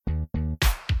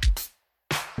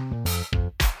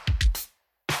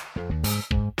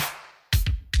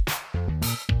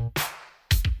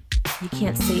You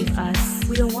can't save us.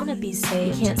 We don't want to be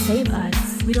saved. You can't save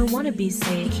us. We don't want to be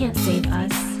saved. You can't save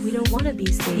us. We don't want to be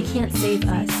saved. You can't save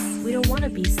us. We don't want to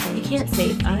be saved. You can't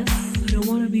save us. We don't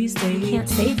want to be saved. You can't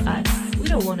save us. We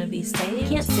don't want to be saved. You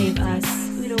can't save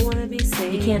us. We don't want to be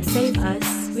saved. You can't save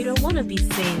us. We don't want to be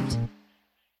saved.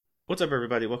 What's up,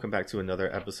 everybody? Welcome back to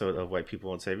another episode of White People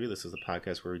Won't Save You. This is the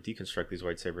podcast where we deconstruct these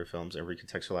white savior films and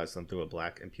recontextualize them through a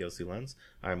black and POC lens.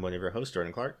 I'm one of your hosts,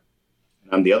 Jordan Clark.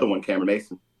 I'm the other one, Cameron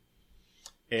Mason.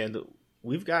 And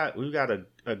we've got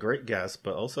a great guest,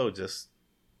 but also just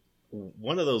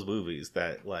one of those movies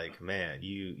that, like, man,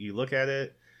 you look at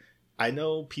it. I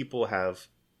know people have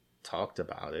talked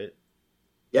about it.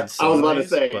 Yeah, I was about to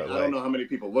say, but I don't know how many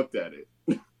people looked at it.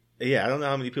 Yeah, I don't know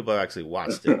how many people have actually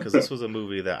watched it, because this was a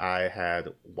movie that I had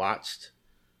watched.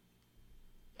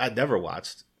 I'd never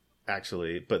watched,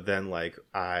 actually, but then, like,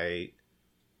 I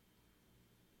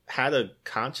had a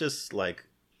conscious, like,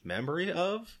 memory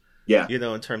of. Yeah. You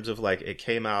know, in terms of, like, it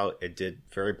came out, it did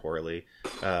very poorly,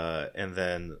 and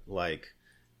then, like,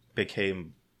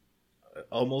 became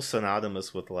almost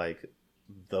synonymous with, like,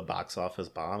 the box office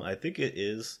bomb. I think it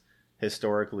is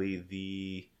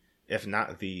historically if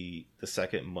not the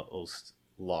second most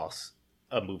loss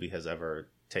a movie has ever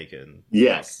taken.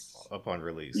 Yes. Upon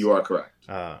release. You are correct.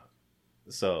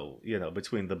 So, you know,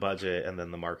 between the budget and then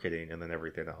the marketing and then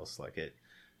everything else, like, it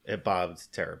bombed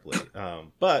terribly.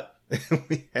 But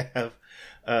we have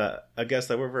a guest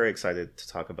that we're very excited to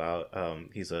talk about.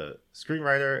 He's a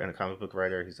screenwriter and a comic book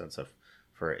writer. He's done stuff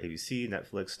for ABC,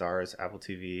 Netflix, Stars, Apple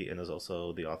TV, and is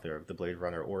also the author of the Blade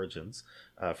Runner Origins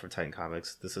for Titan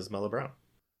Comics. This is Mellow Brown.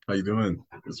 How you doing?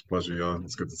 It's a pleasure, y'all.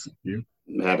 It's good to see you.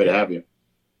 I'm happy to have you.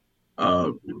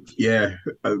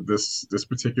 This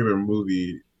particular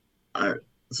movie,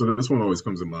 so this one always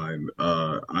comes to mind.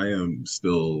 I am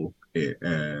still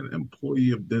an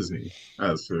employee of Disney,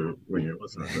 as to when you're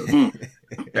listening to this.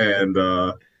 And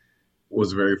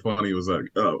what's very funny was, like,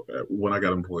 when I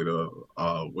got employed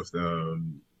with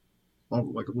them,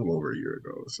 like a little over a year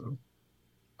ago or so,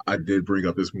 I did bring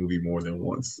up this movie more than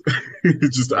once,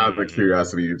 just out of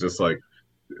curiosity. Just like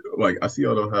I see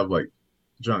y'all don't have, like,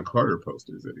 John Carter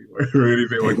posters anywhere or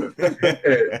anything like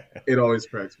that. It always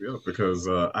cracks me up because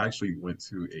I actually went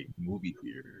to a movie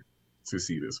theater to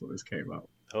see this when this came out.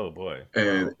 Oh boy!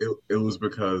 And it was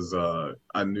because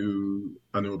I knew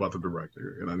about the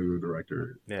director, and I knew the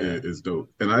director is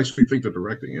dope. And I actually think the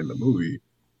directing in the movie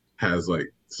has,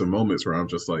 like, some moments where I'm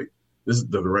just like,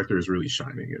 the director is really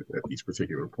shining at these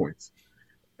particular points.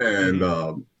 And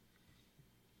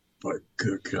like,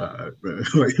 good God, man.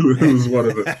 Like, it was one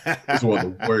of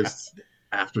the worst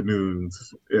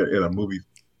afternoons in a movie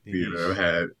theater I've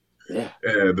had. Yeah.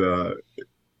 And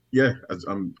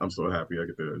I'm so happy I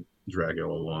get to drag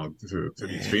y'all along to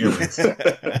these feelings.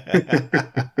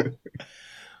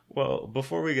 Well,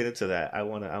 before we get into that, I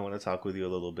wanna talk with you a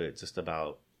little bit just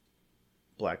about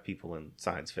Black people in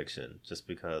science fiction, just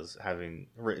because having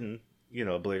written, you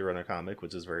know, a Blade Runner comic,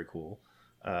 which is very cool,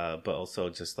 but also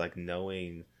just, like,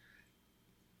 knowing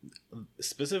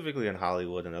specifically in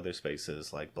Hollywood and other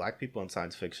spaces, like, Black people in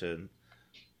science fiction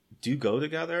do go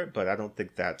together, but I don't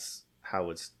think that's how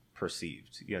it's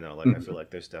perceived. You know, like, I feel like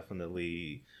there's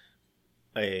definitely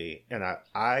and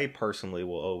I personally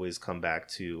will always come back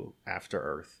to After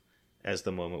Earth as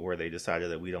the moment where they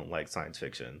decided that we don't like science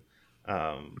fiction.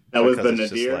 That was the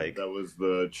nadir. Like, that was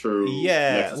the true.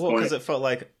 Yeah, well, because it felt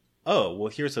like, oh,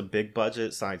 well, here's a big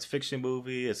budget science fiction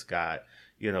movie. It's got,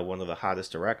 you know, one of the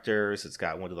hottest directors. It's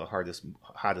got one of the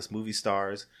hottest movie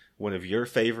stars. One of your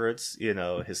favorites. You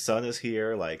know, his son is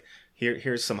here. Like,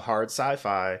 here's some hard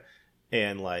sci-fi,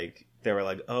 and, like, they were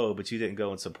like, oh, but you didn't go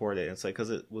and support it. And it's like,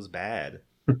 because it was bad.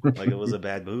 Like, it was a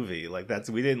bad movie. Like,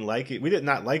 we didn't like it. We did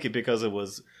not like it because it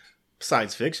was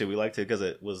science fiction. We liked it because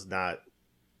it was not,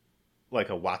 like,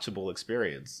 a watchable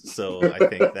experience. So I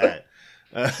think that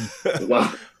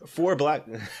Wow. for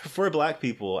black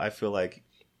people, I feel like,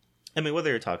 I mean, whether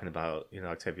you're talking about, you know,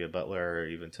 Octavia Butler, or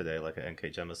even today, like, a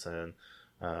N.K. Jemisin,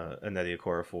 Nnedi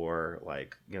Okorafor,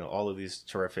 like, you know, all of these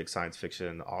terrific science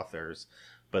fiction authors,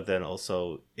 but then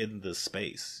also in the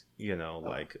space, you know,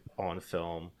 like, on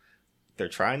film, they're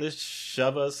trying to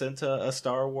shove us into a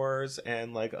Star Wars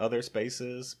and, like, other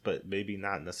spaces, but maybe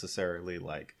not necessarily,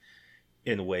 like,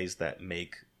 in ways that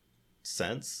make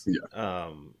sense.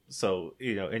 Yeah. So,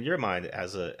 you know, in your mind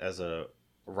as a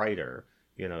writer,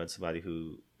 you know, and somebody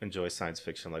who enjoys science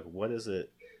fiction, like, what is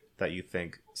it that you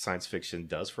think science fiction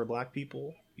does for Black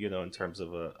people, you know, in terms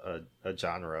of a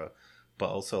genre, but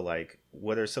also, like,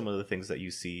 what are some of the things that you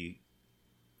see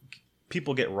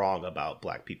people get wrong about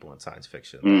Black people in science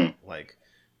fiction, like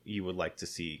you would like to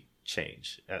see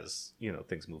change as, you know,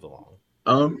 things move along?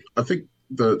 I think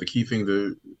the key thing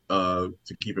to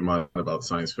keep in mind about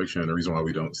science fiction, and the reason why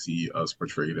we don't see us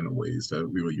portrayed in the ways that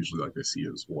we would usually like to see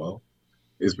as well,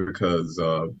 is because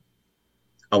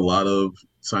a lot of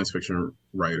science fiction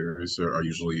writers are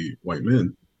usually white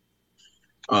men.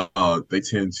 They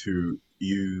tend to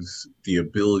use the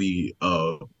ability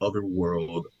of other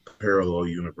world, parallel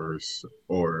universe,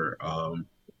 or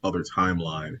other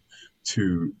timeline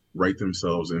to write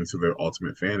themselves into their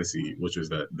ultimate fantasy, which is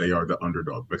that they are the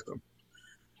underdog victim.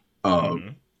 Uh, Mm-hmm.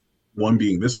 One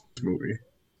being this movie,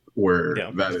 where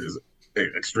Yeah. that is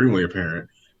extremely apparent.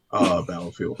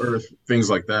 Battlefield Earth, things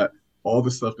like that. All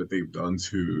the stuff that they've done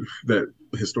to that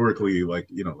historically, like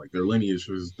like their lineage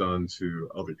was done to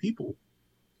other people,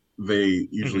 they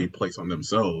usually Mm-hmm. place on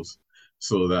themselves,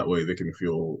 so that way they can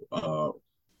feel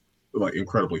like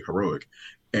incredibly heroic.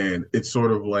 And it's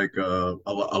sort of like a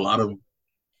lot of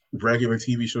regular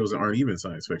TV shows that aren't even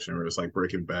science fiction, where it's like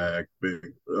Breaking Bad,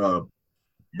 Big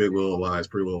Little Lies,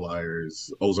 Pretty Little Liars,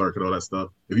 Ozark, and all that stuff.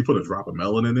 If you put a drop of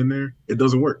melanin in there, it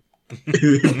doesn't work.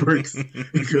 It breaks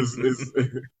because it's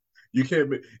you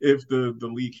can't. If the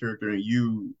lead character and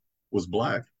you was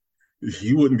black,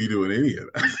 you wouldn't be doing any of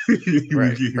that.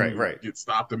 Right. You Right. would Right. get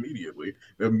stopped immediately.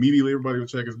 Immediately, everybody would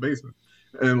check his basement,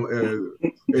 and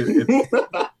it's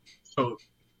so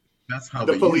that's how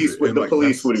they use it, and The like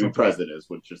police that's would be something. present, is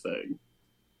what you're saying.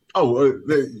 Oh,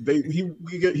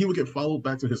 he would get followed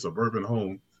back to his suburban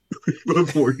home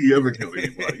before he ever killed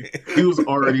anybody. He was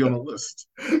already on a list.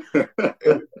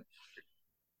 And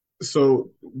so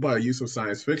by use of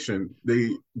science fiction, they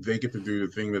get to do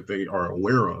the thing that they are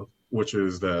aware of, which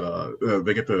is that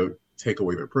they get to take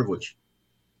away their privilege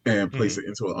and place Mm-hmm. it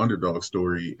into an underdog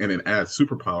story, and then add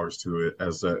superpowers to it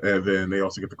and then they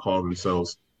also get to call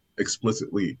themselves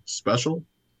explicitly special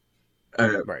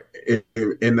uh, Right.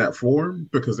 in that form,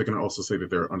 because they can also say that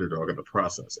they're an underdog in the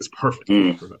process. It's perfect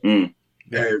Mm, for them. mm,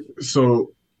 Yeah. And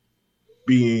so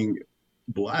being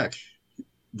black,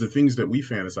 the things that we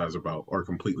fantasize about are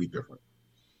completely different.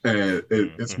 And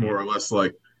it's Mm-hmm. more or less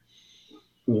like,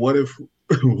 what if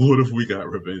what if we got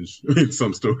revenge in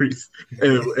some stories?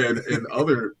 And in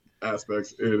other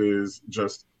aspects, it is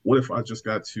just, what if I just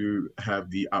got to have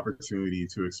the opportunity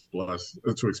to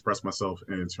express myself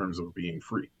in terms of being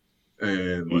free,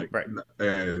 and mm. like Right.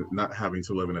 and not having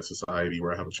to live in a society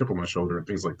where I have a chip on my shoulder and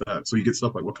things like that. So you get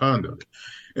stuff like Wakanda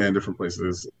and different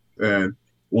places. And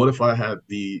what if I had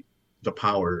the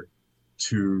power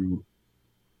to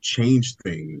change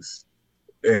things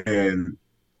and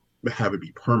have it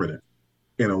be permanent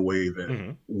in a way that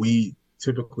Mm-hmm. we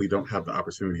typically don't have the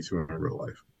opportunity to in real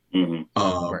life. Mhm.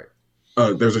 Um,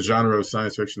 Right. there's a genre of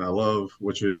science fiction I love,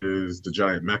 which is the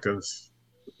giant mechas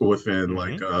within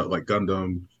Mm-hmm. like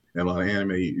Gundam and a lot of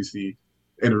anime you see.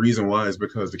 And the reason why is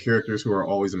because the characters who are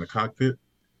always in the cockpit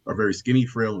are very skinny,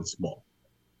 frail, and small,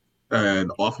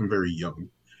 and often very young,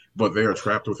 but they are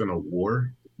trapped within a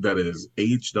war that is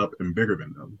aged up and bigger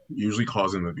than them, usually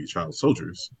causing them to be child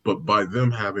soldiers. But by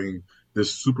them having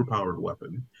this superpowered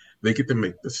weapon, they get to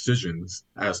make decisions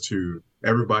as to,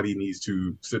 everybody needs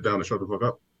to sit down and shut the fuck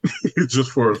up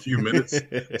just for a few minutes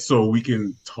so we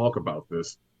can talk about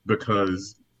this,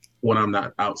 because when I'm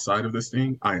not outside of this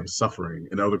thing, I am suffering,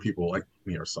 and other people like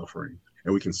me are suffering,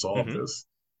 and we can solve Mm-hmm. this.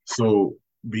 So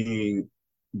being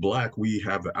black, we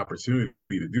have the opportunity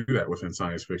to do that within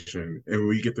science fiction, and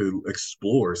we get to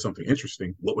explore something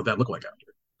interesting. What would that look like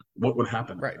after? What would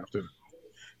happen Right. after?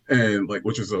 And like,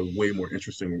 which is a way more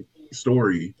interesting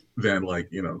story than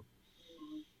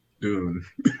Dune.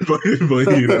 But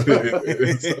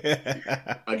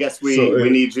I guess so we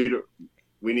need you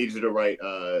to write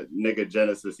nigga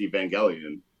Genesis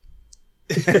Evangelion.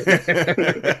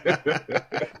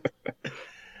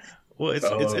 Well, it's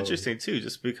um, interesting too,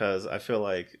 just because I feel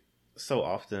like so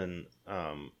often,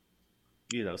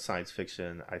 science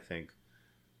fiction. I think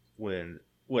when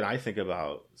I think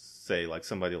about, say, like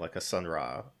somebody like a Sun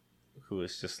Ra, who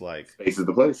is just like, Space is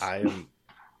the place. I am,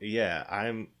 yeah,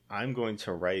 I'm going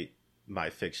to write my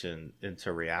fiction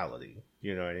into reality.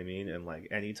 You know what I mean? And like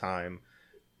anytime,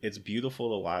 it's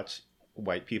beautiful to watch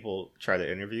white people try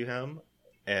to interview him,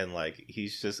 and like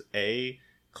he's just a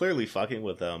clearly fucking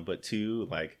with them, but two,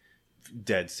 like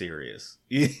dead serious.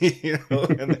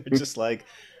 And they're just like,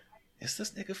 is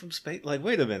this nigga from space? Like,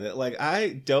 wait a minute. Like,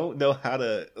 I don't know how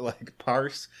to like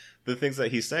parse the things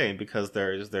that he's saying, because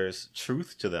there's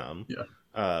truth to them. yeah.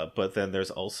 But then there's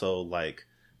also like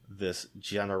this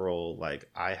general, like,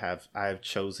 I have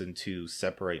chosen to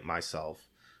separate myself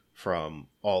from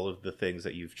all of the things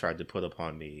that you've tried to put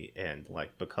upon me, and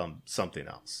like become something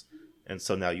else. And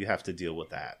so now you have to deal with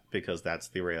that, because that's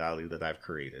the reality that I've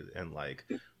created. And like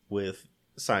with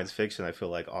science fiction, I feel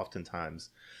like oftentimes,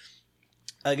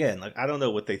 again, like I don't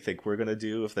know what they think we're gonna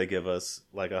do if they give us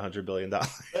like $100 billion.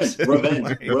 Revenge,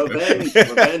 Like... revenge,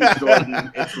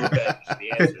 Jordan. It's revenge.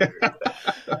 The answer is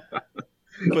that.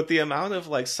 But the amount of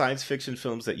like science fiction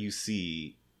films that you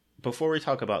see, before we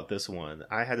talk about this one,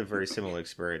 I had a very similar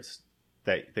experience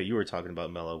that you were talking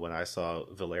about, Mellow, when I saw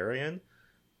Valerian,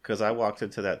 because I walked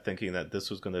into that thinking that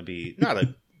this was going to be not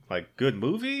a like good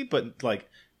movie, but like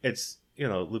it's, you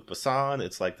know, Luc Besson.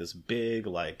 It's like this big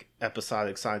like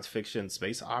episodic science fiction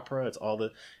space opera. It's all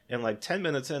the, and like 10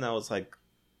 minutes in, I was like,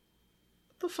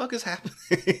 what the fuck is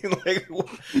happening? Like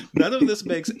none of this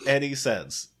makes any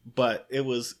sense, but it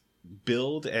was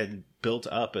built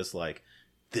up as like,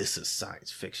 this is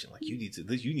science fiction. Like you need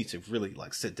to really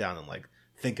like sit down and like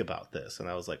think about this. And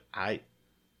I was like, I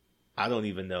don't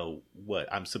even know who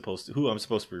I'm supposed to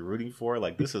be rooting for.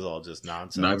 Like this is all just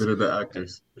nonsense. Neither do the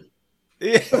actors.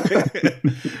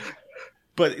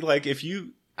 But like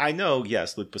I know,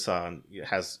 yes, Luc Besson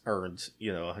has earned,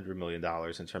 you know, $100 million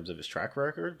in terms of his track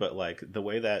record, but like the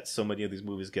way that so many of these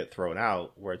movies get thrown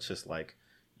out, where it's just like,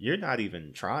 you're not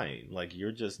even trying. Like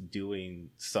you're just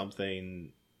doing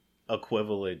something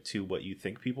equivalent to what you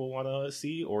think people want to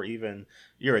see, or even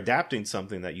you're adapting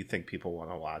something that you think people want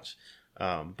to watch,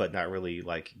 but not really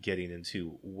like getting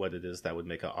into what it is that would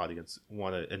make an audience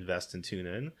want to invest and tune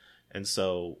in. And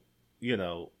so, you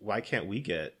know, why can't we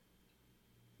get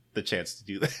the chance to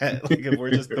do that? Like if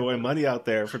we're just throwing money out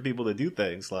there for people to do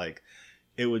things, like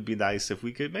it would be nice if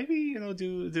we could maybe, you know,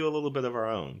 do a little bit of our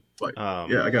own. Like,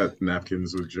 yeah, I got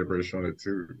napkins with gibberish on it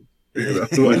too. You know?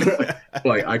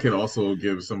 like I can also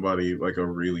give somebody like a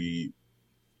really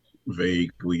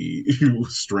vaguely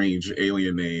strange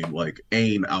alien name, like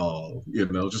Ain Al. You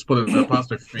know, just put an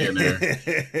apostrophe in there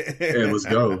and let's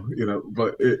go. You know,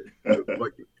 but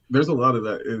like there's a lot of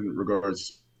that in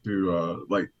regards to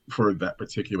like for that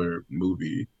particular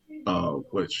movie,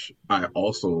 which I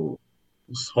also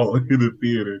saw in the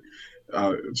theater.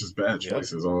 Just bad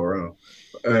choices all around,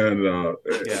 and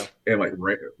and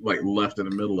like left in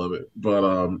the middle of it.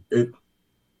 But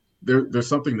there's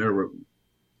something there where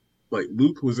like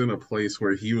Luke was in a place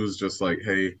where he was just like,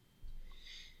 hey,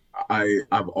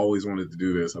 I've always wanted to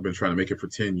do this. I've been trying to make it for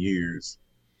 10 years,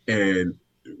 and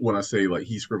when I say like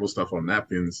he scribbled stuff on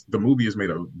napkins, the movie is made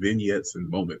of vignettes and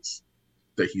moments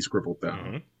that he scribbled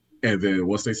down, and then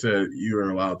once they said you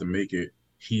are allowed to make it,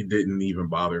 he didn't even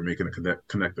bother making a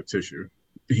connective tissue.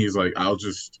 He's like, I'll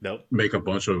just make a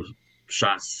bunch of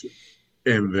shots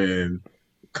and then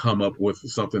come up with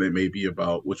something that may be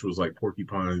about, which was like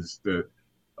porcupines that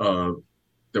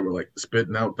were like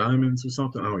spitting out diamonds or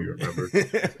something. I don't even remember.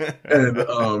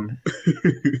 And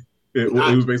it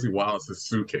was basically Wallace's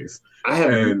suitcase.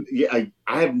 I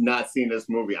have not seen this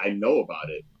movie. I know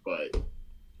about it, but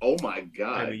oh my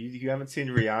god! I mean, you haven't seen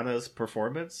Rihanna's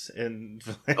performance in?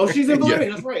 Oh, she's in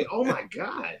Valerian. That's right. Oh my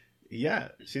god! Yeah,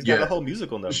 she's got a whole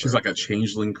musical number. She's like a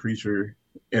changeling creature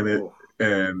in it,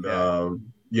 and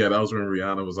that was when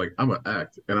Rihanna was like, "I'm gonna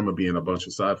act and I'm gonna be in a bunch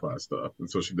of sci-fi stuff," and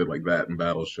so she did like that in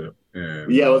Battleship.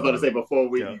 And I was about to say before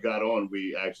we got on,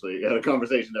 we actually had a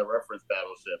conversation that referenced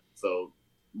Battleship. So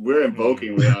we're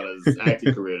invoking Rihanna's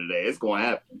acting career today. It's gonna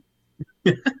happen.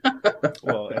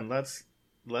 Well, and let's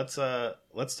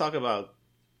talk about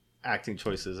acting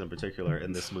choices in particular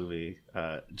in this movie.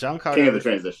 John Carter, king of the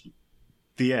transition.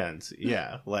 The end,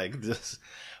 yeah. Like this,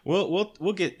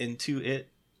 we'll get into it,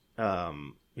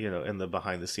 you know, in the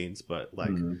behind the scenes. But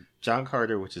like John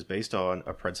Carter, which is based on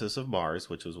Apprentice of Mars,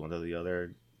 which was one of the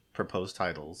other proposed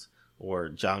titles, or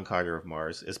John Carter of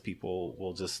Mars, as people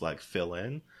will just like fill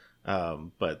in.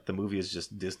 But the movie is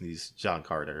just Disney's John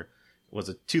Carter. It was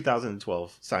a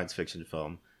 2012 science fiction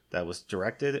film that was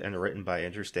directed and written by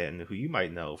Andrew Stanton, who you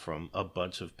might know from a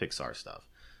bunch of Pixar stuff.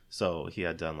 So he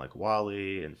had done like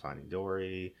WALL-E and Finding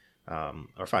Dory,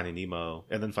 or Finding Nemo,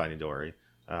 and then Finding Dory.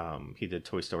 He did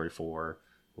Toy Story 4.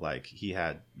 Like he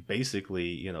had basically,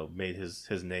 you know, made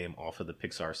his name off of the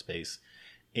Pixar space.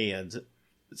 And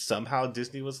somehow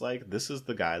Disney was like, this is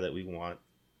the guy that we want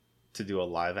to do a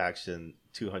live action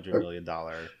 $200 million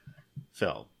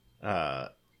film,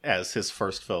 as his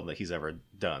first film that he's ever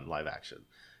done live action.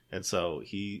 And so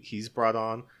he's brought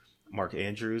on Mark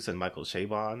Andrews and Michael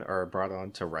Chabon are brought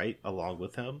on to write along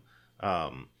with him.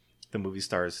 The movie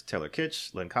stars Taylor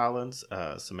Kitsch, Lynn Collins,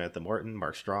 Samantha Morton,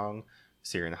 Mark Strong,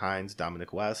 Ciarán Hinds,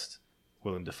 Dominic West,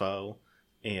 Willem Dafoe.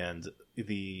 And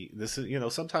this is, you know,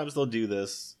 sometimes they'll do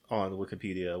this on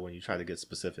Wikipedia when you try to get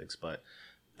specifics, but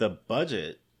the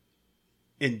budget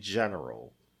in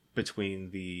general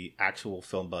between the actual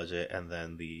film budget and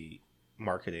then the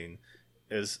marketing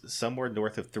is somewhere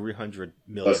north of 300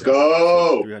 million. Let's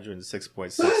go.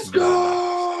 306.6 Let's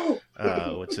million.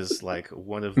 go. Which is like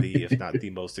one of the, if not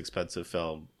the most expensive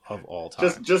film of all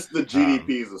time. Just the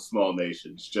GDPs of small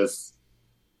nations. Just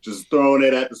throwing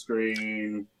it at the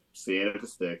screen, seeing if it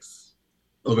sticks.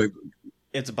 Okay.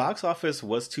 Its box office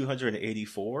was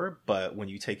 284, but when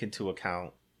you take into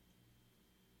account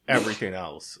everything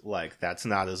else, like that's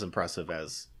not as impressive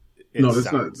as it No,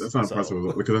 sounds. that's not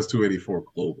impressive because that's 284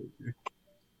 globally.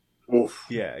 Oof.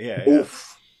 Yeah.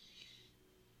 Oof.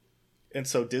 And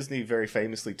so Disney very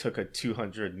famously took a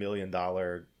 $200 million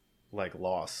like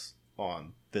loss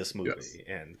on this movie,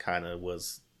 and kind of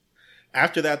was.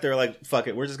 After that, they're like, "Fuck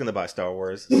it, we're just gonna buy Star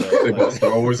Wars." So, They bought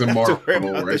Star Wars and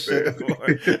Marvel right there.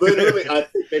 Literally, I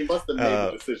think they must have made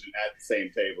the decision at the same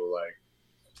table. Like,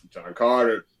 John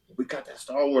Carter, we got that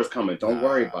Star Wars coming. Don't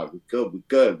worry about it. We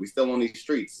good. We still on these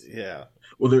streets. Yeah.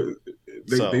 Well,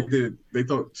 they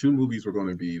thought 2 movies were going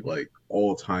to be like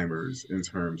all timers in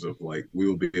terms of like we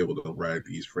will be able to ride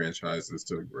these franchises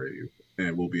to the grave,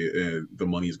 and the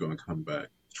money's going to come back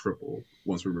triple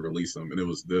once we release them. And it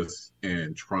was this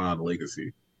and Tron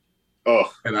Legacy.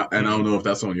 Oh, and I don't know if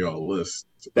that's on your list.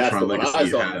 That's Tron the one Legacy I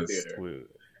saw in the has theater.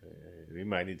 We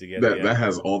might need to get that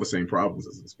has all the same problems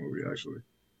as this movie actually.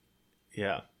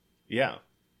 Yeah.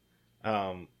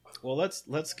 Well,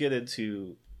 let's get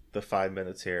into the 5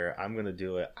 minutes here. I'm gonna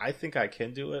do it. I think I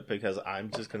can do it because I'm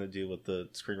just gonna do what the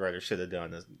screenwriter should have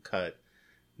done: is cut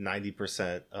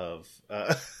 90% of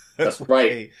that's what right.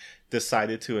 they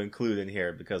decided to include in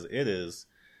here, because it is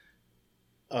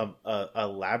a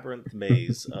labyrinth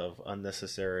maze of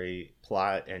unnecessary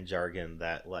plot and jargon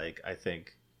that, like, I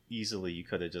think easily you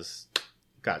could have just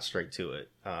got straight to it.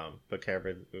 But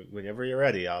Cameron, whenever you're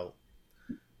ready, I'll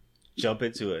jump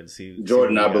into it and see.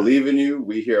 Jordan, I believe in you.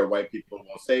 We here, white people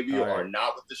won't save you, are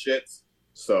not with the shits.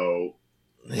 So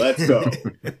let's go.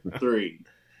 3,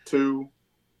 2,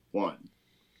 1.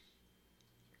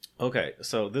 Okay,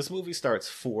 so this movie starts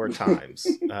 4 times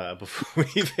before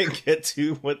we even get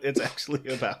to what it's actually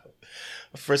about.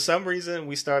 For some reason,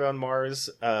 we start on Mars,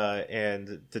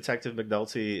 and Detective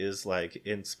McNulty is like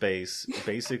in space,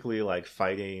 basically like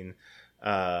fighting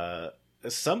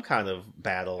some kind of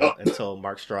battle until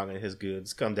Mark Strong and his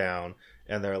goons come down,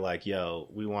 and they're like, "Yo,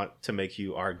 we want to make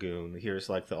you our goon. Here's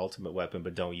like the ultimate weapon,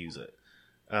 but don't use it."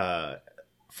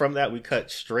 From that, we cut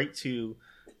straight to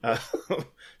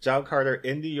John Carter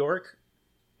in New York,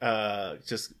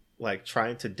 just like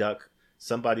trying to duck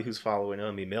somebody who's following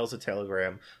him. He mails a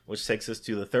telegram, which takes us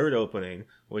to the third opening,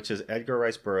 which is Edgar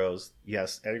Rice Burroughs.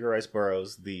 Yes, Edgar Rice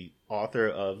Burroughs, the author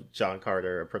of John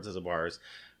Carter, A Princess of Mars.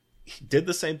 He did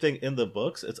the same thing in the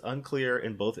books. It's unclear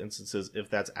in both instances if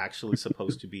that's actually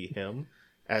supposed to be him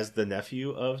as the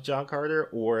nephew of John Carter,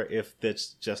 or if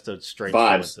that's just a strange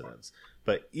coincidence.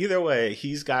 But either way,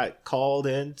 he's got called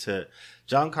in to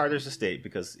John Carter's estate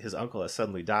because his uncle has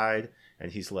suddenly died,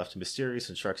 and he's left mysterious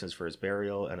instructions for his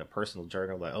burial and a personal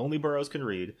journal that only Burroughs can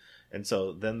read. And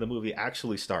so then the movie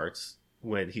actually starts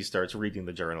when he starts reading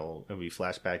the journal, and we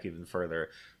flash back even further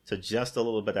to just a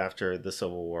little bit after the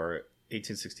Civil War,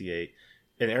 1868.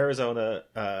 In Arizona,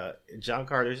 John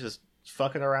Carter's just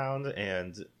fucking around,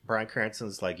 and Bryan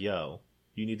Cranston's like, "Yo,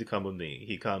 you need to come with me."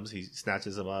 He comes, he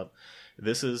snatches him up.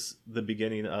 This is the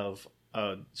beginning of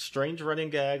a strange running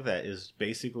gag that is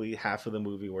basically half of the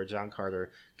movie, where John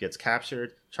Carter gets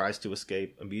captured, tries to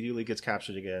escape, immediately gets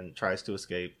captured again, tries to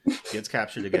escape, gets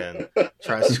captured again,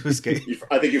 tries to escape.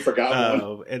 I think you forgot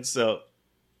one. And so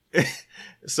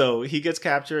he gets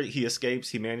captured, he escapes,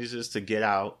 he manages to get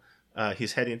out.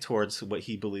 He's heading towards what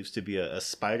he believes to be a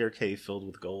spider cave filled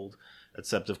with gold,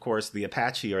 except, of course, the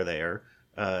Apache are there,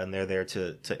 and they're there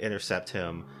to intercept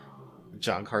him.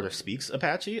 John Carter speaks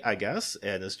Apache, I guess,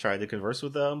 and is trying to converse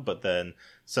with them, but then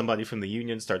somebody from the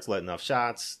Union starts letting off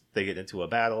shots. They get into a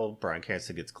battle. Bryan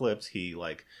Cranston gets clipped. He,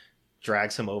 like,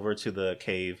 drags him over to the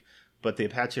cave, but the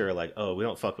Apache are like, "Oh, we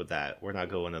don't fuck with that. We're not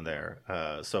going in there."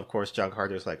 So, of course, John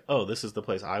Carter's like, "Oh, this is the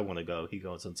place I want to go." He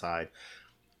goes inside.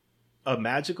 A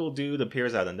magical dude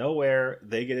appears out of nowhere.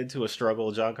 They get into a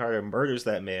struggle. John Carter murders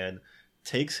that man,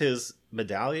 takes his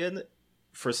medallion,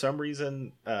 for some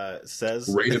reason,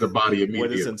 says raided a body immediately.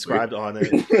 What is inscribed on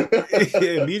it.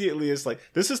 Immediately is like,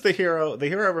 this is the hero. The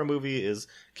hero of our movie is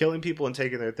killing people and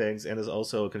taking their things, and is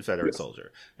also a Confederate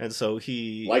soldier. And so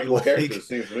he character,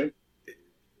 seems to me.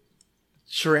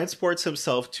 Transports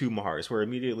himself to Mars, where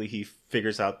immediately he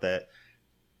figures out that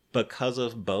because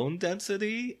of bone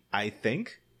density, I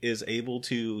think, is able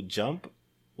to jump.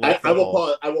 I will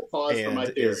pause for my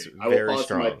theory. I will pause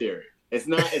for my theory. It's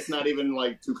not even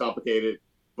like too complicated,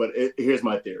 but here's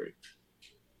my theory.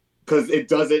 Because it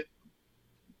does it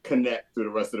connect through the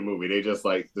rest of the movie. They just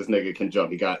like, this nigga can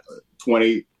jump. He got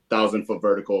 20,000-foot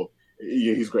vertical.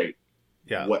 He's great.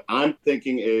 Yeah. What I'm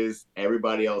thinking is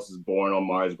everybody else is born on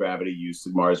Mars gravity, used to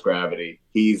Mars gravity.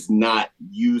 He's not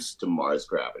used to Mars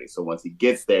gravity. So once he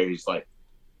gets there, he's like,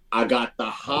 I got the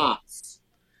hops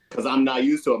because I'm not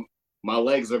used to them. My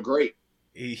legs are great.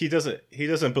 He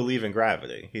doesn't believe in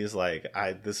gravity. He's like,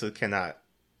 this cannot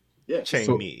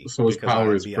chain me. So his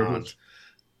power is beyond. privilege.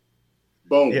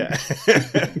 Boom. Yeah.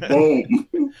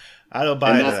 Boom. I don't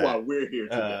buy and that. that's why we're here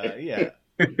today. Yeah.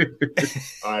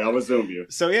 All right, I'll resume you.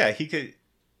 So yeah, he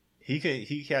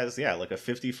has like a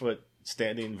 50-foot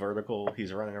standing vertical.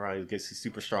 He's running around. He's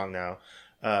super strong now,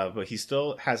 but he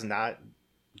still has not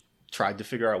tried to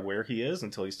figure out where he is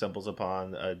until he stumbles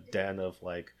upon a den of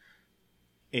like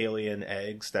alien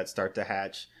eggs that start to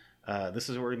hatch. This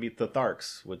is where we meet the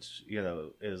Tharks, which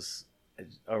is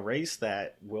a race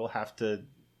that we'll have to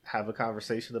have a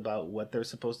conversation about what they're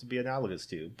supposed to be analogous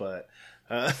to, but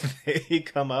they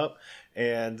come up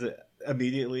and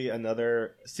immediately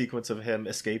another sequence of him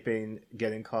escaping,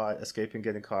 getting caught.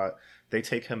 They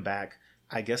take him back.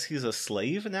 I guess he's a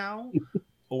slave now,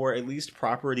 or at least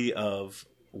property of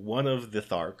one of the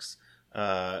Tharks,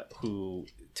 who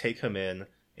take him in,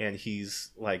 and he's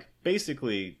like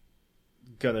basically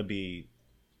gonna be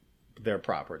their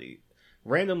property.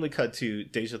 Randomly cut to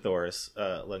Deja Thoris,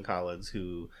 Lynn Collins,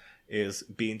 who is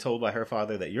being told by her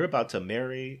father that you're about to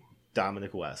marry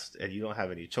Dominic West, and you don't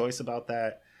have any choice about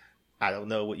that. I don't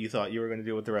know what you thought you were going to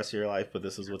do with the rest of your life, but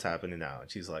this is what's happening now.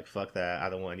 And she's like, fuck that. I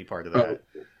don't want any part of that.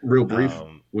 Real brief,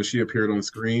 when she appeared on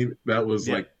screen, that was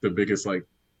like the biggest like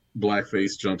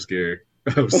blackface jump scare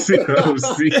I've seen.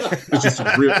 It's just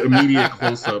a real immediate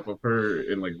close up of her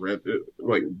in like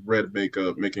red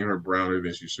makeup, making her browner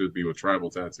than she should be with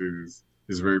tribal tattoos.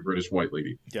 This very British white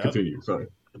lady. Yep. Continue. Sorry.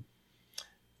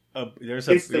 So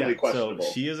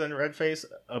she is in red face.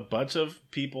 A bunch of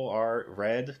people are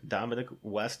red. Dominic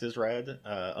West is red.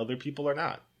 Other people are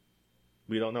not.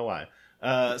 We don't know why.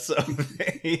 So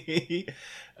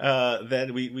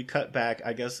then we cut back.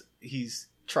 I guess he's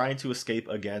trying to escape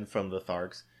again from the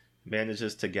Tharks.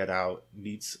 Manages to get out.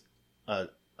 Meets a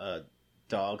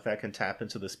dog that can tap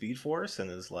into the Speed Force and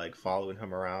is like following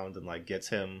him around and like gets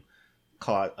him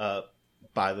caught up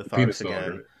by the Tharks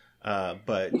again.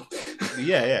 But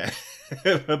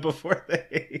but before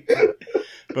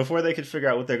they could figure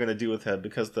out what they're going to do with him,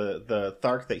 because the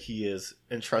Thark that he is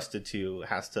entrusted to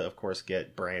has to, of course,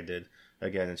 get branded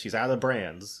again, and she's out of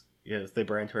brands. If they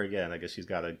brand her again, I guess she's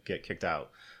got to get kicked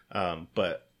out.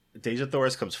 But Deja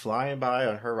Thoris comes flying by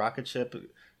on her rocket ship,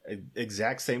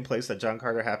 exact same place that John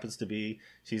Carter happens to be.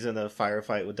 She's in a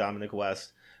firefight with Dominic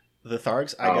West. The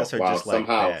Tharks, I guess, are just like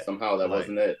somehow that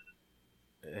wasn't it.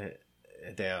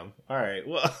 Damn. All right.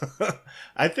 Well,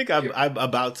 I think I'm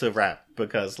about to wrap,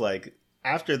 because like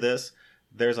after this,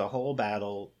 there's a whole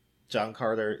battle. John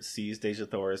Carter sees Deja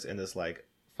Thoris and is like,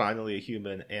 finally a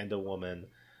human and a woman.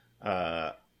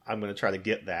 I'm gonna try to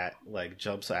get that. Like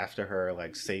jumps after her,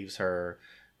 like saves her.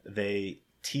 They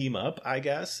team up, I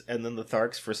guess, and then the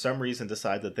Tharks for some reason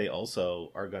decide that they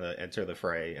also are gonna enter the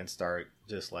fray and start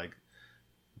just like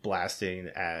blasting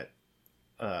at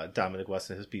Dominic West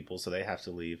and his people, so they have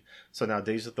to leave. So now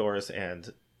Deja Thoris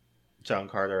and John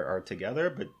Carter are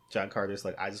together, but John Carter's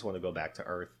like, I just want to go back to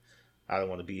Earth. I don't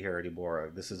want to be here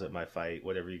anymore. This isn't my fight.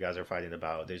 Whatever you guys are fighting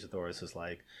about. Deja Thoris is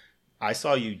like, I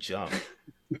saw you jump.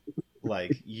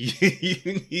 Like, you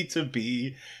need to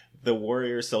be the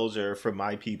warrior soldier for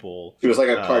my people. She was like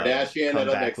a Kardashian at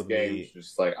a next game. She's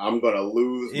just like, I'm going to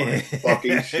lose my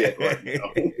fucking shit right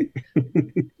now.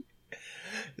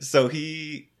 So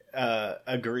he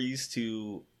agrees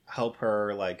to help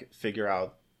her like figure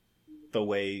out the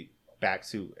way back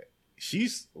to.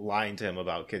 She's lying to him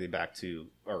about getting back to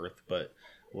Earth, but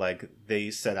like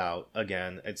they set out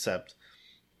again. Except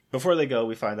before they go,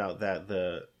 we find out that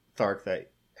the Thark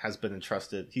that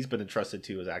he's been entrusted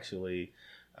to is actually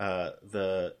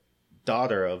the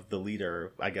daughter of the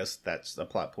leader. I guess that's a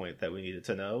plot point that we needed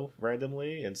to know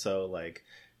randomly, and so like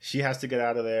she has to get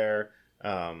out of there.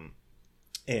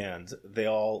 And they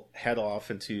all head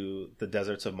off into the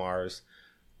deserts of Mars.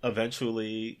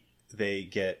 Eventually, they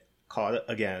get caught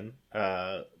again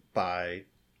by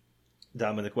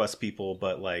Dominic West people,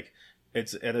 but like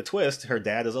it's in a twist. Her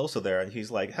dad is also there, and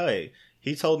he's like, "Hey,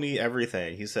 he told me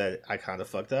everything. He said I kind of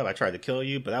fucked up. I tried to kill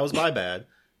you, but that was my bad.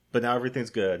 But now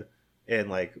everything's good, and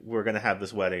like we're gonna have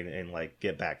this wedding and like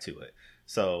get back to it."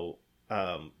 So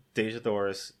Deja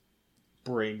Thoris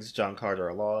brings John Carter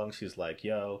along. She's like,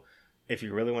 "Yo, if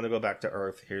you really want to go back to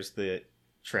Earth, here's the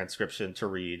transcription to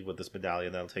read with this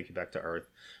medallion that'll take you back to Earth.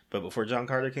 But before John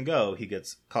Carter can go, he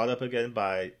gets caught up again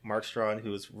by Mark Strong,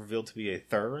 who is revealed to be a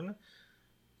Thurn,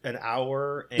 an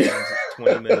hour and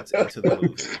 20 minutes into the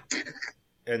movie.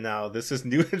 And now this is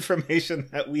new information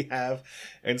that we have,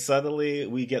 and suddenly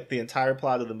we get the entire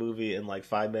plot of the movie in like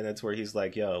 5 minutes, where he's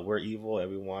like, yo, we're evil and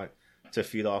we want to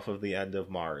feed off of the end of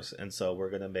Mars, and so we're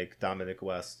going to make Dominic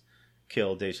West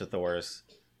kill Deja Thoris,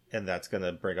 and that's going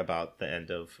to bring about the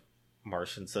end of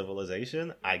Martian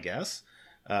civilization, I guess.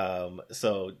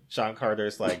 So John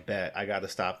Carter's like, bet, I got to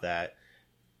stop that.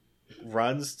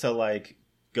 Runs to like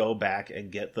go back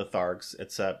and get the Tharks,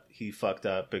 except he fucked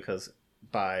up because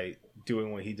by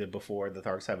doing what he did before, the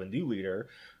Tharks have a new leader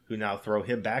who now throw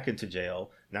him back into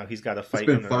jail. Now he's got to fight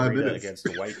in an arena against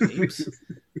the white apes.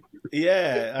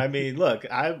 Yeah, I mean, look,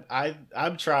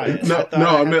 I'm trying.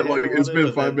 I meant like it's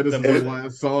been 5 minutes since we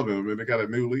last saw them, and they got a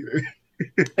new leader.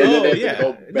 Oh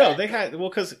yeah, no, they had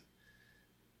because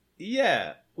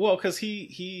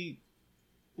he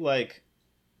like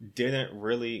didn't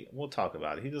really. We'll talk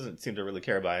about it. He doesn't seem to really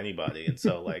care about anybody, and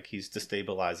so like he's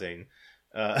destabilizing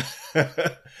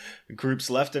groups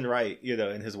left and right,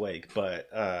 in his wake. But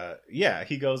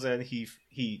he goes in,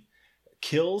 he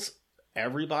kills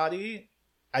everybody.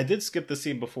 I did skip the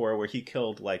scene before where he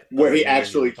killed where he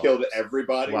actually killed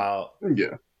everybody. Wow.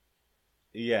 Yeah.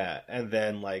 Yeah, and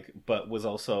then but was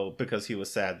also because he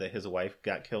was sad that his wife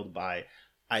got killed by,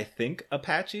 I think,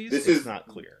 Apaches. It's not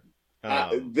clear.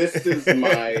 This is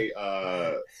my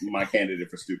my candidate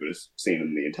for stupidest scene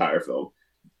in the entire film.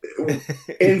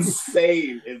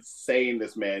 Insane.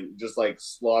 This man just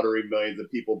slaughtering millions of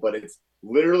people, but it's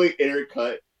literally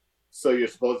intercut, so you're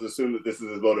supposed to assume that this is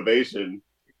his motivation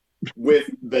with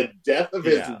the death of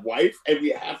his wife, and we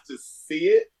have to see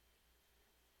it.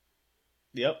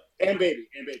 Yep. And baby.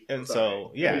 And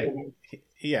so, they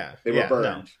were burned.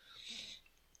 No.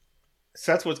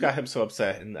 So that's what's got him so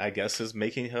upset, and I guess is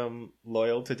making him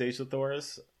loyal to Deja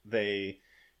Thoris.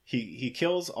 He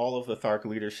kills all of the Thark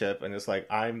leadership, and it's like,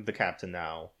 I'm the captain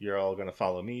now. You're all going to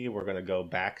follow me. We're going to go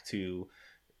back to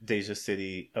Deja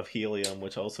City of Helium,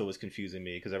 which also was confusing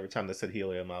me, because every time they said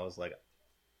Helium, I was like,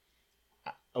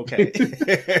 okay.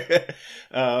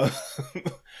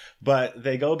 But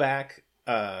they go back.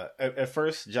 At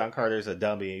first, John Carter's a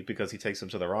dummy because he takes him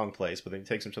to the wrong place, but then he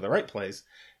takes him to the right place,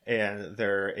 and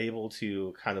they're able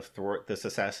to kind of thwart this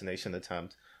assassination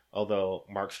attempt. Although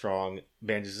Mark Strong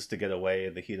manages to get away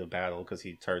in the heat of battle because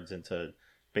he turns into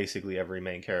basically every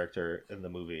main character in the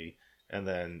movie and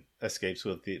then escapes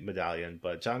with the medallion.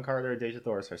 But John Carter and Deja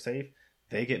Thoris are safe.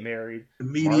 They get married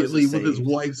immediately with his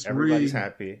wife's Everybody's ring.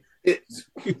 Happy.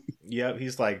 Yep,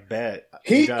 he's like, bet.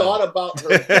 He thought about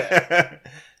her death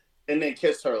and then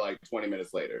kissed her 20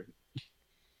 minutes later.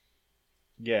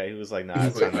 Yeah, he was like, nah, I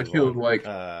killed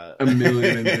a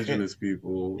million indigenous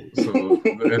people, so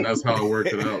and that's how I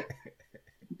worked it out.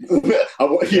 It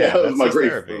was my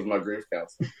grief. Therapy. It was my grief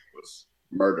counseling. It was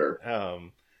murder.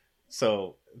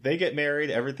 So they get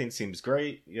married. Everything seems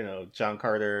great. John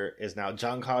Carter is now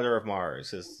John Carter of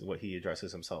Mars, is what he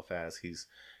addresses himself as. He's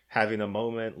having a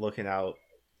moment looking out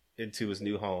into his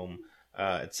new home,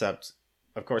 except,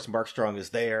 of course, Mark Strong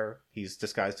is there. He's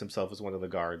disguised himself as one of the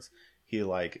guards. He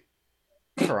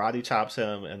karate chops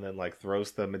him and then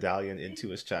throws the medallion into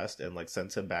his chest and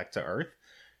sends him back to Earth.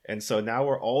 And so now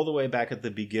we're all the way back at the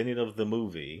beginning of the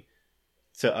movie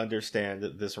to understand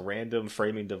this random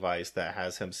framing device that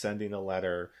has him sending a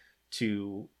letter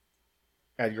to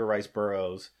Edgar Rice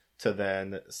Burroughs to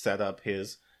then set up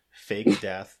his fake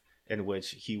death, in which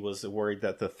he was worried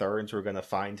that the Thurns were going to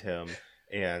find him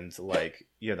and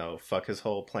fuck his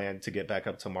whole plan to get back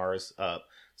up to Mars up.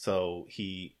 So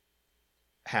he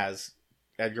has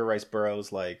Edgar Rice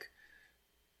Burroughs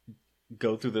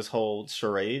go through this whole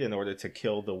charade in order to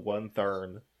kill the one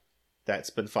Thurn that's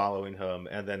been following him,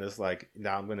 and then is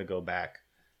now I'm gonna go back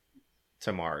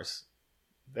to Mars.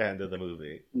 The end of the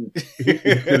movie. He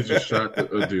could have just shot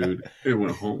a dude and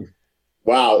went home.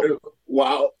 Wow.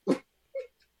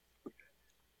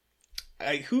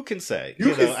 Who can say?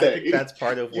 I think that's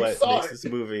part of what makes this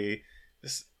movie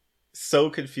so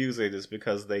confusing, is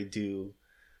because they do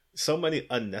so many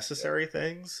unnecessary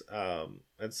things,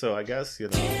 and so I guess y'all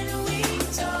just let me know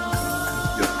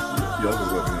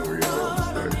where you're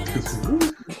going to start.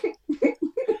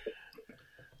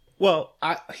 Well,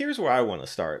 here's where I want to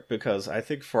start, because I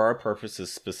think for our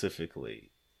purposes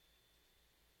specifically,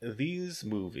 these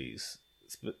movies,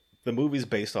 the movies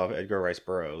based off Edgar Rice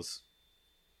Burroughs,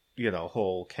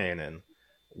 whole canon,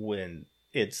 when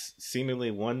it's seemingly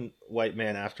one white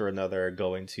man after another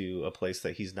going to a place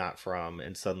that he's not from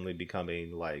and suddenly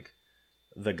becoming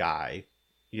the guy,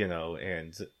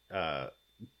 and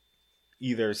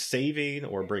either saving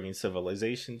or bringing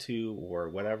civilization to or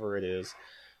whatever it is.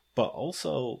 But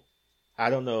also, I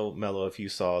don't know, Mello, if you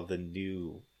saw the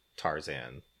new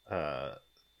Tarzan that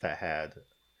had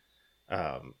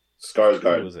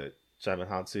Skarsgård. who was it? Jaimin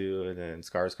Hansu and then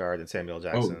Skarsgård and Samuel Oh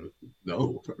Jackson.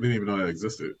 no, I didn't even know that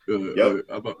existed. Yep.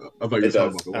 I thought you were It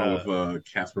talking does. about the one with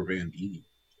Casper Van Dien.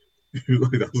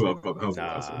 Like, that's what I thought. That was the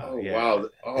last one. Oh yeah. wow!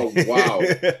 Oh wow!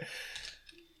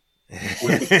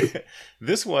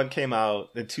 This one came out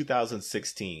in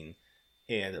 2016,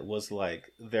 and it was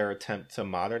like their attempt to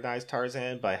modernize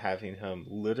Tarzan by having him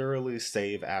literally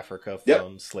save Africa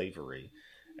from slavery,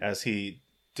 as he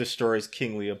destroys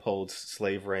King Leopold's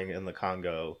slave ring in the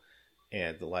Congo,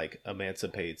 and like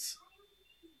emancipates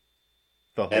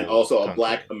the whole. And also, a country,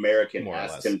 Black American more or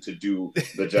asked less. him to do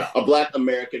the job. A Black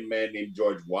American man named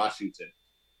George Washington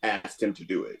asked him to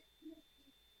do it.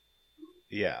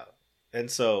 Yeah,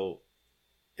 and so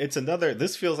it's another.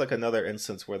 This feels like another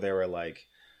instance where they were like,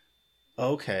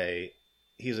 okay,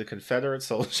 he's a Confederate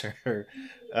soldier.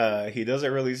 He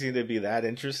doesn't really seem to be that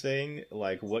interesting.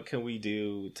 Like, what can we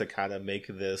do to kind of make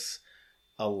this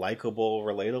a likable,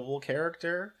 relatable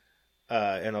character?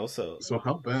 And also, So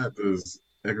how bad does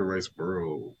Edgar Rice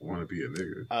Burroughs want to be a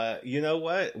nigga? you know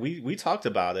what? We talked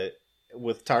about it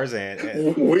with Tarzan.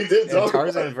 And, We did and talk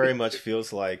Tarzan about very much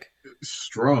feels like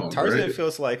Strong. Tarzan right?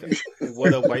 feels like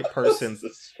what a white person.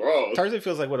 Strong. Tarzan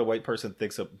feels like what a white person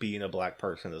thinks of being a black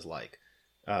person is like.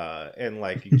 And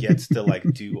like gets to like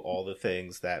do all the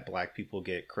things that black people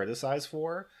get criticized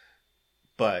for,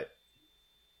 but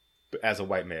as a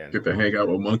white man, Get to hang out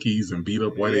with monkeys and beat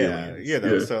up white aliens. you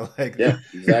know. So like, Yeah,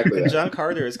 exactly. and that. John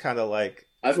Carter is kind of like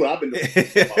That's what I've been doing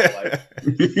all my life.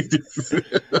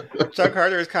 John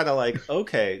Carter is kind of like,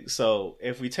 okay, so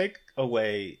if we take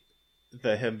away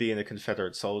him being a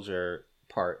Confederate soldier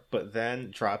part, but then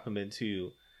drop him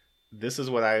into this is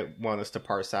what I want us to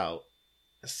parse out.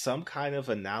 Some kind of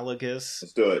analogous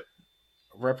Let's do it.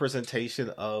 representation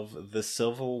of the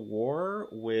Civil War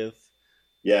with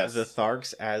Yes. the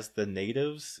Tharks as the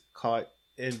natives caught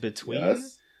in between.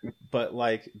 Yes. But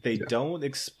like they don't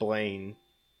explain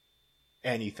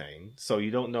anything. So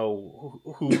you don't know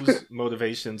whose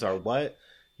motivations are what.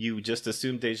 You just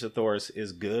assume Deja Thoris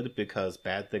is good because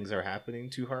bad things are happening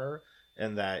to her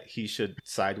and that he should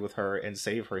side with her and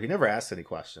save her. He never asks any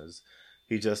questions.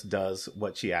 He just does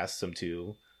what she asks him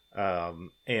to.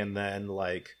 And then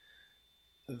like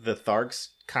the Tharks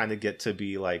kind of get to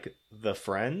be like the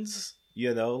friends,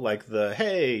 you know, like the,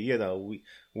 hey, you know,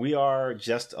 we are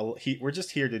just, we're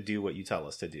just here to do what you tell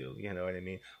us to do. You know what I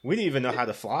mean? We didn't even know how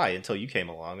to fly until you came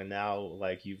along. And now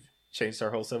like you've changed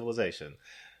our whole civilization.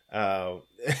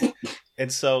 And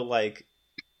so like,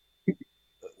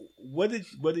 what did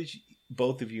you,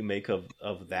 both of you make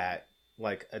of that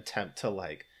like attempt to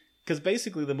like, because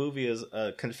basically the movie is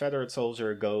a Confederate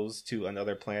soldier goes to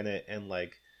another planet and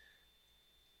like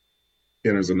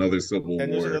there's another civil war.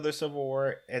 And there's another civil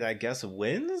war, and I guess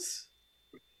wins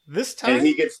this time. And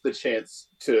he gets the chance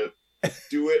to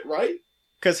do it right.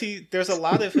 Because there's a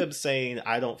lot of him saying,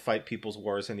 I don't fight people's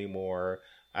wars anymore.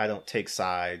 I don't take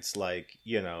sides. Like,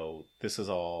 you know, this is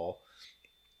all,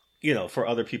 you know, for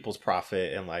other people's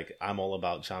profit. And like, I'm all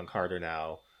about John Carter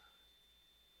now.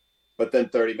 But then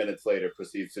 30 minutes later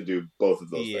proceeds to do both of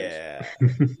those things. Yeah.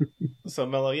 So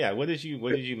Mello, yeah, what did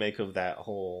you make of that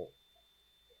whole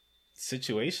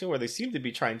situation where they seemed to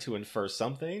be trying to infer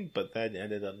something, but then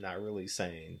ended up not really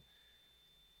saying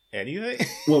anything?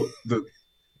 Well,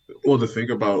 the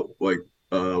thing about like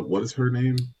what is her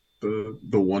name?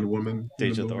 The one woman,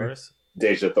 Deja Thoris.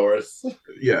 Deja Thoris.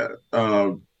 Yeah.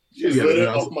 She's yeah, literally,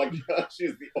 oh my god,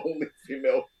 she's the only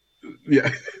female.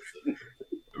 Yeah.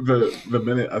 The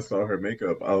minute I saw her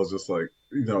makeup, I was just like,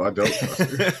 you know, I don't trust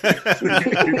her.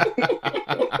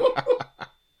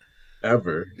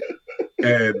 Ever.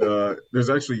 And there's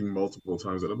actually multiple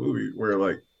times in the movie where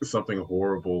like something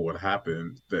horrible would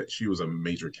happen that she was a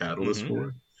major catalyst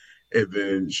for. And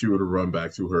then she would run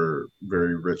back to her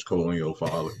very rich colonial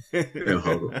father and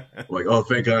hug him. Like, oh,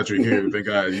 thank God you're here. Thank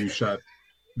God you shot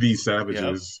these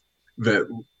savages that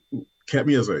kept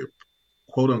me as a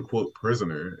quote unquote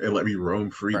prisoner and let me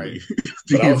roam freely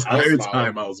the entire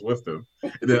time I was with them.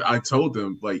 And then I told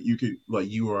them, like,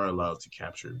 you are allowed to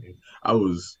capture me. I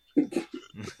was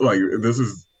like,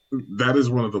 that is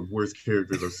one of the worst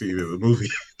characters I've seen in the movie.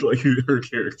 Like her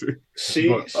character. She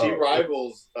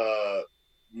rivals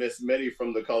Miss Minnie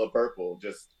from The Color Purple.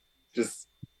 Just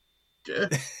yeah.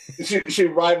 she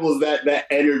rivals that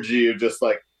energy of just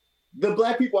like the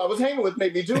black people I was hanging with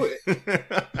made me do it.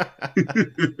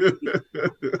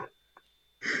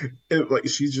 And like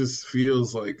she just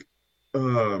feels like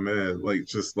Oh man, like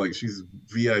just like she's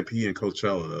VIP in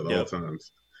Coachella at all Yep.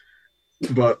 times.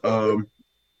 But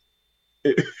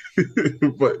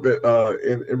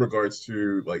in regards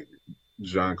to like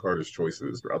John Carter's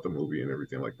choices throughout the movie and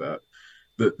everything like that,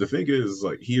 the thing is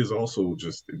like he is also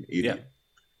just an Yeah. idiot,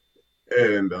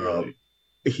 and Really?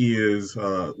 he is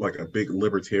like a big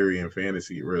libertarian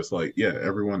fantasy where it's like, yeah,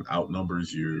 everyone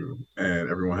outnumbers you, and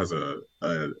everyone has a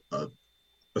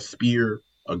spear,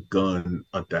 a gun,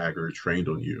 a dagger trained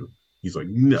on you. He's like,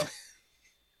 no,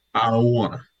 I don't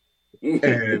want to,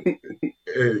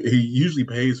 and he usually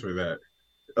pays for that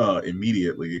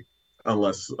immediately,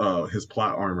 unless his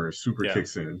plot armor super Yeah.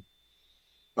 kicks in.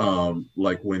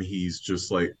 Like when he's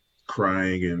just like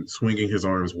crying and swinging his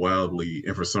arms wildly,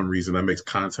 and for some reason that makes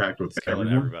contact with It's killing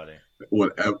everyone. everybody.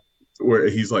 Whatever, where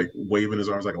he's like waving his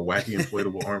arms like a wacky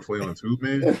inflatable arm flailing tube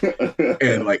man,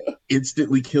 and like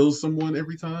instantly kills someone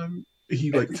every time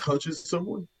he like touches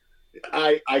someone.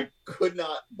 I could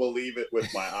not believe it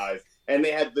with my eyes, and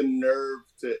they had the nerve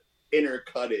to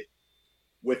intercut it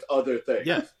with other things.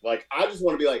 Yeah. Like I just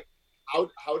want to be like,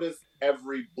 how does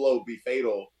every blow be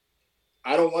fatal?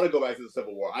 I don't want to go back to the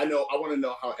Civil War. I want to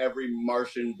know how every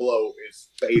Martian blow is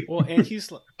fatal. Well, and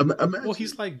he's like, Imagine.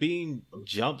 he's like being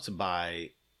jumped by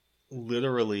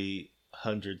literally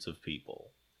hundreds of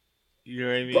people. You know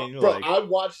what I mean? Bro, like, I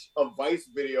watched a Vice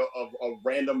video of a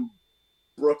random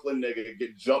Brooklyn nigga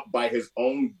get jumped by his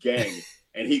own gang,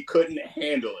 and he couldn't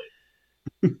handle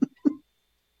it.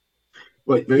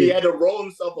 Like He had to roll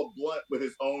himself a blunt with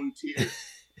his own tears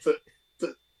to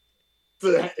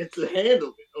handle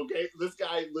it. Okay, this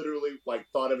guy literally like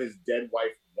thought of his dead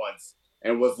wife once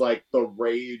and was like, the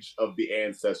rage of the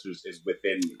ancestors is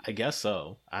within me. I guess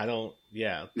so. I don't.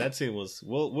 Yeah, that scene was.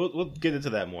 We'll get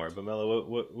into that more. But Mello,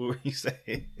 what were you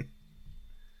saying?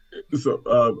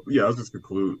 So yeah, I'll just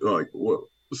conclude like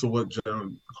what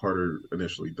John Carter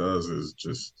initially does is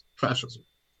just fascism.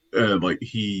 And like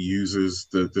he uses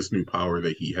this new power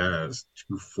that he has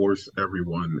to force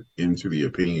everyone into the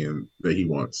opinion that he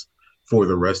wants for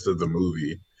the rest of the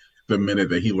movie, the minute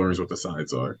that he learns what the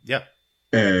sides are. Yeah.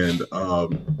 And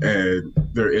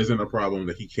there isn't a problem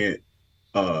that he can't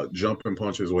jump and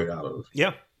punch his way out of.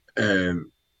 Yeah. And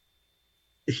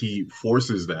he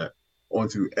forces that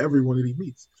onto everyone that he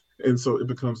meets. And so it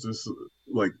becomes this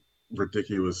like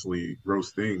ridiculously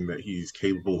gross thing that he's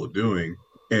capable of doing.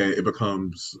 And it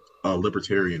becomes a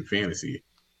libertarian fantasy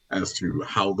as to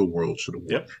how the world should work.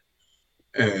 Yep.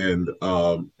 And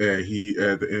he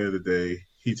at the end of the day,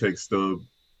 he takes the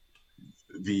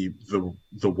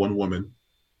one woman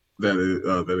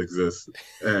that exists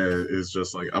and is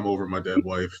just like, I'm over my dead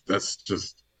wife. That's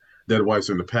just dead wife's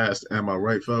in the past. Am I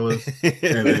right, fellas?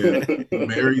 And then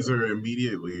marries her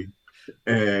immediately.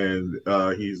 And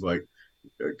he's like,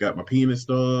 got my penis,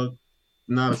 dog.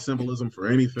 Not a symbolism for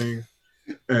anything.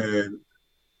 And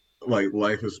like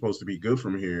life is supposed to be good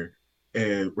from here,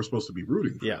 and we're supposed to be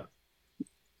rooting for Yeah. it.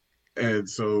 And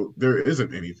so there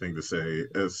isn't anything to say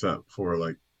except for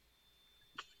like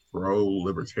pro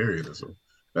libertarianism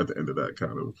at the end of that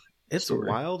kind of It's story.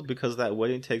 wild because that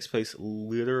wedding takes place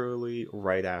literally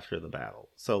right after the battle.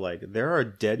 So like there are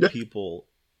dead people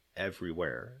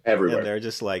everywhere. Everywhere. And they're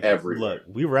just like, Everywhere. look,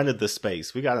 we rented the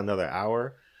space. We got another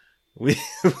hour. We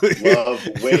Love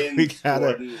wins. we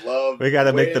gotta Love make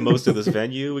the wins. most of this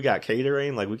venue. We got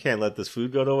catering. Like we can't let this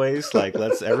food go to waste. Like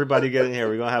let's everybody get in here.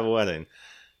 We're gonna have a wedding.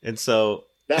 And so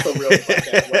That's a real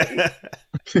wedding.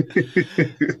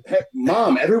 Hey,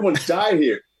 Mom, everyone died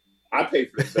here. I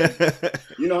paid for this.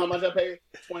 You know how much I paid?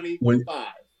 $25.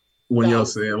 When y'all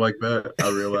say it like that, I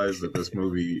realize that this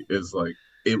movie is like,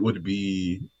 it would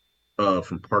be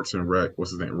from Parks and Rec,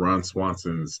 what's his name? Ron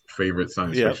Swanson's favorite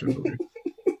science fiction movie.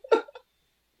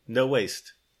 No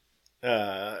waste.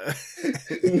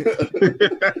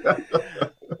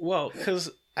 Well,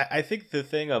 because I think the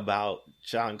thing about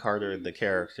John Carter, the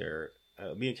character,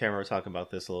 me and Cameron were talking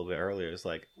about this a little bit earlier, is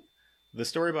like the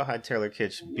story behind Taylor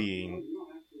Kitsch being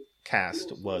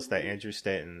cast was that Andrew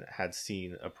Stanton had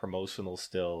seen a promotional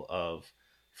still of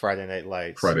Friday Night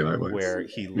Lights, where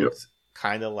he looked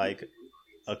kind of like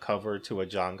a cover to a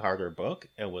John Carter book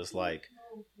and was like,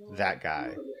 that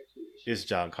guy is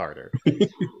John Carter.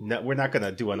 No, we're not going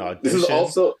to do an audition. This is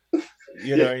also...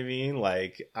 You know what I mean?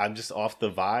 Like, I'm just off the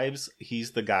vibes.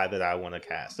 He's the guy that I want to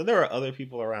cast. And there are other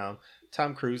people around.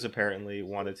 Tom Cruise apparently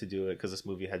wanted to do it because this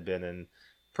movie had been in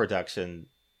production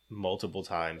multiple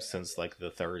times since like the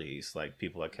 30s. Like,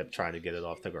 people that kept trying to get it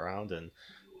off the ground, and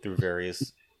through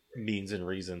various means and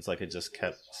reasons, like, it just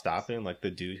kept stopping. Like,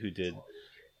 the dude who did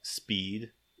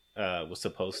Speed was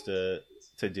supposed to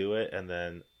do it, and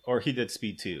then, or he did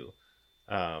Speed 2.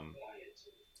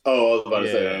 Oh, I was about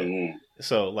to say, Yeah.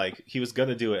 So like he was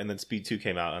gonna do it, and then Speed 2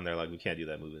 came out, and they're like, we can't do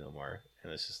that movie no more.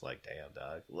 And it's just like, damn,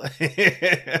 dog.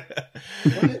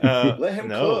 let him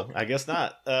No, cook. I guess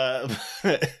not.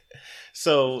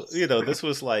 So this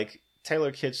was like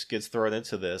Taylor Kitsch gets thrown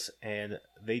into this, and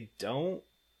they don't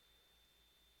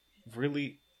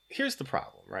really. Here's the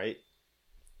problem, right?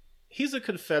 He's a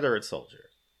Confederate soldier,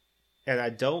 and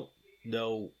I don't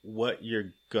know what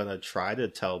you're gonna try to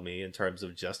tell me in terms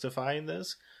of justifying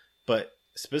this, but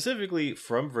specifically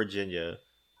from Virginia,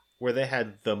 where they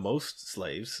had the most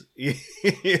slaves. You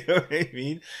know what I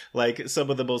mean? Like some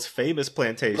of the most famous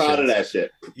plantations. Proud of that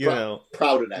shit.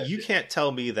 Proud of that. You shit. can't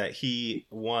tell me that he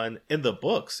won in the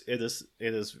books. It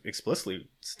is explicitly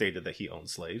stated that he owned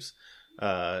slaves,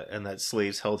 and that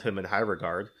slaves held him in high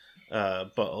regard.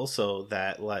 But also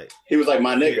that like he was like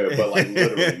my nigga, but like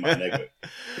literally my nigga.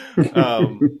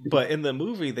 But in the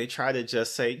movie, they try to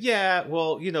just say, yeah,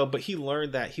 well, but he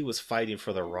learned that he was fighting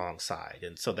for the wrong side,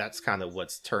 and so that's kind of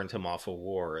what's turned him off of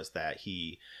war is that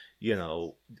he,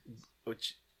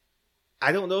 which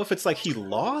I don't know if it's like he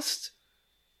lost.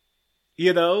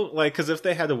 Like because if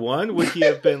they had won, would he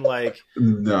have been like,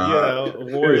 nah,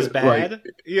 war is bad?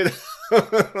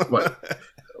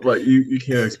 Like you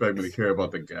can't expect me to care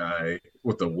about the guy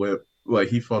with the whip. Like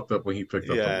he fucked up when he picked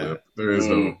up the whip. There is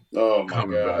no oh my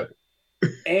coming god. Back.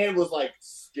 And was like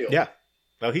skilled. Yeah.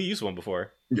 Oh, he used one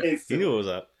before. Yeah. He knew it was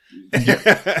up.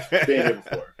 Yeah. Been here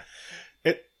before.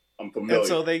 I'm familiar. And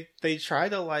so they try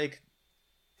to like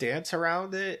dance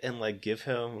around it and like give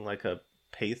him like a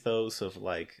pathos of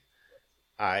like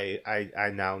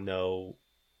I now know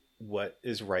what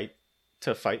is right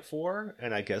to fight for,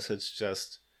 and I guess it's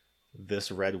just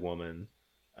this red woman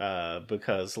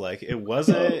because like it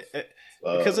wasn't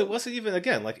because it wasn't even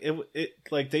again like it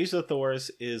like Deja Thors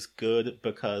is good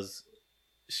because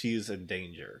she's in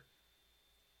danger.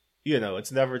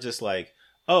 It's never just like,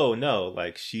 oh no,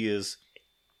 like she is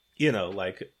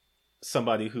like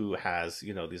somebody who has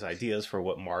these ideas for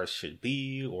what Mars should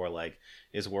be, or like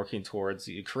is working towards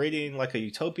creating like a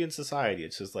utopian society.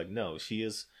 It's just like, no, she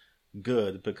is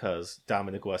good because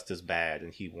Dominic West is bad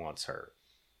and he wants her.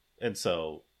 And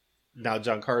so now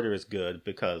John Carter is good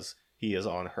because he is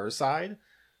on her side,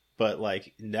 but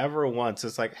like never once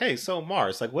it's like, hey, so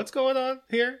Mars, like what's going on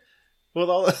here with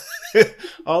all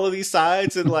of these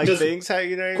sides and like just things, quick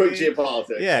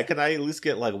geopolitics. Yeah, can I at least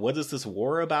get like, what is this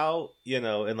war about?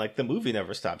 And like the movie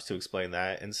never stops to explain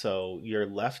that, and so you're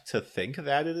left to think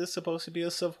that it is supposed to be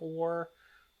a Civil War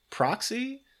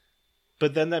proxy.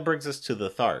 But then that brings us to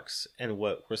the Tharks and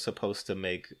what we're supposed to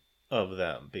make of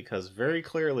them, because very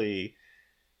clearly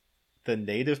the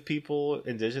native people,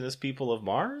 indigenous people of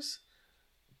Mars,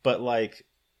 but like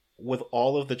with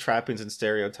all of the trappings and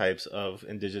stereotypes of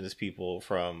indigenous people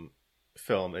from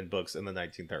film and books in the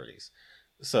 1930s.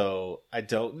 So I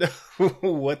don't know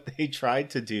what they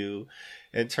tried to do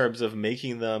in terms of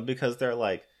making them, because they're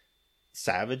like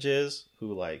savages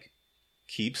who like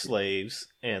keep slaves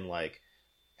and like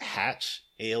hatch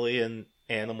alien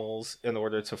animals in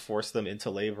order to force them into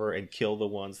labor and kill the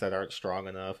ones that aren't strong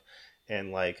enough,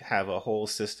 and like have a whole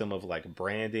system of like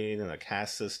branding and a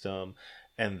caste system,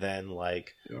 and then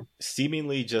like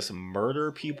seemingly just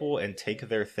murder people and take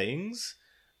their things,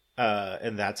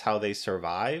 and that's how they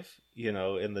survive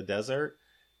in the desert.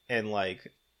 And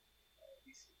like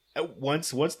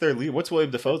once they're once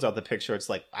William Dafoe's out the picture, it's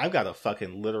like, I've got a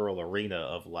fucking literal arena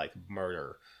of like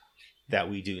murder that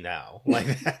we do now.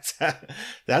 Like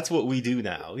that's what we do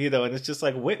now, and it's just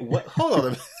like, wait, what? Hold on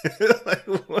a minute. Like,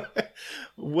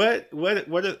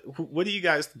 what do you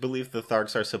guys believe the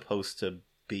Tharks are supposed to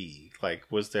be? Like,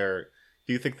 do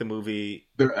you think the movie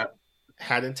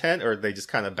had intent, or they just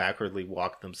kind of backwardly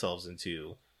walked themselves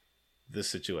into this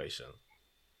situation?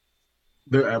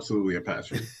 They're absolutely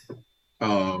Apache.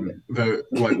 They're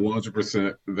like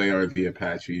 100%. They are the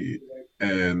Apache,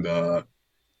 and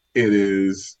it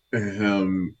is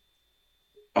him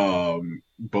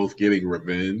both getting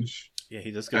revenge, yeah,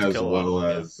 he just gets as well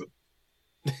as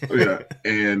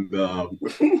and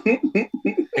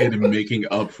making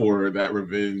up for that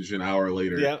revenge an hour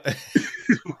later. Yeah.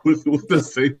 with the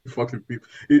same fucking people.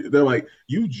 They're like,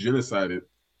 you genocided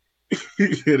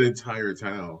an entire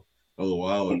town a little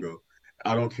while ago.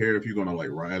 I don't care if you're gonna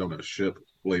like ride on a ship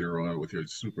later on with your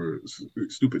super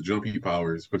stupid jumpy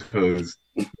powers, because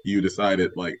you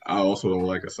decided like, I also don't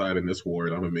like a side in this war,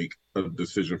 and I'm gonna make a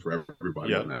decision for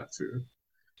everybody on that too.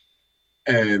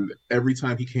 And every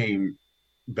time he came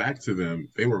back to them,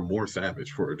 they were more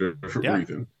savage for a different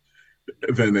reason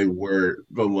than they were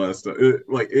the last.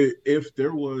 If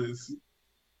there was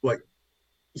like,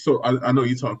 so I know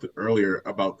you talked earlier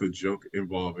about the joke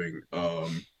involving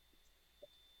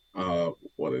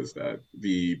what is that?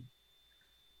 The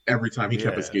every time he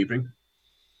kept Yeah. escaping,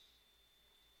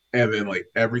 and then like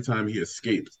every time he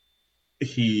escaped,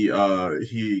 he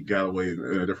got away in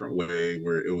a different way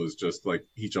where it was just like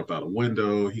he jumped out a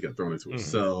window, he got thrown into a Hmm.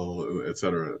 cell,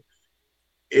 etc.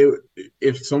 It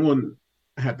if someone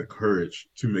had the courage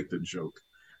to make the joke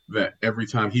that every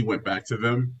time he went back to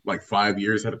them, like 5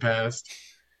 years had passed,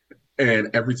 and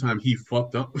every time he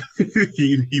fucked up,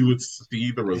 he would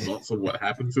see the results of what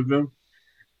happened to them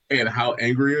and how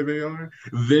angry they are,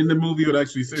 then the movie would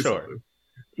actually say Sure.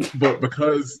 something. But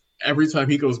because every time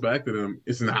he goes back to them,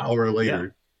 it's an hour Yeah.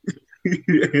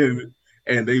 later,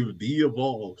 and they've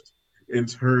de-evolved in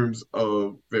terms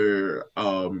of their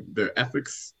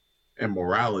ethics and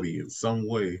morality in some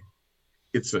way.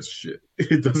 It says shit.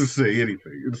 It doesn't say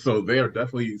anything. So they are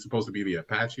definitely supposed to be the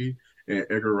Apache, and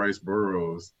Edgar Rice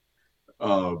Burroughs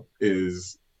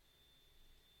is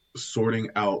sorting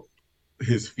out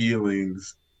his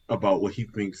feelings about what he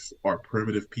thinks are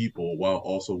primitive people while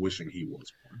also wishing he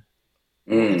was one.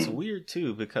 Well, it's Mm. weird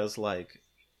too because like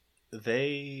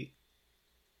they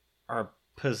are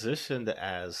positioned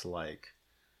as like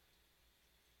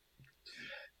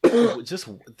just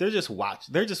they're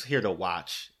just here to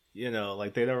watch,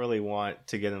 like they don't really want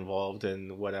to get involved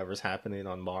in whatever's happening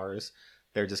on Mars.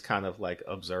 They're just kind of like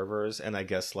observers and I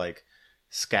guess like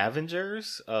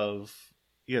scavengers of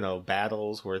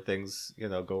battles where things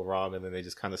go wrong and then they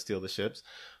just kind of steal the ships.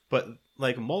 But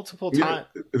like Yeah,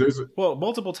 there's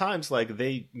multiple times like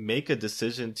they make a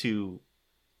decision to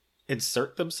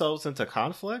insert themselves into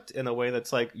conflict in a way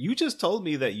that's like, you just told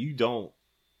me that you don't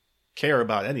care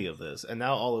about any of this, and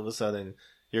now all of a sudden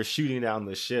you're shooting down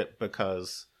the ship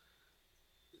because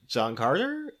John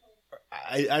Carter.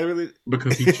 I really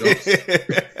because he jumps.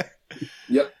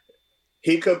 Yep.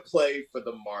 He could play for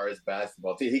the Mars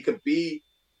basketball team. He could be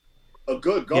a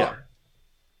good guard.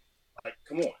 Yeah. Like,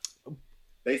 come on.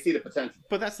 They see the potential.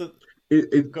 But that's the.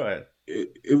 It Go ahead.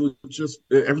 it was just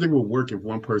everything would work if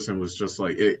one person was just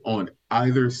like on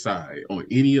either side, on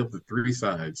any of the three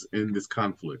sides in this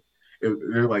conflict.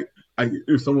 They're like,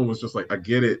 if someone was just like, I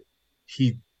get it,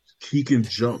 he can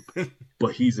jump,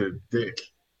 but he's a dick.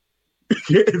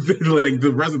 Like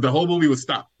the whole movie would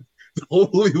stop. The whole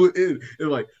movie would end. And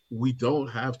like, we don't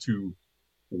have to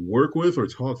work with or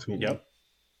talk to him Yep.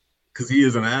 because he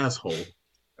is an asshole.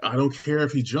 I don't care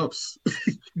if he jumps.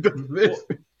 Well,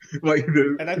 like,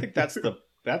 and I think that's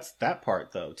that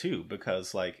part though too,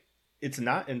 because like it's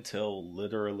not until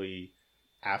literally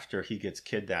after he gets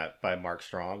kidnapped by Mark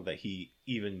Strong that he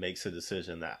even makes a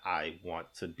decision that I want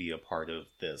to be a part of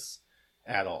this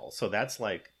at all. So that's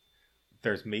like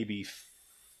there's maybe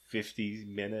 50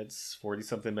 minutes, 40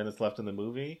 something minutes left in the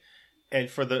movie. And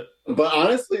for the But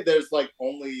honestly, there's like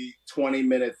only 20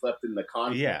 minutes left in the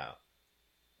conflict. yeah.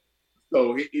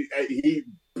 So he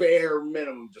bare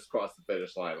minimum just crossed the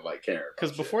finish line of like caring.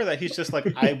 Because before that, he's just like,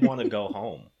 I want to go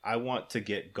home. I want to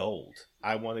get gold.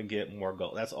 I want to get more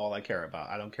gold. That's all I care about.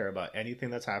 I don't care about anything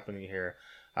that's happening here.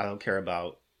 I don't care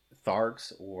about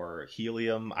Tharks or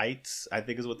Heliumites, I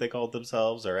think is what they called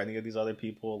themselves, or any of these other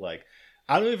people. Like,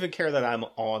 I don't even care that I'm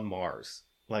on Mars.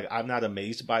 Like, I'm not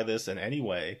amazed by this in any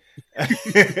way.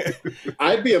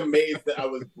 I'd be amazed that I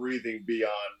was breathing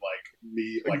beyond like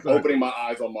me, like Exactly. opening my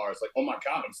eyes on Mars. Like, oh my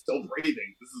God, I'm still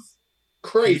breathing. This is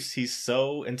crazy. He's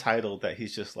so entitled that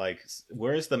he's just like,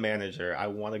 where's the manager? I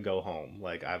want to go home.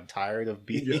 Like, I'm tired of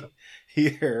being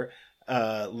here.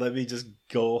 Let me just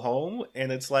go home.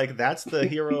 And it's like, that's the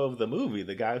hero of the movie,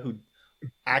 the guy who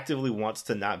actively wants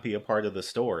to not be a part of the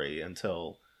story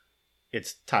until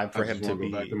it's time for him to go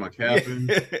be back to my cabin,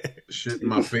 shit in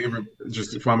my favorite,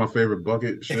 just to find my favorite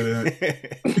bucket, shit in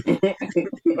it,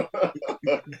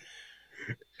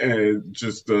 and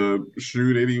just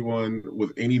shoot anyone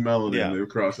with any melanin that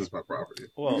crosses my property.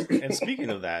 Well, and speaking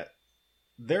of that,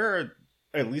 there are,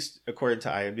 at least according to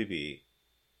IMDb,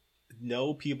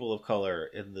 no people of color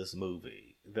in this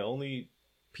movie. The only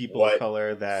people of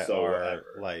color that are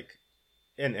like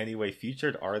in any way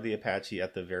featured are the Apache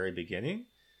at the very beginning.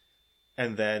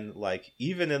 And then, like,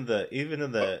 even in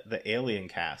the alien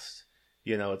cast,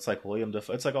 it's like William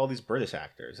Dafoe. It's like all these British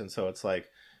actors, and so it's like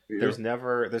there's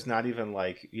not even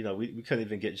like we couldn't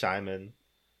even get Jaimin.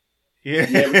 Yeah,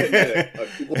 we couldn't get it.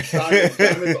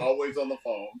 Jaimin's always on the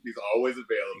phone. He's always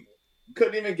available.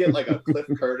 Couldn't even get like a Cliff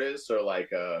Curtis or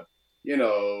like a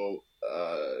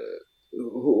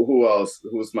who else?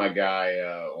 Who's my guy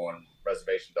on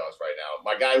Reservation Dogs right now?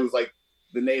 My guy who's like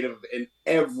the native in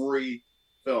every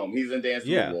film. He's in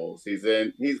Dancing with Wolves. He's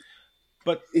that guy.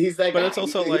 But it's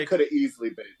also he could have easily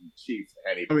been Chief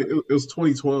anyway. I mean, it was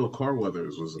 2012. Carl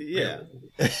Weathers was yeah.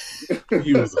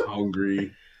 He was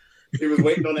hungry. He was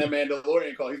waiting on that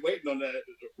Mandalorian call. He's waiting on that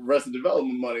Arrested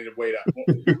Development money to wait out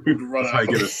to run That's out. how you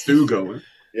get a stew going.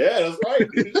 Yeah, that's right.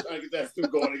 He's trying to get that stew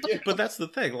going again. But that's the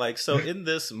thing. Like, so in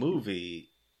this movie,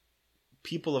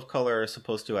 people of color are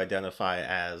supposed to identify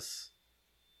as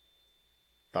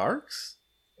Tharks?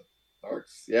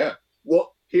 Tharks, yeah.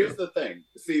 Well, here's the thing.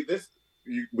 See,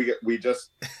 we just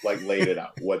like laid it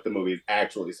out what the movie is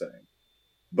actually saying.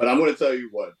 But I'm going to tell you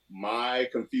what my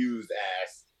confused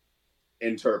ass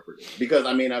interpreted, because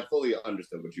I mean I fully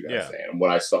understood what you guys saying and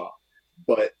what I saw,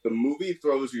 but the movie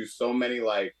throws you so many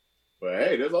like, but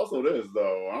hey, there's also this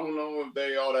though. I don't know if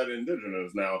they all that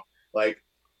indigenous now. Like,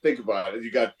 think about it.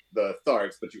 You got the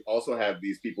Tharks, but you also have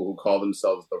these people who call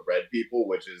themselves the Red People,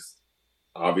 which is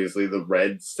obviously the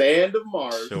red sand of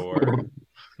Mars. Sure.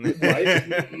 Right?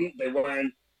 They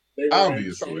wearing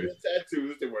Obviously tribal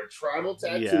tattoos. They wear tribal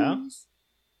tattoos. Yeah.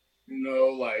 You know,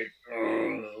 like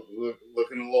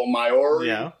looking a little Maori.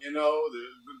 Yeah. You know,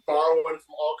 borrowing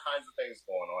from all kinds of things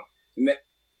going on.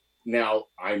 Now,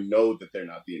 I know that they're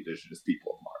not the indigenous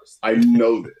people of Mars. I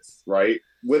know this, right?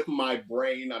 With my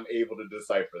brain, I'm able to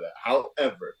decipher that.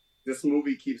 However, this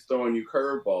movie keeps throwing you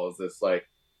curveballs. That's like,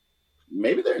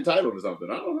 maybe they're entitled to something.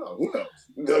 I don't know. Who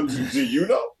knows? Do you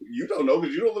know? You don't know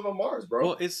because you don't live on Mars, bro.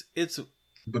 Well, it's.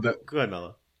 but that Go ahead,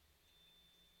 Mellow.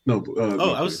 no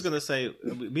I was just gonna say,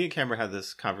 me and Cameron had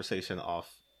this conversation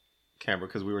off camera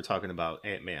because we were talking about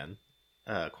Ant-Man,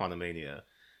 Quantumania,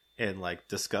 and like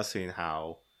discussing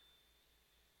how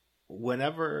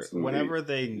whenever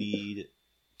they need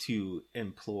to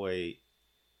employ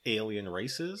alien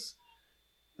races,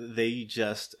 they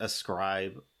just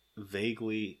ascribe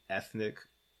vaguely ethnic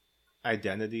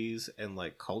identities and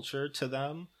like culture to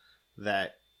them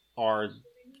that are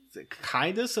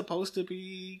kind of supposed to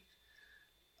be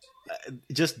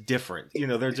just different. You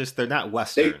know, they're not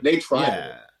Western. They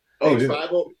tribal. Yeah.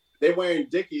 Tribal. They're wearing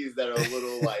Dickies that are a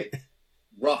little like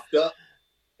roughed up.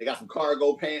 They got some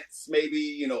cargo pants, maybe,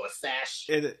 you know, a sash,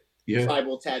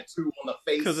 tribal tattoo on the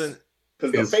face. Because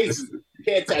the face, you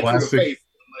can't tattoo the face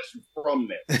unless you're from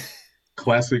there.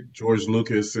 Classic George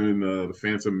Lucas and the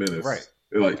Phantom Menace. Right.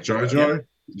 Like Jar Jar,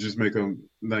 just make them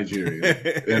Nigerian.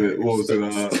 And what was it,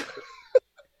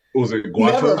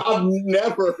 Guato? I've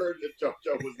never heard that Jar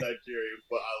Jar was Nigerian,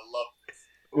 but I love this.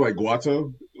 Like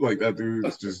Guato, like that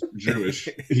dude's just Jewish.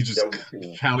 He just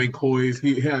counting coins.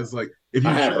 He has like, if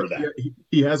I have heard that.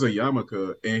 He has a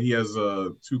yarmulke and he has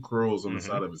 2 curls on the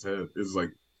side of his head. It's like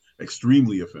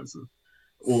extremely offensive.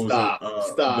 Stop.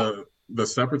 The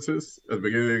separatists at the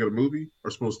beginning of the movie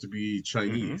are supposed to be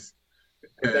Chinese.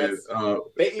 And,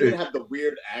 they even have the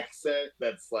weird accent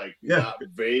that's like not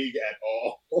vague at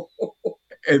all.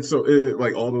 And so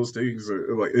like all those things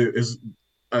are like it's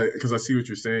because I see what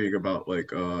you're saying about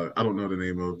like I don't know the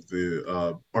name of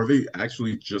the are they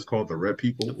actually just called the Red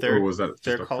People, or was that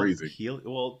just a phrasing?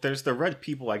 Well, there's the Red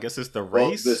People, I guess, is the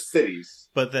race, the cities.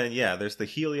 But then there's the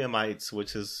Heliumites,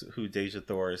 which is who Deja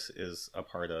Thors is a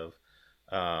part of.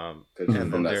 And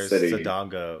then there's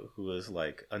Sadanga, who is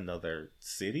like another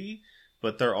city,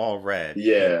 but they're all red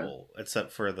people,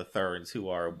 except for the Therns, who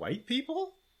are white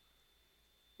people.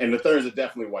 And the Therns are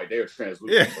definitely white. They are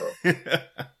translucent, bro.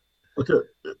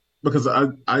 Okay, because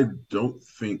I don't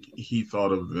think he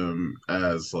thought of them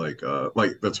as like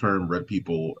the term red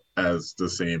people as the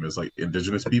same as like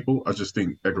indigenous people. I just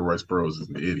think Edgar Rice Burroughs is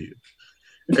an idiot.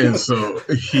 And so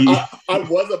I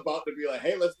was about to be like,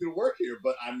 hey, let's do work here.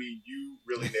 But I mean, you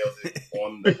really nailed it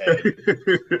on the head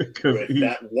with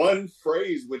that one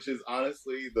phrase, which is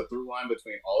honestly the through line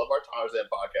between all of our Tarzan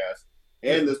podcasts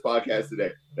and this podcast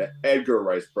today, that Edgar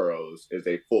Rice Burroughs is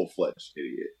a full-fledged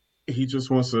idiot. He just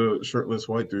wants a shirtless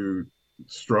white dude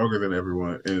stronger than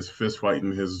everyone and is fist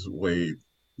fighting his way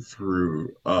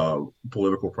through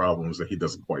political problems that he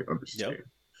doesn't quite understand. Yep.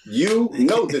 You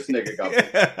know this nigga got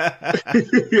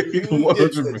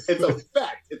it's a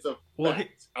fact. It's a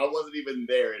fact. I wasn't even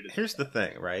there. Here's the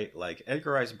thing, right? Like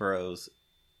Edgar Rice Burroughs,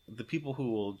 the people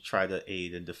who will try to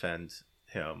aid and defend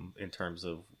him in terms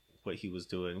of what he was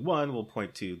doing, one will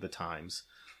point to the Times,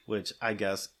 which I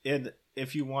guess,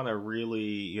 if you want to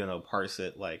really, parse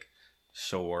it, like,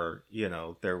 sure,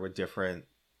 there were different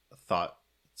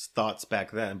thoughts back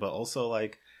then, but also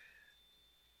like,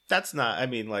 that's not, I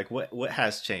mean, like, what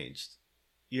has changed?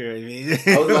 You know what I mean?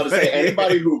 I was about to say,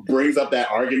 anybody who brings up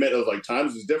that argument of like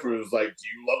times is different, it was like, do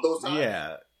you love those times?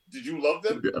 Yeah. Did you love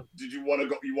them? Yeah. Did you want to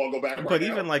go? You want to go back? But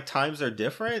even like times are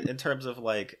different in terms of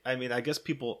like, I mean, I guess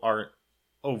people aren't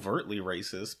overtly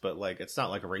racist, but like, it's not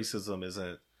like racism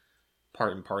isn't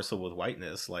part and parcel with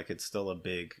whiteness. Like, it's still a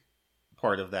big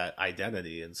part of that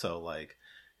identity, and so like,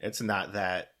 it's not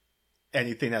that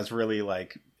anything has really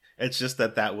like. It's just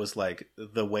that was like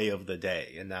the way of the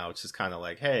day, and now it's just kind of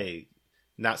like, hey,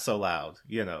 not so loud,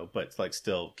 but like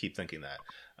still keep thinking that.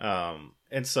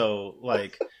 And so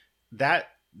like that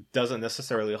doesn't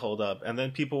necessarily hold up. And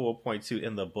then people will point to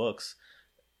in the books,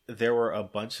 there were a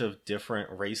bunch of different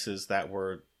races that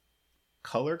were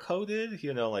color coded.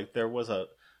 Like there was a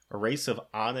race of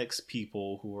Onyx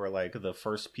people who were like the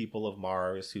first people of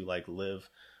Mars who like live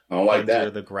under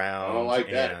the ground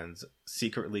and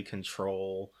secretly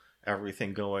control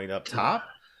everything going up top.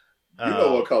 You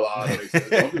know what color Onyx is.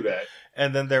 Don't do that.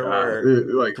 And then there were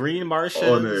like green Martians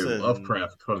on a and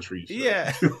Lovecraft country. So.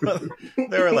 Yeah,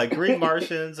 there were like green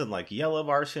Martians and like yellow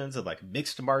Martians and like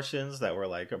mixed Martians that were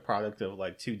like a product of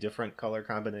like two different color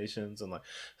combinations, and like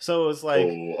so it was like,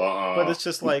 but it's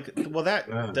just like, well, that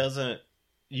doesn't.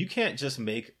 You can't just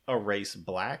make a race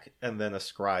black and then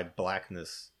ascribe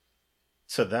blackness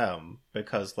to them,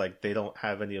 because like they don't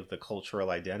have any of the cultural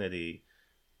identity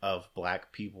of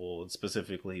black people, and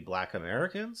specifically black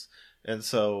Americans. And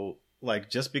so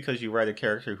like just because you write a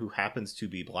character who happens to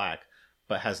be black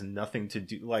but has nothing to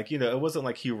do, like, it wasn't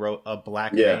like he wrote a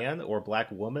black man or black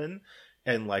woman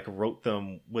and like wrote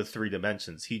them with 3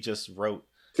 dimensions. He just wrote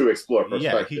to explore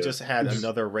perspective. Yeah, he just had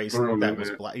another race that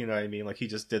was black, you know what I mean? Like he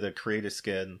just did a creator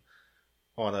skin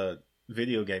on a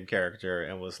video game character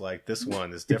and was like, this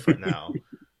one is different now.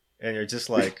 And you're just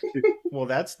like, well,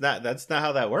 that's not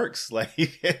how that works. Like, you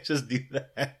can't just do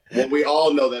that. Well, we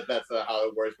all know that that's not how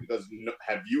it works, because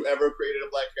have you ever created a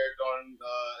black character on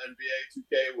NBA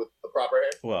 2K with the proper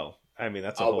hair? Well, I mean,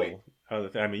 that's a whole other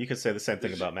thing. I mean, you could say the same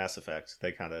thing about Mass Effect.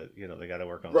 They kind of, they got to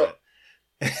work on that.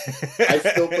 I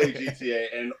still play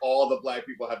GTA, and all the black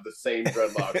people have the same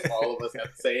dreadlocks. All of us have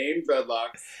the same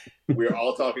dreadlocks. We're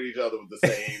all talking to each other with the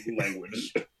same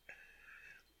language.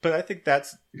 But I think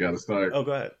that's... You got to start... Oh,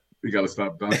 go ahead. You got to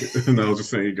stop dunking. No, I was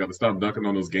just saying, you got to stop dunking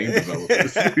on those game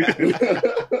developers.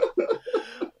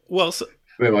 Well, so...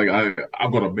 They're like,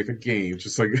 I'm going to make a game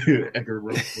just like Edgar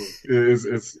Rice.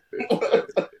 It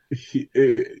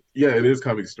is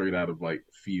coming straight out of like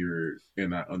fear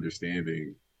and not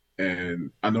understanding.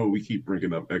 And I know we keep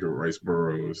bringing up Edgar Rice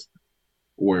Burroughs,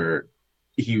 where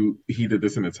he did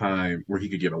this in a time where he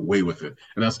could get away with it,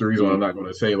 and that's the reason why I'm not going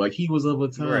to say like he was of a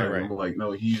time. Right. I'm like,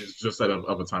 no, he is just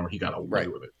of a time where he got away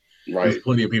with it. Right. There's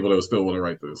plenty of people that still want to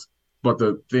write this, but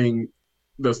the thing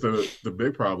that's the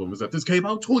big problem is that this came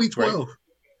out 2012. Right.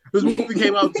 This movie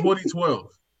came out 2012.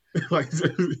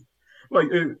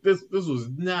 This was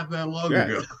not that long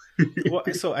ago. Well,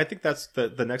 so I think that's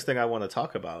the next thing I want to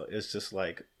talk about is just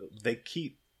like they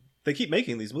keep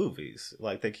making these movies.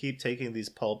 Like they keep taking these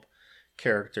pulp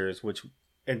characters,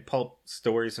 and pulp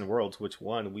stories and worlds, which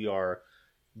one we are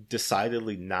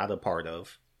decidedly not a part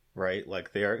of, right?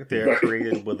 Like they're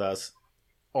created with us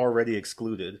already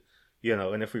excluded,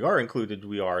 and if we are included,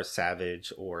 we are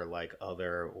savage or like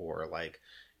other or like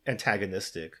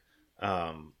antagonistic,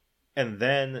 and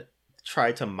then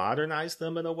try to modernize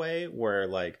them in a way where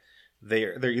like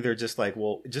they're either just like,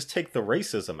 well, just take the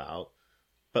racism out,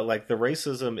 but like the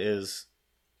racism is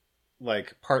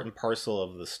like part and parcel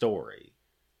of the story.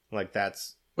 Like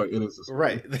that's it is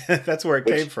right. That's where it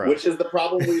came from. Which is the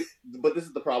problem but this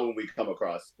is the problem we come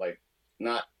across. Like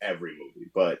not every movie,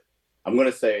 but I'm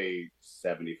going to say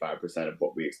 75% of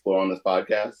what we explore on this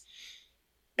podcast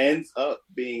ends up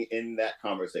being in that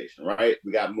conversation, right?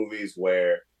 We got movies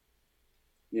where,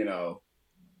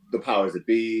 the powers that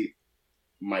be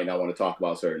might not want to talk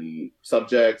about certain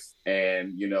subjects,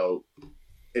 and,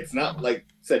 it's not like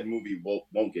said movie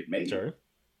won't get made, sure.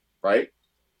 Right?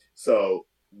 So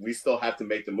we still have to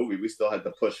make the movie. We still have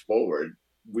to push forward.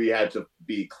 We had to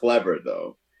be clever,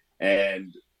 though.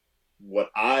 And what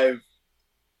I've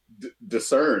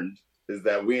discerned is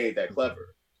that we ain't that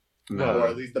clever. No. Or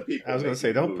at least the people. I was going to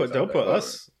say, don't put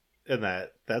us in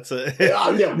that. That's a...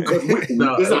 yeah, because it's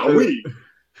not we.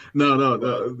 No.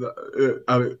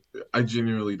 I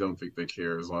genuinely don't think they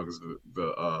care as long as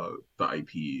the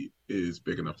IP is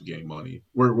big enough to gain money.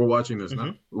 We're watching this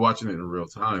now. We're watching it in real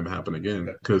time happen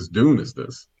again because Dune is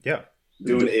this. Yeah,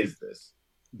 Dune is this.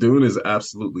 Dune is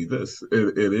absolutely this.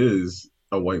 It is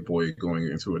a white boy going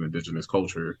into an indigenous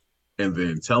culture and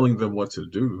then telling them what to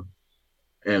do,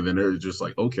 and then they're just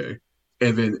like, okay.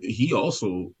 And then he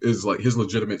also is like, his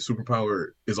legitimate superpower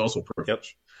is also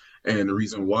privilege. Yep. And the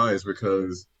reason why is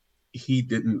because he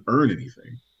didn't earn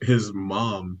anything. His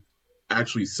mom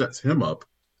actually sets him up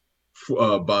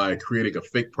by creating a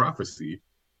fake prophecy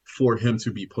for him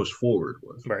to be pushed forward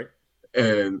with. Right.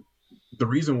 And the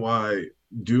reason why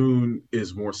Dune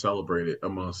is more celebrated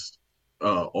amongst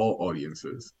all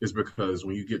audiences is because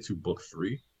when you get to book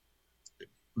 3,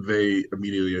 they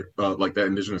immediately, like that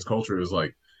indigenous culture is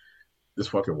like, this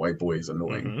fucking white boy is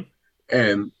annoying. Mm-hmm.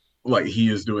 And like he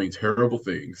is doing terrible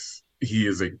things. He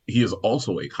is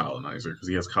also a colonizer because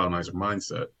he has colonizer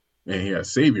mindset and he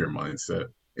has savior mindset,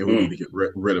 and we need to get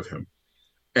rid of him.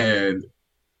 And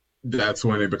that's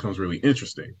when it becomes really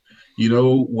interesting. You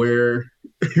know where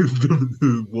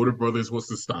the Warner Brothers wants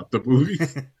to stop the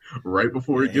movies right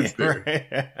before it gets there.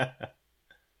 Right.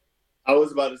 I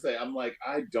was about to say, I'm like,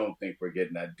 I don't think we're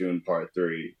getting that Dune Part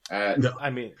 3 at No,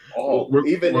 I mean, all. we're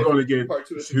Even if going to get Part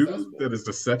 2 is two successful. that is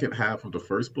the second half of the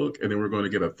first book, and then we're going to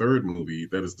get a third movie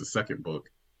that is the second book,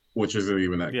 which isn't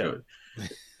even that yeah. good.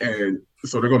 And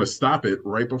so they're going to stop it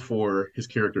right before his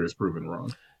character is proven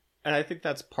wrong. And I think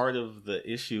that's part of the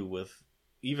issue with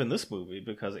even this movie,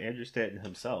 because Andrew Stanton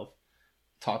himself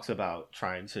talks about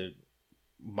trying to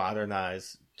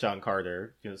modernize John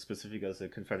Carter, specifically as a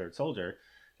Confederate soldier.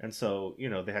 And so,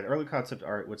 they had early concept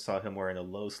art which saw him wearing a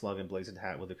low slug and blazoned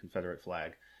hat with a Confederate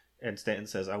flag. And Stanton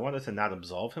says, I wanted to not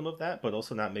absolve him of that, but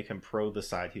also not make him pro the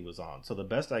side he was on. So the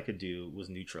best I could do was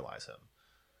neutralize him.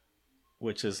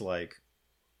 Which is like,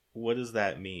 what does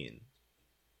that mean?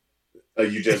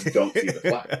 You just don't see the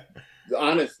flag.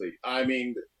 Honestly, I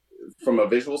mean, from a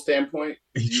visual standpoint,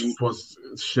 he just was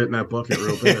shit in that bucket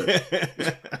real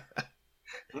bad.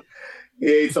 He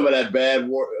ate some of that bad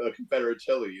Confederate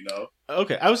chili,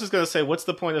 Okay, I was just going to say, what's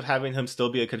the point of having him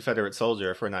still be a Confederate soldier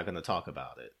if we're not going to talk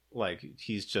about it? Like,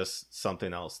 he's just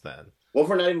something else then. Well, if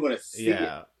we're not even going to see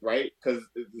it, right? Because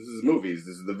this is movies,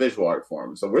 this is the visual art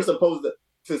form. So we're supposed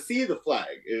to see the flag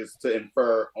is to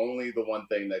infer only the one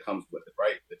thing that comes with it,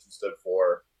 right? That you stood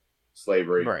for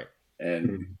slavery, right,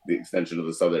 and the extension of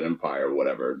the Southern Empire, or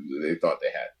whatever they thought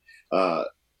they had,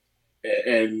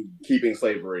 and keeping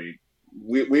slavery.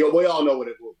 We all know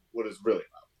what it's really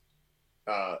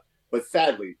about. But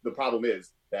sadly, the problem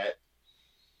is that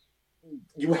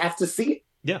you have to see it.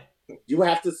 Yeah, you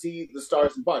have to see the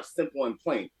stars and bars, simple and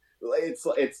plain.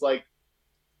 It's like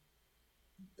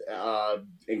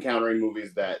encountering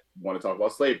movies that want to talk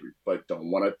about slavery but don't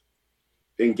want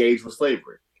to engage with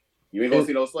slavery. You ain't gonna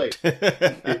see no slaves.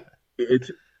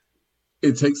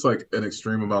 It takes like an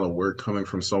extreme amount of work coming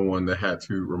from someone that had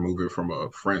to remove it from a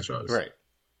franchise. Right.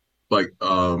 Like,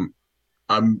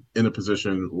 I'm in a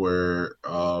position where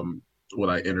when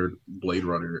I entered Blade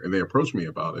Runner and they approached me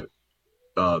about it,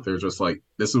 they're just like,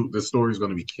 this story is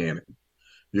going to be canon.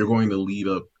 You're going to lead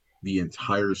up the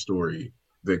entire story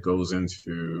that goes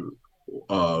into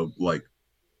like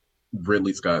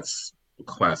Ridley Scott's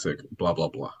classic blah blah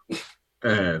blah.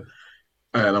 and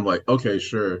I'm like, okay,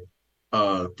 sure.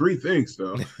 Three things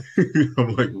though.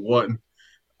 I'm like, one,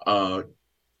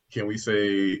 can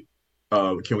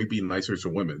we be nicer to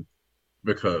women?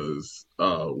 Because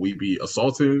we be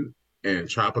assaulting and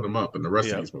chopping them up in the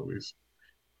rest of these movies.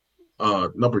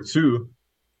 Number two,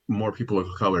 more people of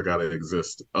color gotta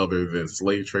exist other than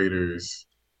slave traders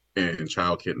and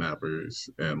child kidnappers,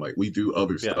 and like we do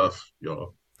other stuff,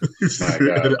 y'all.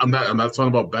 I'm not talking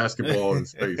about basketball in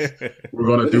space. We're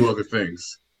gonna do other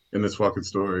things in this fucking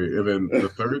story. And then the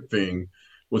third thing,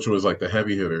 which was like the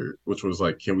heavy hitter, which was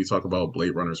like, can we talk about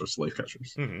Blade Runners or slave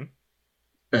catchers? Mm-hmm.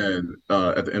 And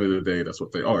at the end of the day, that's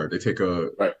what they are. They take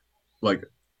like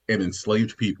an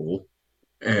enslaved people,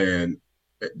 and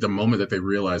the moment that they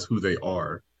realize who they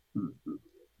are,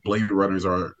 Blade Runners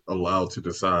are allowed to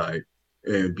decide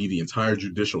and be the entire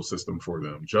judicial system for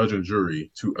them, judge and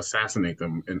jury, to assassinate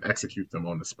them and execute them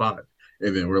on the spot.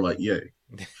 And then we're like, yay.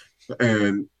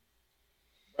 And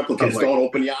replicants, don't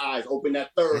open your eyes, open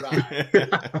that third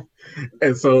eye.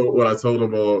 And so when I told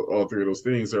them all three of those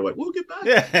things, they're like, we'll get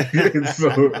back. And so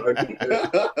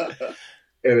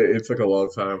and it took a long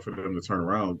time for them to turn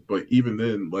around. But even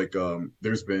then, like,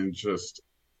 there's been just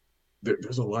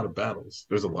there's a lot of battles,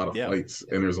 there's a lot of fights,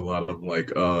 and there's a lot of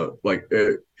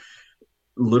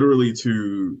literally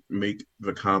to make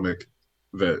the comic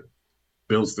that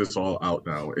builds this all out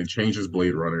now and changes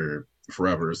Blade Runner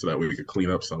forever so that we could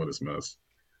clean up some of this mess.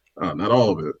 Not all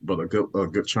of it, but a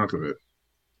good chunk of it.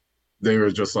 They were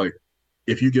just like,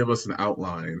 if you give us an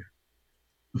outline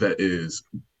that is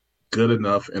good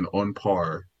enough and on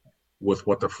par with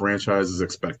what the franchise is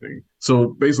expecting. So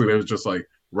basically, they was just like,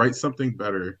 write something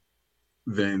better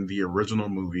than the original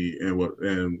movie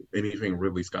and anything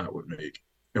Ridley Scott would make,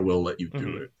 and we'll let you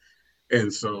do it.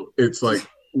 And so it's like,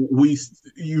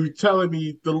 you telling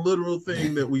me the literal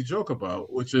thing that we joke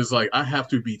about, which is like, I have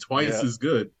to be twice as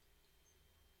good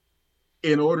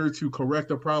in order to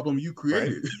correct a problem you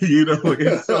created. Right. You know,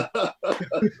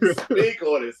 speak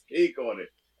on it.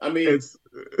 I mean, it's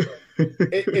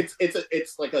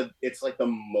like the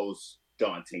most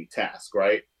daunting task,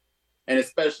 right? And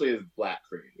especially as Black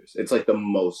creators, it's like the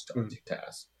most daunting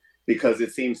task, because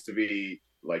it seems to be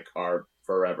like our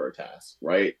forever task,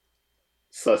 right?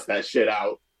 Suss that shit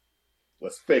out.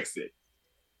 Let's fix it.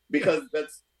 Because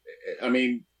that's, I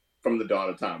mean, from the dawn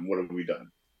of time, what have we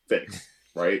done? Fix,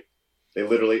 right? They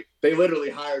literally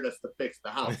hired us to fix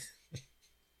the house,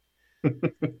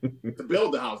 to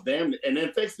build the house, damn, and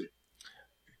then fix it.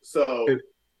 So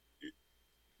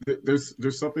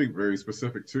there's something very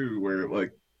specific too, where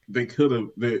like they could have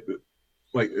to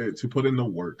put in the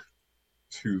work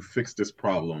to fix this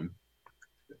problem.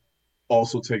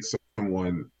 Also takes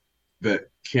someone that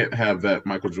can't have that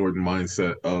Michael Jordan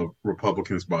mindset of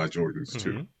Republicans buy Jordans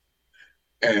too.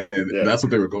 And that's what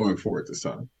they were going for at this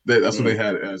time. That's what they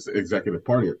had as executive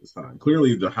party at this time.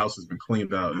 Clearly, the house has been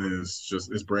cleaned out and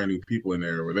it's brand new people in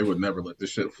there where they would never let this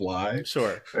shit fly.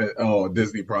 Sure.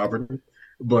 Disney property.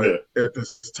 But at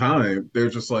this time,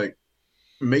 they're just like,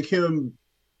 make him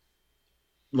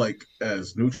like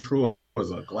as neutral as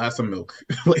a glass of milk.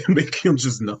 Like, make him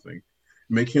just nothing.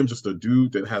 Make him just a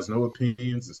dude that has no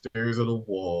opinions and stares at a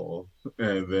wall.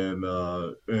 And then,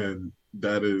 and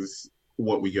that is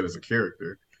what we get as a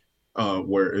character,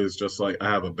 where it's just like,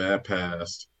 I have a bad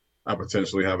past, I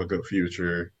potentially have a good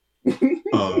future.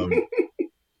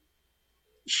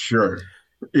 Sure,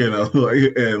 this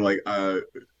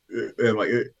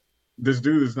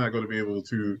dude is not going to be able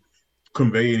to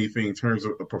convey anything in terms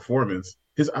of performance.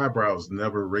 His eyebrows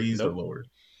never raised or lowered.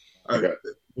 Okay.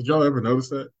 Did y'all ever notice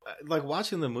that? Like,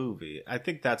 watching the movie, I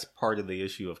think that's part of the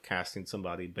issue of casting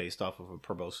somebody based off of a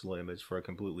promotional image for a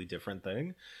completely different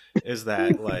thing, is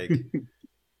that, like,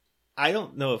 I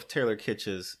don't know if Taylor Kitsch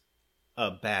is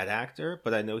a bad actor,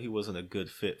 but I know he wasn't a good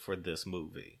fit for this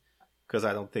movie, because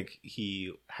I don't think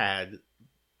he had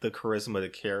the charisma to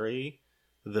carry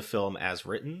the film as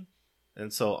written.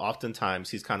 And so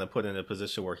oftentimes he's kind of put in a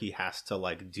position where he has to,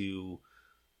 like, do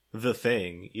the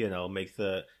thing,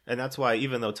 and that's why,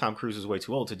 even though Tom Cruise is way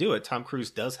too old to do it, Tom Cruise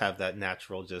does have that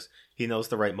natural, just, he knows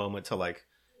the right moment to, like,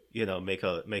 make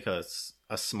a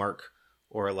smirk,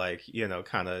 or, like,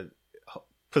 kind of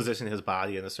position his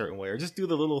body in a certain way, or just do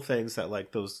the little things that,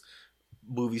 like, those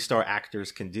movie star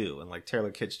actors can do. And, like,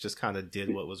 Taylor Kitsch just kind of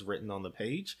did what was written on the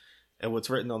page, and what's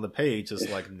written on the page is,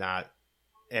 like, not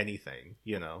anything.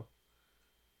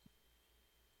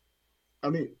 I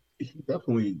mean, he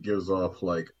definitely gives off,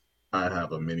 like, I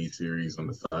have a mini series on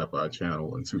the Sci-Fi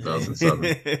Channel in 2007.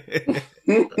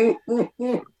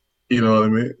 You know what I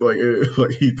mean? Like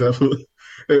he definitely,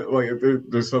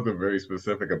 there's something very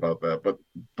specific about that,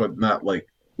 but not like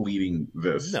leading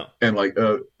this. No. And like,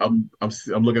 I'm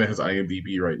looking at his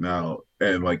IMDb right now,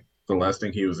 and like the last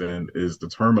thing he was in is The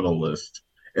Terminal List,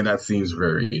 and that seems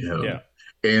very him. Yeah.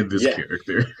 And this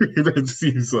character, that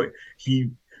seems like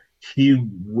he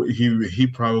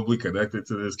probably connected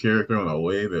to this character in a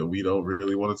way that we don't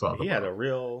really want to talk about. He had a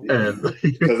real, because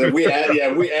if we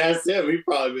asked him, he'd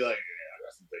probably be like, "Yeah, I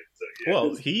got some things to say."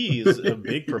 Well, he's a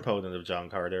big proponent of John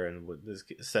Carter, and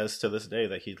says to this day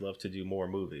that he'd love to do more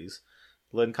movies.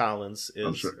 Lynn Collins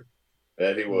is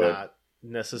not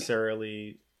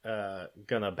necessarily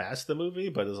gonna bash the movie,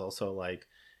 but is also like,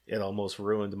 it almost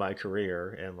ruined my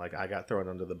career, and like, I got thrown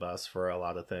under the bus for a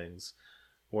lot of things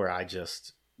where I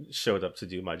just showed up to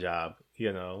do my job.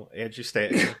 Andrew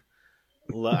Stanton,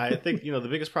 I think, the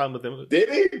biggest problem with him, did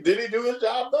he do his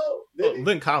job though?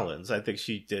 Lynn Collins, I think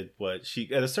she did what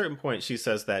she, at a certain point, she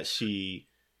says that she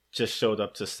just showed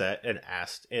up to set and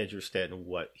asked Andrew Stanton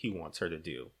what he wants her to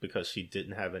do, because she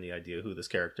didn't have any idea who this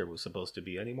character was supposed to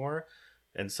be anymore.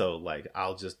 And so, like,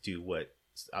 I'll just do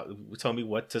tell me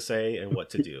what to say and what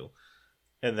to do.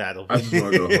 And that'll be...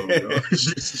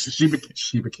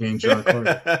 she became John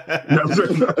Carter.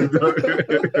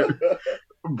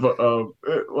 But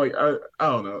like, I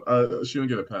don't know. She don't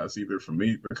get a pass either from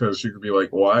me, because she could be like,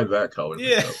 why that color?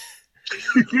 Yeah.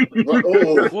 Well,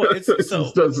 the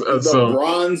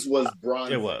bronze was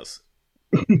bronze. It was.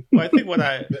 Well, I think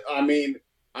I mean,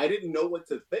 I didn't know what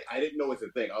to think. I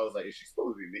was like, is she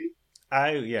supposed to be me?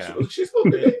 She's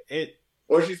supposed to be it,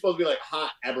 or is she supposed to be like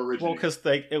hot Aborigine? Well, because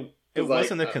like it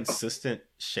wasn't a consistent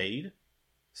shade,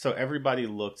 so everybody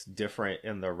looked different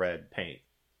in the red paint,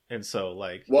 and so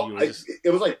like, it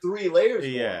was like 3 layers.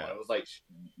 Yeah, it was like,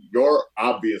 you're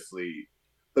obviously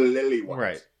the lily white.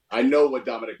 Right. I know what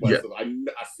Dominic West is. I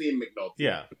see him McNulty.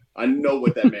 Yeah, I know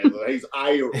what that man is. He's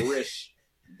Irish.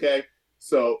 Okay,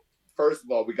 so first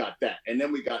of all, we got that, and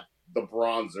then we got the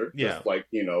bronzer. Just like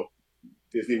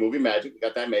Disney movie magic. We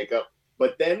got that makeup,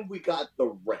 but then we got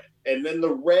the red, and then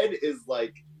the red is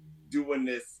like doing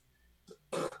this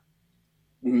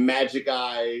magic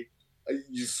eye.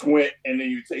 You squint, and then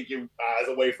you take your eyes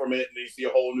away from it, and then you see a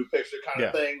whole new picture kind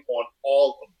of thing on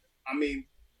all of them. I mean,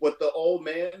 with the old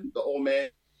man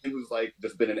who's like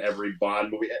just been in every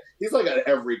Bond movie. He's like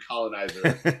every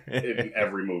colonizer in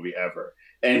every movie ever,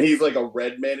 and he's like a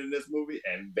red man in this movie,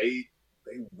 and they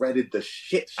redded the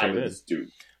shit out of this dude.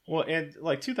 Well, and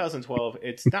like 2012,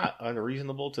 it's not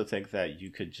unreasonable to think that you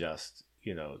could just,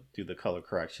 do the color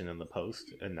correction in the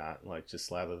post and not like just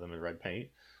slather them in red paint.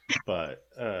 But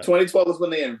 2012 is when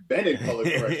they invented color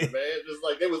correction, man. Just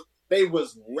like they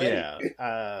was ready.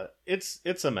 Yeah,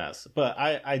 it's a mess. But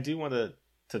I do want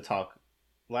to talk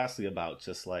lastly about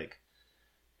just like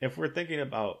if we're thinking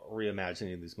about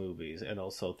reimagining these movies and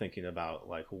also thinking about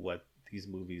like what these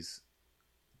movies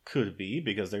could be,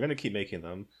 because they're going to keep making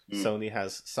them. Sony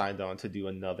has signed on to do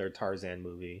another Tarzan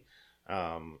movie,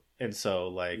 and so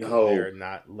like they're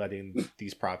not letting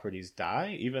these properties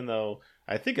die, even though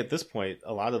I think at this point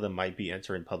a lot of them might be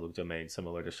entering public domain,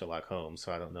 similar to Sherlock Holmes.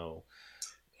 So I don't know.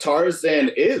 Tarzan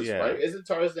is right. Isn't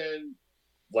Tarzan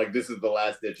like this is the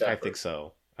last ditch effort? I think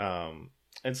so. And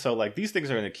so like these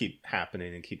things are going to keep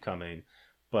happening and keep coming.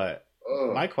 But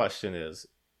my question is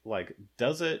like,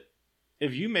 does it,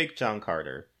 if you make John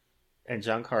Carter and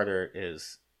John Carter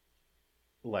is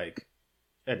like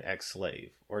an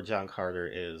ex-slave, or John Carter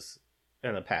is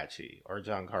an Apache, or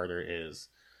John Carter is,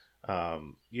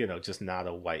 just not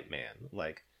a white man,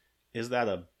 like, is that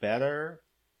a better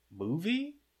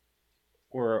movie,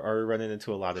 or are we running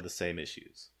into a lot of the same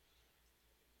issues?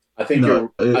 I think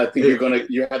you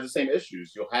have the same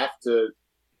issues. You'll have to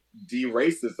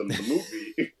de-racism the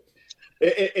movie.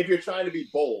 If you're trying to be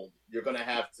bold, you're going to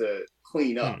have to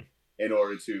clean up in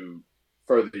order to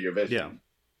further your vision. Yeah.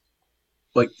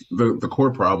 Like the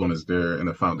core problem is there, and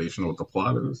the foundation of what the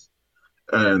plot is,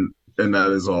 and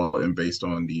that is all based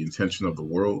on the intention of the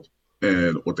world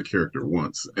and what the character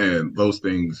wants, and those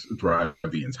things drive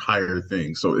the entire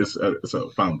thing. So it's a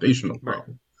foundational problem.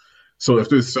 Right. So if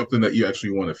there's something that you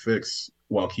actually want to fix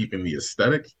while keeping the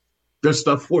aesthetic, there's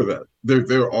stuff for that.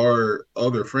 There are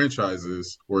other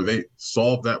franchises where they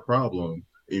solve that problem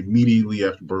immediately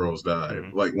after Burroughs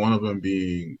died. Like one of them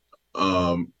being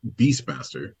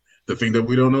Beastmaster. The thing that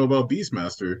we don't know about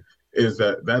Beastmaster is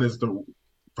that is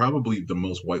probably the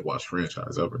most whitewashed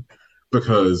franchise ever,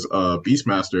 because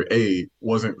Beastmaster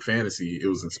wasn't fantasy; it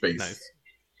was in space.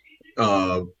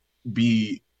 Nice.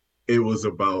 B, it was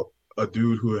about a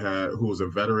dude who was a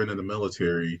veteran in the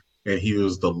military, and he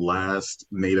was the last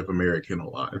Native American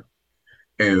alive,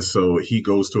 and so he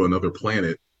goes to another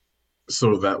planet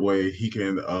so that way he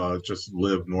can just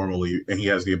live normally, and he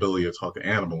has the ability to talk to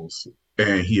animals.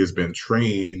 And he has been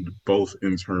trained both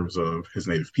in terms of his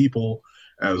native people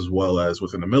as well as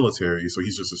within the military. So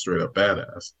he's just a straight up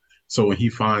badass. So when he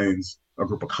finds a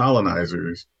group of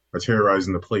colonizers are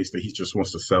terrorizing the place that he just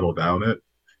wants to settle down at,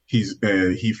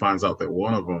 he finds out that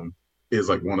one of them is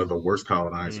like one of the worst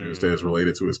colonizers that is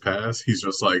related to his past. He's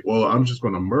just like, well, I'm just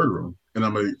going to murder him, and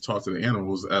I'm going to talk to the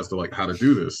animals as to like how to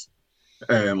do this.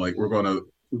 And like, we're going to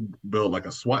build like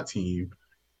a SWAT team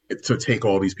to take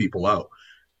all these people out.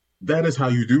 That is how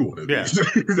you do it. Yeah.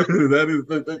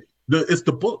 That is it's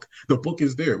the book. The book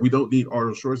is there. We don't need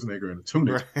Arnold Schwarzenegger in a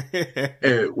tunic,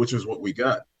 which is what we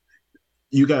got.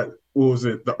 You got, what was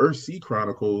it? The Earthsea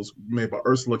Chronicles, made by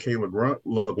Ursula K. Le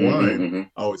Guin.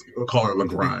 I always call her Le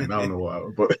Guin. I don't know why,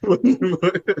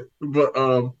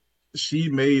 but she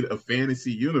made a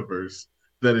fantasy universe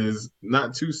that is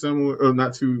not too similar, or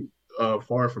not too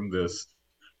far from this,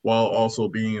 while also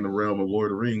being in the realm of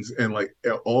Lord of the Rings. And like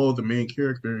all the main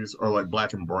characters are like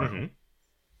black and brown.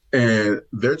 And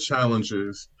their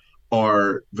challenges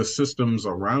are the systems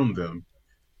around them.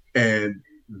 And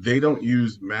they don't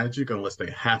use magic unless they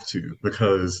have to,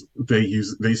 because they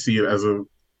see it as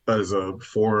a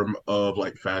form of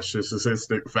like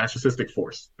fascistic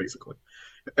force, basically.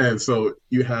 And so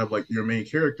you have like your main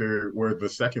character, where the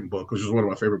second book, which is one of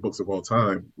my favorite books of all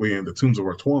time, in the Tombs of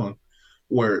Artois,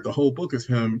 where the whole book is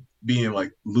him being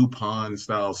like Lupin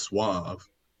style suave,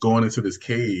 going into this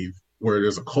cave where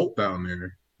there's a cult down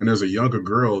there, and there's a younger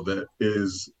girl that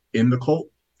is in the cult,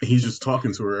 and he's just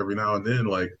talking to her every now and then,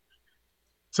 like,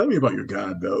 tell me about your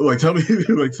God, though. Like, tell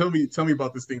me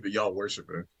about this thing that y'all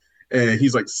worshiping. And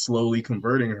he's like slowly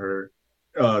converting her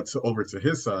over to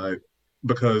his side,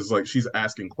 because like she's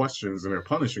asking questions and they're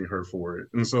punishing her for it.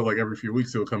 And so like every few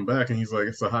weeks he'll come back and he's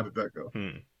like, so how did that go?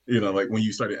 Like when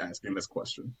you started asking this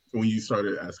question, when you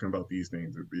started asking about these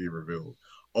things that be revealed,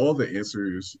 all the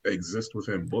answers exist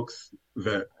within books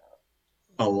that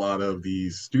a lot of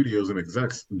these studios and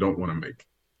execs don't want to make.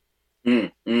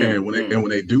 And when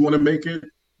they do want to make it,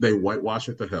 they whitewash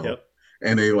it to hell. Yep.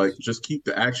 And they like just keep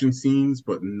the action scenes,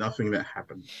 but nothing that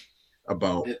happened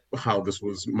about how this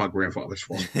was my grandfather's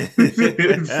fault. And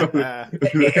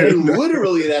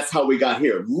literally that's how we got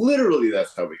here.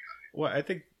 Well, I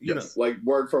think Yes, like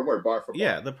word for word, bar for bar.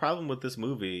 Yeah, the problem with this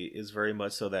movie is very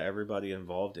much so that everybody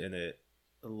involved in it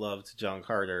loved John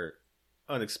Carter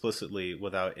unexplicitly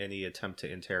without any attempt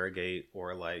to interrogate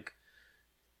or like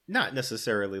not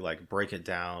necessarily like break it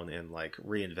down and like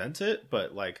reinvent it,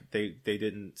 but like they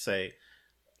didn't say,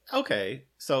 okay,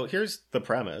 so here's the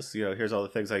premise, here's all the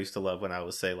things I used to love when I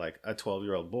was say like a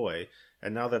 12-year-old boy,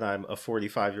 and now that I'm a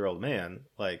 45-year-old man,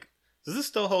 like does this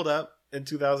still hold up in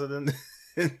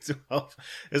 2012?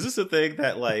 Is this a thing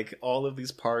that like all of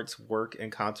these parts work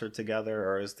in concert together,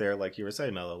 or is there, like you were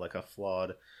saying, Mellow, like a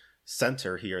flawed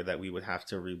center here that we would have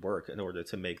to rework in order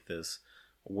to make this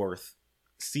worth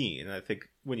seeing? And I think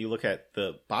when you look at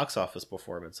the box office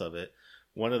performance of it,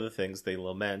 one of the things they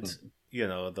lament,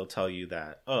 they'll tell you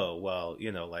that, oh, well,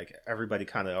 like everybody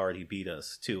kind of already beat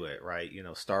us to it, right?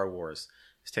 Star Wars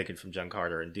is taken from John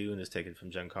Carter, and Dune is taken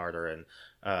from John Carter, and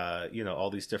all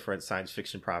these different science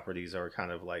fiction properties are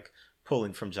kind of like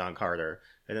pulling from John Carter.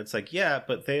 And it's like, yeah,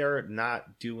 but they are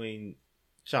not doing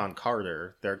John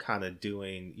Carter. They're kind of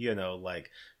doing, like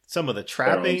some of the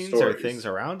trappings or things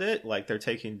around it. Like they're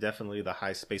taking definitely the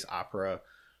high space opera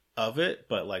of it,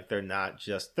 but like they're not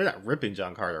ripping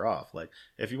John Carter off. Like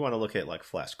if you want to look at like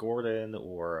Flash Gordon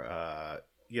or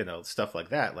stuff like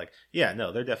that, like yeah,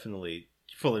 no, they're definitely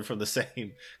pulling from the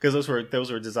same, because those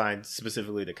were designed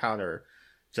specifically to counter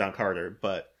John Carter.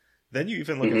 But then you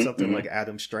even look at something like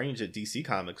Adam Strange at DC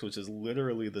Comics, which is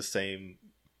literally the same.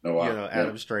 Oh, wow.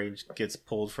 Adam Strange gets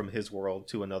pulled from his world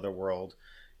to another world.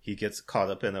 He gets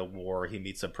caught up in a war. He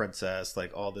meets a princess,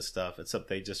 like all this stuff. Except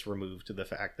they just removed the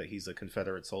fact that he's a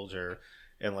Confederate soldier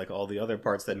and like all the other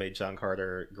parts that made John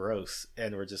Carter gross.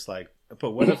 And we're just like,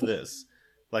 but what if this?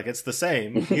 Like it's the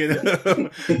same,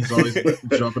 He's always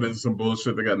jumping into some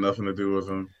bullshit that got nothing to do with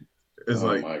him. It's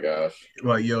like, my gosh,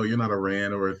 like yo, you're not a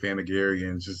Rand or a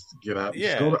Thanagarian. Just get out.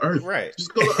 Yeah, just go to Earth. Right.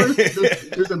 Just go to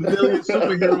Earth. There's a million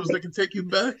superheroes that can take you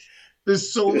back.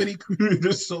 There's so many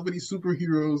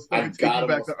superheroes that can take you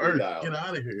back to Earth. Get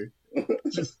out of here.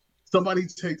 Just somebody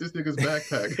take this nigga's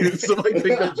backpack. Somebody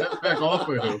take that jetpack off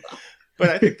of him. But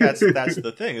I think that's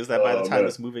the thing, is that by the time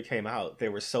this movie came out, they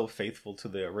were so faithful to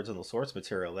the original source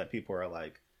material that people are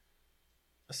like,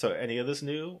 so any of this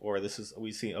new, or this is,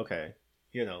 we see, okay,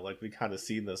 like we kind of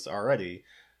seen this already.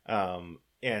 And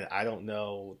I don't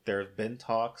know, there have been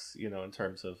talks, in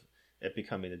terms of it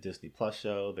becoming a Disney Plus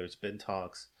show. There's been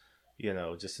talks,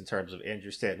 just in terms of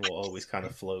Andrew Stanton will always kind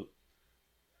of float.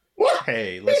 What?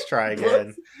 Hey, let's try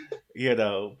again,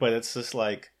 but it's just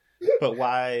like, but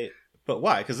why? But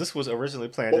why? Because this was originally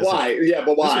planned But why? This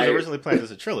was originally planned as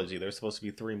a trilogy. There's supposed to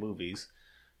be 3 movies.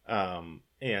 And,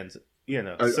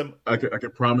 I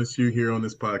can promise you here on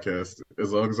this podcast,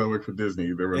 as long as I work for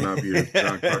Disney, there will not be a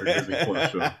John Carter Disney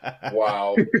Plus show.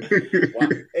 Wow.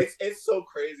 It's so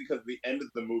crazy because the end of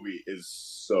the movie is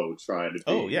so trying to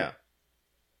be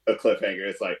a cliffhanger.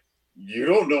 It's like, you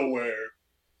don't know where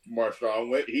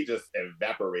Marshawn went. He just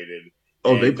evaporated.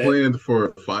 Oh, they planned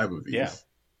for 5 of these. Yeah.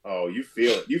 Oh, you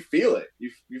feel it. You feel it.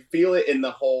 You feel it in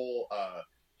the whole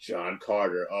John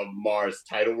Carter of Mars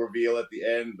title reveal at the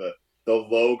end, the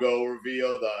logo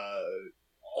reveal,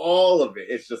 all of it.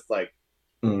 It's just like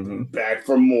back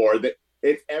for more.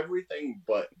 It's everything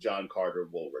but John Carter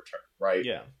will return, right?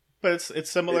 Yeah. But it's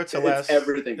similar to last.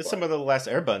 It's similar to the last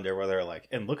Airbender, where they're like,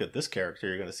 and look at this character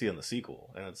you're going to see in the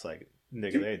sequel, and it's like,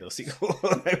 nigga, there ain't no sequel.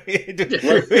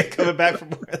 We're coming back for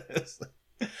more of this.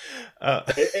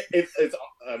 It's.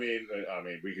 I mean,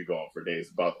 we could go on for days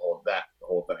about the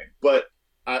whole thing, but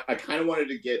I kind of wanted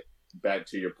to get back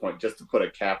to your point, just to put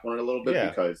a cap on it a little bit,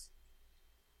 because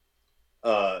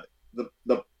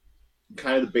the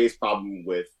kind of the base problem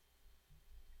with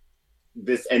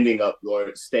this ending up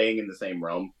or staying in the same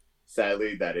realm,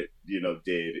 sadly, that it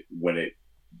did when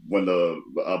the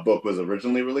book was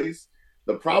originally released.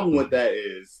 The problem with that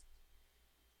is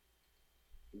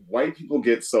white people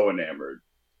get so enamored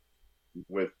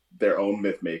with their own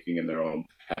myth making and their own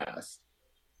past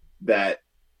that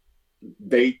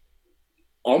they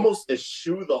almost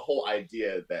eschew the whole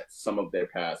idea that some of their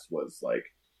past was like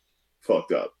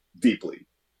fucked up, deeply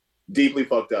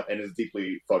fucked up, and is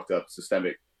deeply fucked up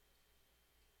systemic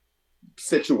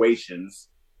situations,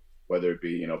 whether it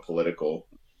be political,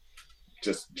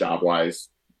 just job wise,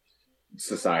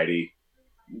 society,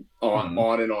 on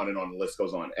and on and on. The list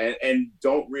goes on, and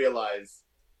don't realize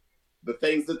the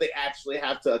things that they actually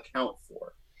have to account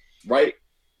for, right?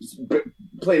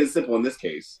 Plain and simple in this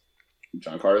case,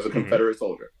 John Carter is a Confederate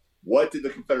soldier. What did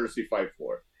the Confederacy fight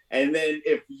for? And then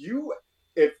if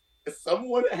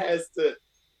someone has to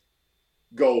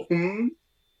go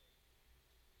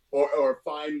or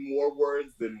find more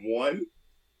words than one,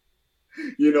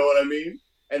 you know what I mean?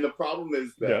 And the problem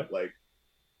is that Yeah. like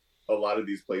a lot of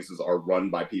these places are run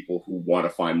by people who want to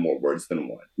find more words than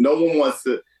one. No one wants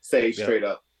to say straight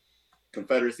up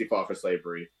Confederacy fought for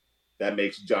slavery. That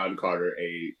makes John Carter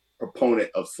a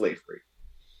proponent of slavery.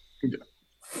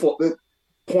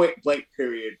 Point blank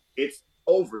period. It's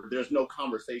over. There's no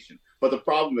conversation. But the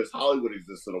problem is Hollywood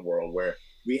exists in a world where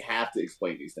we have to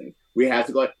explain these things. We have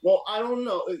to go like, well, I don't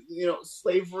know. You know,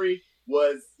 slavery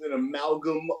was an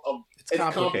amalgam of it's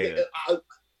complicated.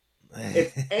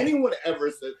 If anyone ever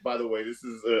said, by the way, this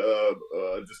is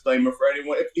a disclaimer for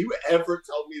anyone, if you ever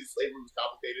tell me slavery was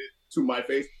complicated to my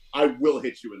face, I will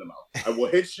hit you in the mouth. I will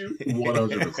hit you.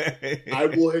 100%. I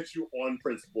will hit you on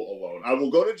principle alone. I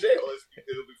will go to jail.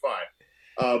 It'll be fine.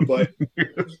 But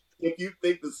if you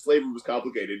think that slavery was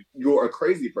complicated, you're a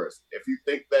crazy person. If you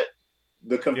think that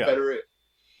the Confederate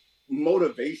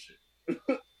motivation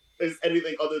is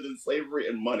anything other than slavery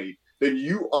and money, then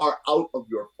you are out of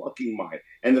your fucking mind.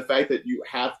 And the fact that you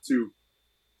have to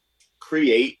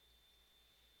create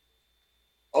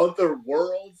other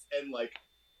worlds and like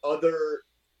other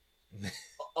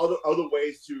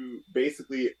ways to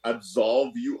basically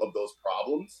absolve you of those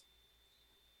problems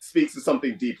speaks to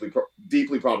something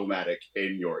deeply problematic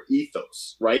in your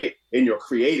ethos, right? In your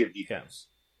creative ethos.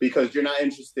 Because you're not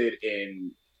interested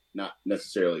in, not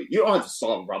necessarily, you don't have to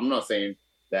solve a problem. I'm not saying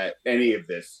that any of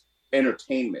this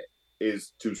entertainment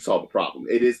is to solve a problem.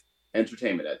 It is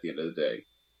entertainment at the end of the day,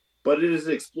 but it is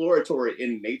exploratory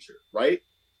in nature, right?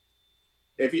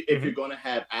 If you're going to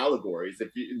have allegories,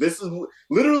 this is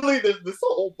literally this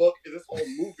whole book, this whole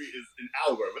movie is an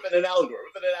allegory within an allegory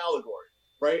within an allegory,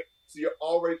 right? So you're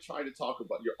already trying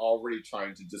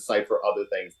to decipher other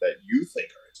things that you think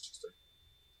are interesting.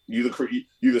 You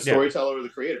the storyteller or the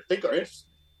creator think are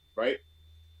interesting, right?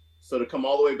 So to come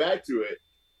all the way back to it,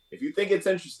 if you think it's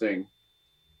interesting,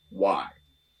 why?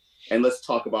 And let's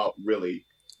talk about really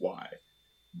why.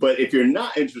 But if you're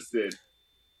not interested,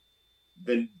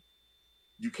 then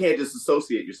you can't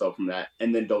disassociate yourself from that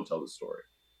and then don't tell the story.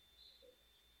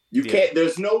 You can't,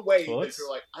 there's no way that you're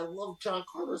like, I love John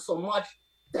Carter so much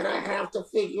that I have to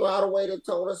figure out a way to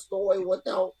tell the story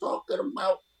without talking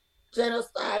about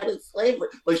genocide and slavery.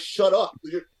 Like, shut up.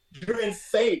 You're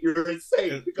insane. You're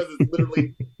insane because it's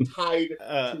literally tied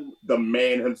to the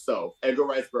man himself. Edgar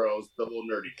Rice Burroughs, the little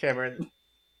nerdy. Cameron,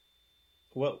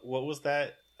 what was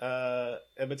that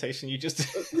imitation you just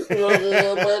did?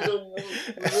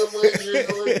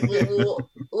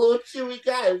 Little chewy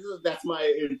guys. That's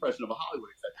my impression of a Hollywood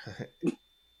executive.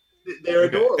 They're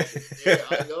adorable.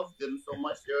 I love them so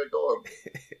much. They're adorable.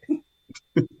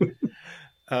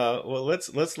 Well,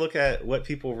 let's look at what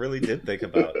people really did think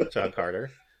about John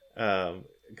Carter.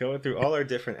 Going through all our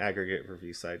different aggregate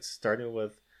review sites, starting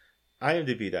with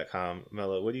IMDb.com.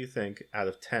 Mellow, what do you think out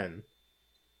of 10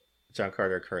 John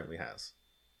Carter currently has?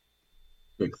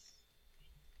 6.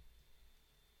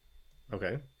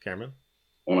 Okay, Cameron?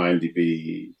 On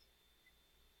IMDb,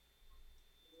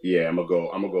 yeah, I'm gonna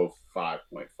go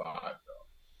 5.5 though.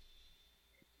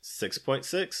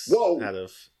 6.6. Whoa, out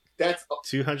of that's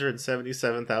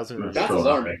 277,000 reviews. That's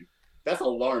alarming. That's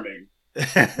alarming.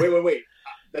 Wait.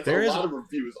 That's a lot of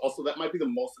reviews. Also, that might be the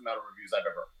most amount of reviews I've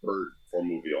ever heard for a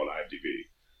movie on IMDb.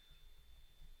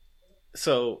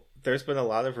 So there's been a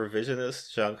lot of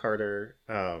revisionist John Carter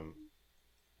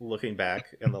looking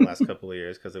back in the last couple of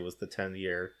years because it was the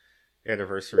 10-year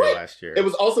anniversary last year. It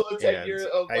was also the 10 year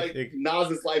of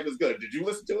Nas's Life is Good. Did you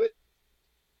listen to it?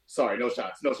 Sorry, no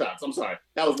shots. I'm sorry.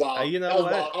 That was wild. You know that was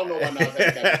what? wild. I don't know why Nas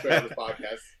had to straight on this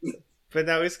podcast. But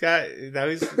now he's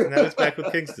back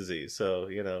with King's disease. So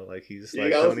like he's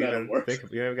like don't even think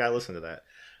you don't gotta listen to that.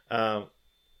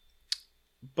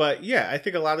 But yeah, I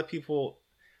think a lot of people.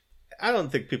 I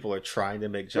don't think people are trying to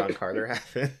make John Carter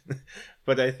happen,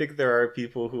 but I think there are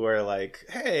people who are like,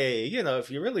 hey,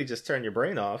 if you really just turn your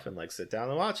brain off and like sit down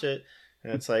and watch it,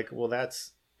 and it's like, well,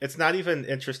 it's not even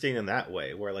interesting in that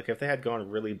way. Where like if they had gone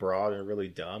really broad and really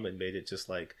dumb and made it just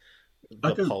like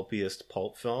the pulpiest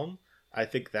pulp film. I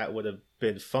think that would have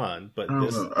been fun, but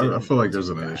I feel like there's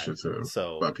an initiative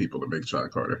by people to make John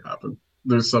Carter happen.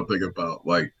 There's something about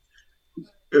like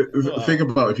think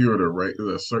about if you were to write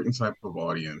a certain type of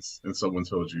audience and someone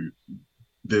told you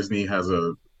Disney has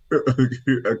a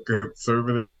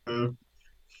conservative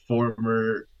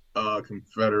former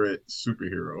Confederate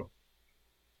superhero,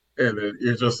 and then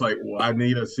you're just like, well, I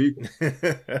need a sequel.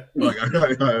 Like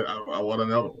I want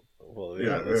another one. Well,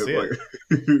 yeah, let's see it.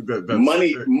 Money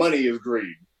is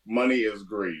green. Money is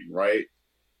green, right?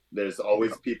 There's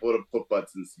always people to put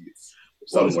butts in seats.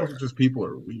 Somewhere. It's just people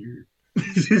are weird.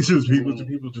 It's just people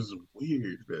just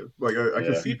weird, man. Like I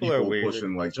can see people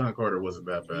pushing like John Carter wasn't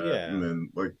that bad, and then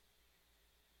like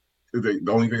The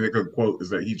only thing they could quote is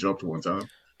that he jumped one time.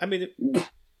 I mean,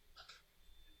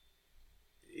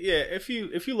 yeah. If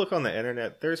you look on the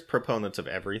internet, there's proponents of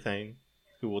everything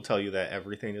who will tell you that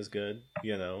everything is good,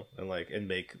 and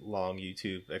make long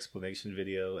YouTube explanation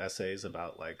video essays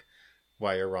about like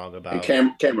why you're wrong about.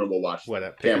 And Cameron will watch.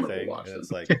 What Cameron will watch. And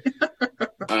it's like,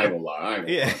 I ain't gonna lie.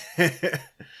 Yeah.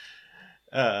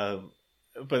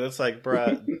 But it's like,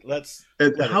 bruh, let's.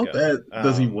 How bad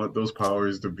does he want those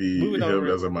powers to be him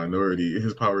as a minority?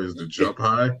 His power is to jump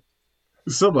high.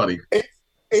 Somebody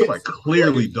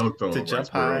clearly dunked on jump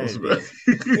high.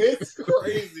 It's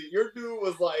crazy. Your dude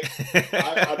was like,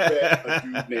 I bet a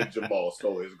dude named Jamal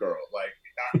stole his girl. Like,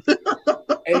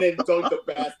 and then dunked the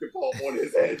basketball on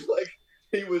his head. Like,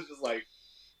 he was just like,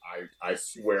 I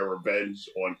swear revenge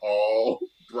on all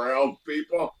brown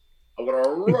people. I'm gonna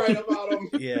write about them.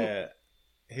 Yeah.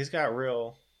 He's got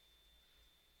real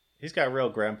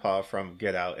grandpa from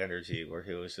Get Out energy where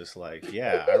he was just like,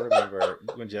 yeah, I remember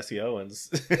when Jesse Owens,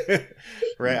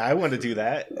 right? I want to do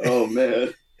that. Oh,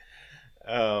 man.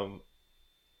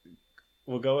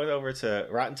 We'll go over to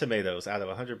Rotten Tomatoes out of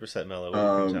 100% Mellow. What do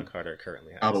you think John Carter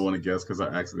currently has? I don't want to guess because I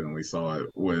accidentally saw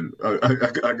it when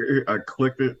I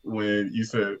clicked it when you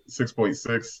said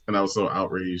 6.6 and I was so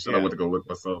outraged that I went to go look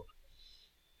myself.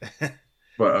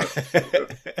 But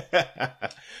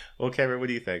well, Cameron, what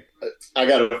do you think? I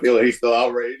got a feeling he's still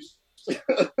outraged.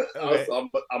 Okay. I'm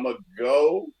gonna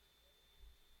go.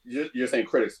 You're saying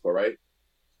critic score, right?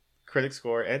 Critic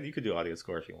score, and you could do audience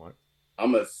score if you want.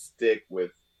 I'm gonna stick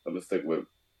with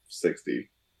 60.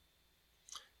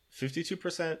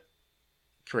 52%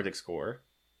 critic score,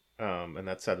 and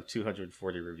that's out of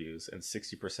 240 reviews, and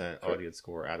 60% audience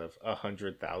score out of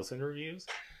 100,000 reviews.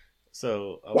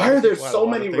 So why are there so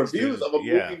many reviews of a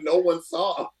movie no one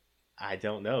saw? I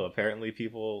don't know. Apparently,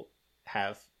 people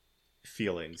have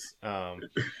feelings.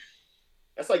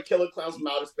 That's like Killer Clowns from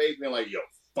Outer Space being like,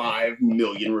 5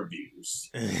 million reviews.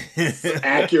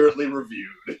 Accurately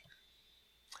reviewed.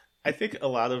 I think a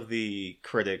lot of the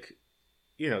critic,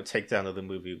 takedown of the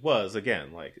movie was,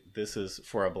 again, like, this is,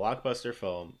 for a blockbuster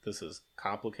film, this is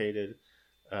complicated.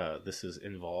 This is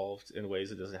involved in ways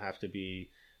it doesn't have to be.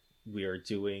 We are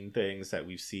doing things that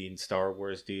we've seen Star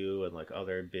Wars do and like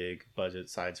other big budget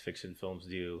science fiction films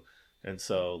do. And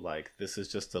so like this is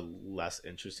just a less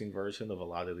interesting version of a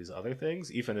lot of these other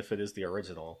things, even if it is the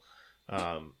original.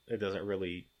 It doesn't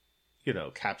really,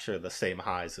 capture the same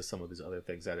highs as some of these other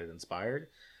things that it inspired.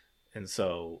 And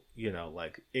so,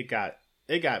 like it got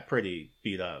pretty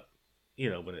beat up,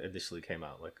 when it initially came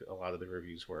out. Like a lot of the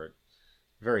reviews were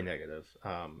very negative.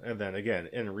 And then again,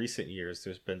 in recent years,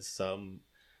 there's been some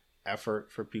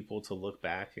effort for people to look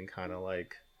back and kind of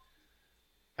like,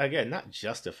 again, not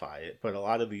justify it, but a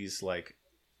lot of these like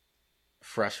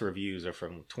fresh reviews are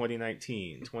from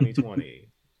 2019, 2020,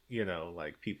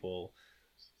 like people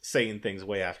saying things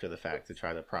way after the fact to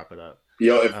try to prop it up.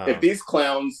 If these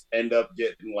clowns end up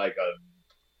getting like a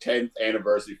 10th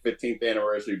anniversary, 15th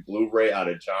anniversary Blu-ray out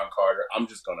of John Carter, I'm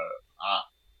just gonna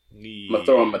I'm gonna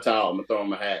throw him a towel, I'm gonna throw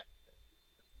him a hat.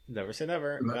 Never say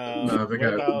never. No,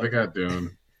 they got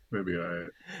Dune. Maybe all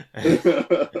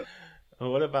right.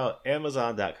 What about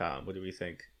Amazon.com? What do we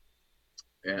think?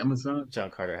 Amazon? John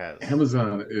Carter has.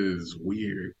 Amazon is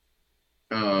weird.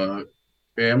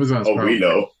 Amazon's we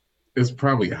know. It's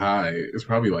probably high. It's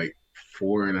probably like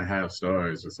 4.5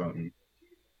 stars or something.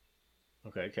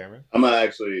 Okay, Cameron? I'm gonna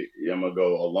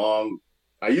go along.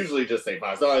 I usually just say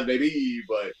 5 stars, baby,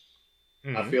 but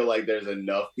I feel like there's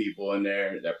enough people in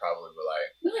there that probably were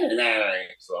like, nah.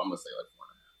 So I'm gonna say like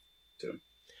 4.5 too.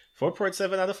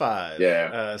 4.7 out of 5.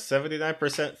 Yeah.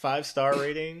 79% 5-star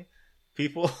rating.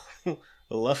 People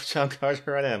love John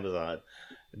Carter on Amazon.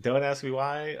 Don't ask me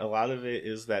why. A lot of it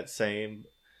is that same,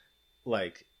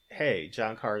 like, hey,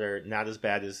 John Carter, not as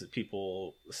bad as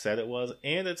people said it was.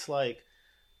 And it's like...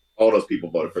 all those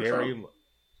people voted for Trump.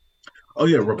 Oh,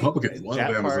 yeah, Republicans love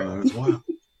Amazon. It's wild.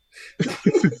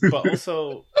 But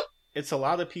also, it's a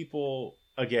lot of people,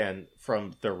 again,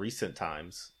 from the recent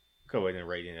times... going and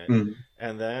rating it,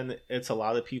 and then it's a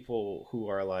lot of people who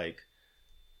are like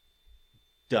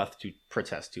doth to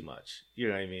protest too much. You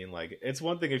know what I mean? Like it's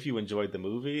one thing if you enjoyed the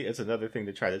movie, it's another thing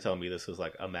to try to tell me this is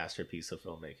like a masterpiece of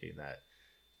filmmaking that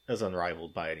is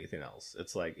unrivaled by anything else.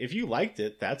 It's like if you liked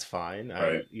it, that's fine.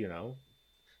 Right.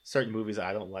 Certain movies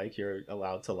I don't like, you're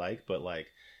allowed to like, but like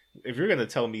if you're gonna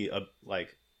tell me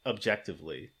like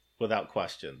objectively, without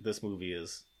question, this movie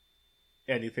is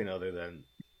anything other than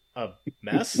a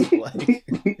mess, like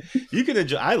you can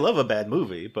enjoy. I love a bad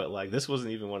movie, but like this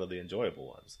wasn't even one of the enjoyable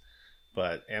ones.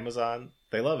 But Amazon,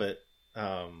 they love it.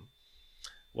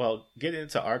 Well, getting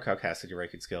into our caucasity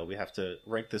ranking scale, we have to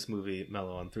rank this movie,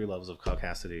 Mellow, on 3 levels of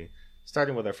caucasity,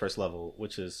 starting with our first level,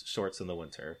 which is shorts in the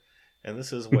winter. And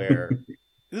this is where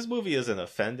this movie isn't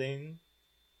offending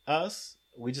us.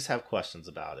 We just have questions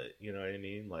about it. You know what I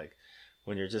mean? Like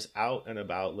when you're just out and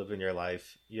about living your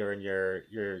life, you're in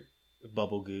your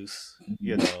bubble goose,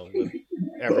 with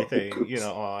everything,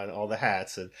 on all the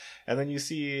hats, and then you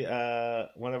see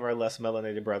one of our less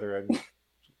melanated brethren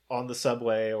on the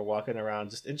subway or walking around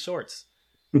just in shorts.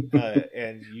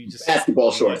 And you just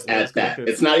basketball shorts at that.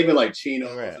 It's not even like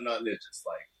chinos or nothing. It's just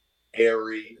like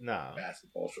airy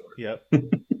basketball shorts. Yep.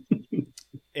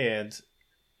 And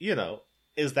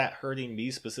is that hurting me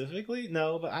specifically?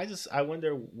 No, but I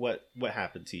wonder what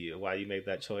happened to you, why you made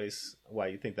that choice, why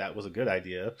you think that was a good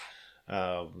idea,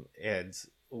 and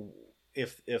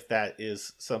if that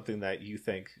is something that you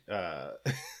think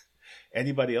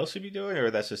anybody else should be doing,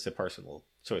 or that's just a personal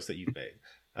choice that you've made.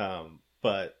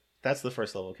 But that's the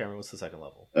first level. Cameron, what's the second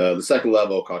level? The second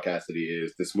level of caucasity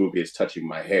is this movie is touching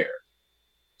my hair.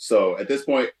 So at this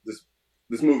point,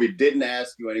 this movie didn't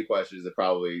ask you any questions. It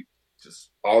probably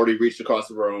just already reached across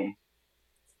the room,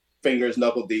 fingers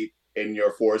knuckle deep in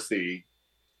your 4C.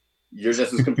 You're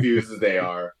just as confused as they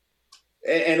are.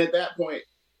 And at that point,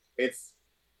 it's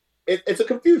a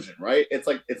confusion, right? It's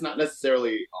like, it's not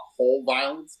necessarily a whole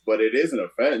violence, but it is an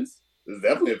offense. It's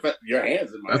definitely your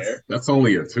hands in my hair. That's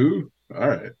only a 2? All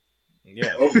right.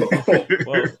 Yeah.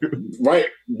 Well, right,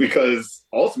 because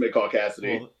ultimate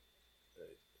caucasity. Well,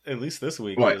 at least this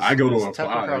week. Like, I go to a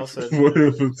 5 for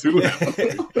 2.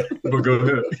 But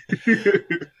go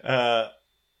ahead.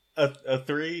 A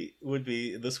 3 would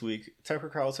be this week Tucker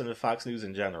Carlson and Fox News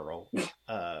in general.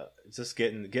 Just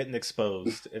getting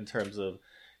exposed in terms of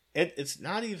it's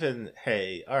not even,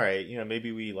 hey, all right,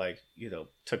 maybe we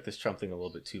took this Trump thing a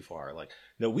little bit too far. Like,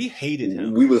 no, we hated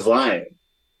him. We was lying.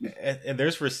 And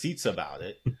there's receipts about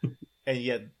it. And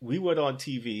yet we went on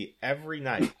TV every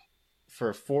night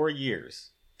for 4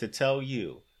 years to tell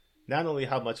you not only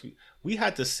how much we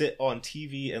had to sit on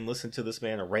TV and listen to this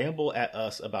man ramble at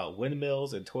us about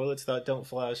windmills and toilets that don't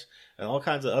flush and all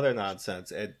kinds of other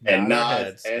nonsense and nod our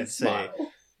heads and say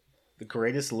the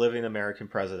greatest living American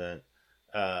president.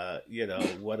 What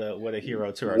a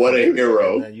hero to our country. A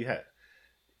hero. And then you had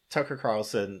Tucker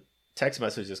Carlson text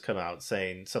messages come out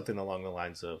saying something along the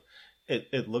lines of,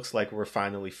 it looks like we're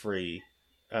finally free.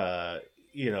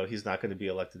 He's not going to be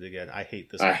elected again. I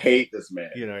hate this man. I hate this man.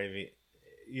 You know what I mean?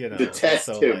 Detest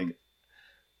him. Like,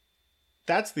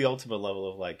 that's the ultimate level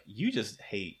of like, you just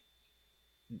hate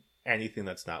anything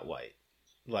that's not white.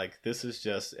 Like, this is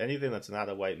just anything that's not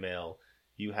a white male.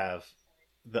 You have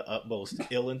the utmost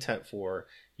ill intent for.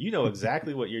 You know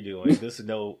exactly what you're doing. This is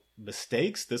no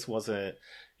mistakes. This wasn't,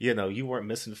 you weren't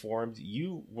misinformed.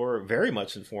 You were very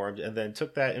much informed and then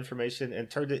took that information and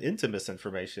turned it into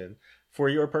misinformation for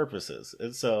your purposes.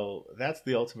 And so that's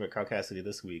the ultimate caucasity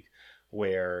this week,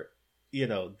 where,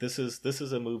 this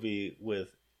is a movie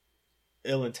with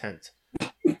ill intent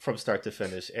from start to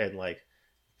finish and like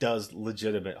does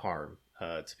legitimate harm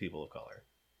to people of color.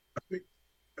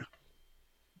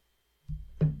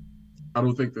 I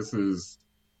don't think this is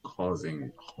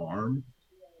causing harm.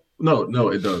 No,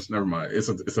 it does. Never mind. It's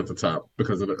at the top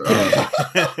because of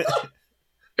the.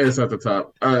 It's at the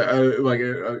top.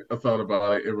 I thought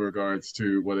about it in regards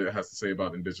to what it has to say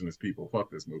about indigenous people.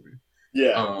 Fuck this movie.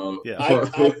 Yeah.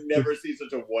 I've never seen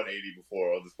such a 180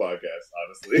 before on this podcast.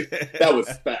 Honestly, that was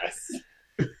fast.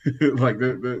 Like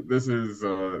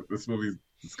this movie's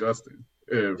disgusting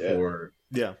for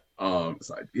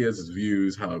its ideas, its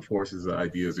views, how it forces the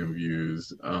ideas and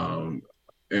views, and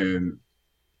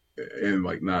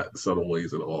like not subtle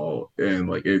ways at all, and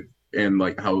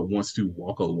like how it wants to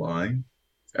walk a line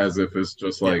as if it's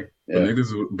just like but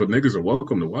niggas are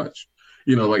welcome to watch,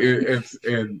 it's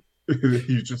and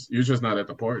you're just not at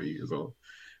the party is all.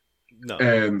 No.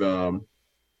 And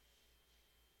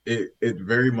it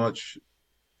very much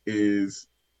is.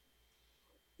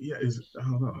 Yeah, I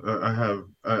don't know.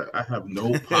 I have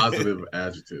no positive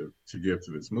adjective to give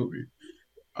to this movie.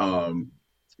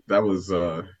 That was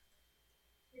I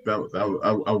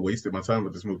wasted my time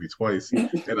with this movie twice,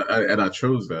 and I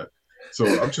chose that. So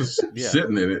I'm just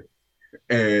sitting in it,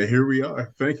 and here we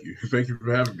are. Thank you for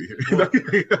having me here.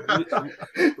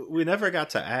 Well, we never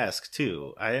got to ask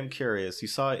too. I am curious. You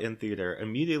saw it in theater.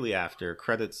 Immediately after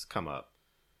credits come up,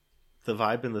 the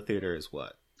vibe in the theater is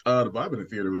what? The vibe in the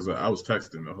theater was I was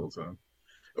texting the whole time.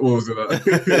 What was it?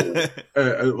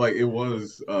 Like it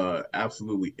was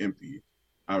absolutely empty.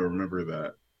 I remember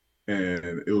that,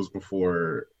 and it was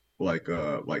before I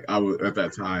was at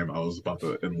that time I was about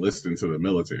to enlist into the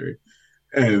military,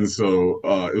 And so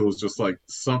it was just like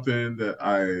something that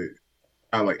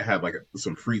I like had like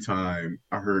some free time.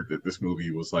 I heard that this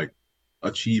movie was like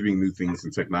achieving new things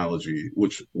in technology,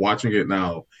 which watching it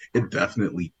now, it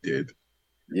definitely did.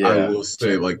 I Yeah, will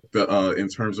say, Sure. like the in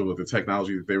terms of the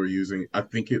technology that they were using, I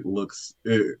think it looks.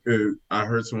 I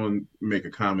heard someone make a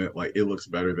comment like it looks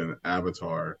better than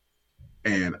Avatar,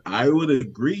 and I would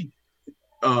agree.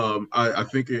 I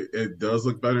think it does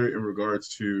look better in regards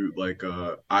to like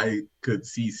I could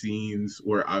see scenes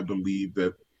where I believe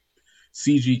that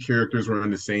CG characters were in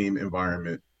the same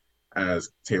environment as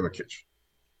Taylor Kitsch,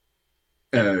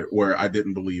 where I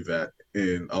didn't believe that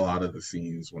in a lot of the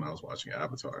scenes when I was watching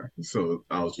Avatar. So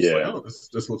I was just like, yeah. oh,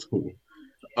 this looks cool.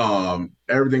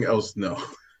 Everything else, no.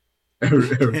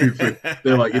 Everything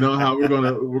they're like, you know how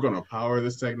we're gonna power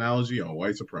this technology on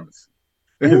white supremacy,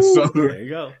 and so Woo! There you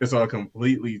go. it's all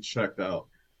completely checked out,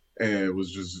 and it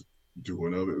was just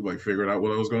doing other like figuring out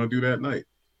what I was gonna do that night.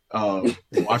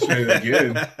 Watching it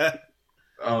again,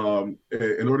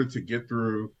 in order to get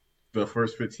through the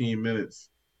first 15 minutes,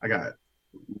 I got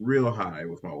real high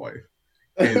with my wife.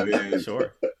 And then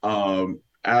Sure.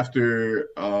 after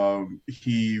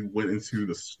he went into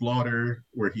the slaughter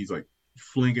where he's like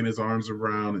flinging his arms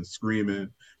around and screaming,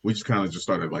 we just kind of just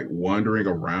started like wandering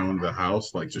around the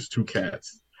house like just two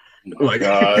cats. My Like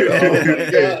God. Oh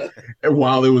my God. and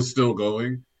while it was still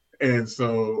going. And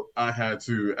so I had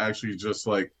to actually just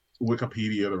like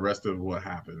Wikipedia the rest of what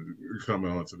happened coming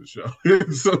onto the show.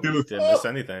 So it was Didn't miss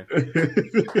anything.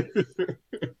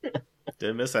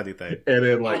 Didn't miss anything. and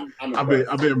then like I'm I've been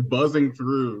impressed. I've been buzzing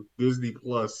through Disney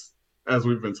Plus as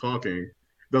we've been talking.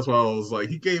 That's why I was like,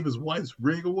 he gave his wife's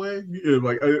ring away. And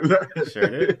like, Sure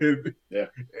did. Yeah.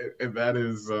 and that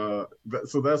is so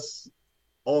that's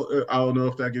all. I don't know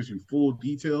if that gives you full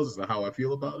details as to how I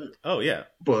feel about it, Oh yeah.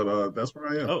 but that's where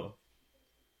I am. Oh.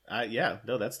 Yeah.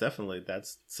 No, that's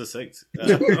succinct.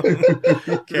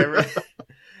 Cameron,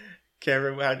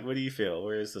 Cameron, what do you feel?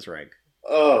 Where is this rank?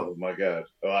 Oh my God.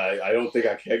 Well, I don't think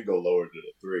I can go lower than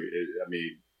a three. I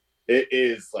mean, it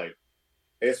is like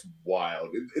it's wild.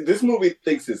 This movie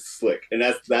thinks it's slick, and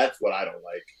that's what I don't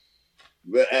like.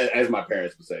 As my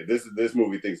parents would say, this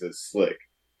movie thinks it's slick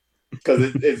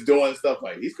because it's doing stuff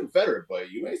like he's Confederate,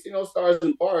 but you ain't see no stars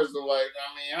and bars. So like,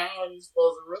 I mean, how are you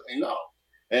supposed to really know?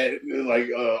 And like,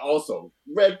 also,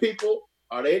 red people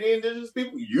are they the indigenous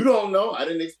people? You don't know. I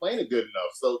didn't explain it good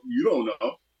enough, so you don't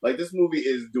know. Like this movie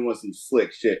is doing some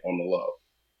slick shit on the low.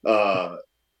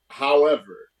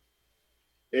 However,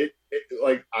 it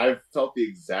like I felt the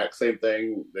exact same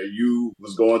thing that you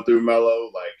was going through,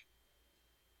 Mellow. Like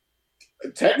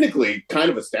technically, kind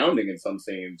of astounding in some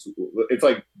scenes. It's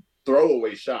like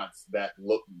throwaway shots that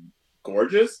look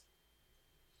gorgeous.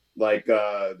 Like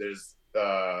there's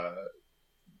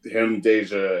him,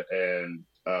 Deja, and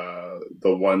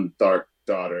the one dark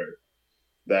daughter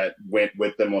that went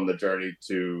with them on the journey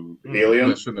to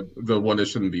Helium. The one that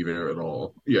shouldn't be there at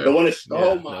all. Yeah, The one is Yeah,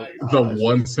 oh my nope. the gosh.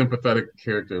 one sympathetic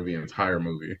character of the entire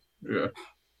movie. Yeah,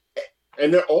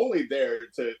 And they're only there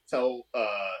to tell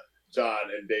John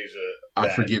and Deja I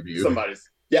that forgive you. somebody's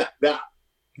that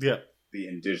Yeah. the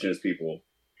indigenous people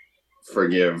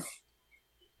forgive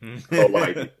the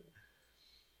white people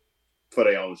for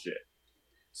their own shit.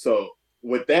 So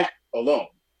with that alone,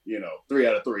 3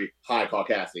 out of 3, high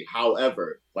caucasity.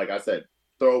 However, like I said,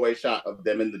 throwaway shot of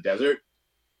them in the desert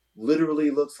literally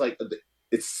looks like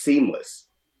it's seamless.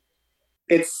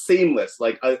 It's seamless.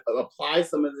 Like apply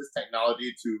some of this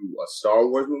technology to a Star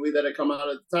Wars movie that had come out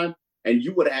at the time, and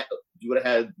you would have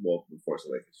had well, The Force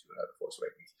Awakens. You would have had The Force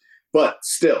Awakens, but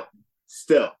still,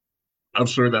 I'm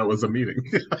sure that was a meeting.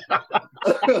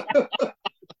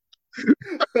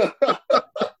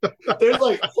 there's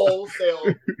like wholesale.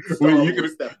 Well, you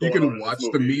can watch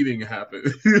the meeting happen.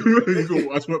 You can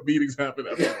watch what meetings happen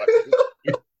after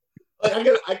like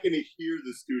I can hear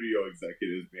the studio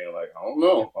executives being like, I don't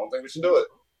know, I don't think we should do it.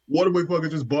 What if we fucking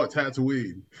just bought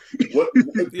Tatooine? What?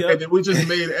 Yep. And then we just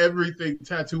made everything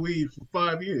Tatooine for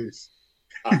 5 years.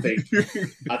 I think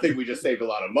we just saved a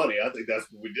lot of money. I think that's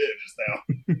what we did just now.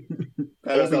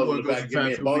 Pat ourselves in the back, give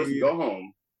me a bonus, and go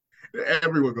home.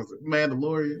 Everyone goes,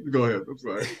 Mandalorian. Go ahead. I'm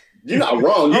sorry. You're not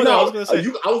wrong. I was gonna say-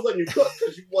 I was letting you cook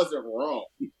because you wasn't wrong.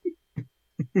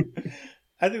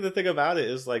 I think the thing about it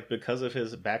is like because of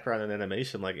his background in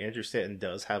animation, like Andrew Stanton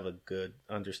does have a good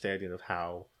understanding of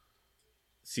how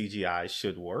CGI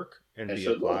should work and be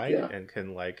applied, and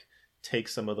can like take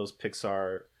some of those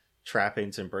Pixar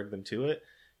trappings and bring them to it.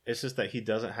 It's just that he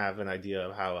doesn't have an idea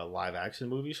of how a live action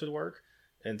movie should work,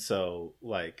 and so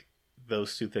like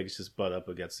those two things just butt up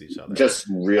against each other. Just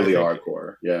really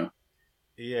hardcore, yeah.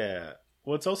 Yeah.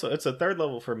 Well, it's a third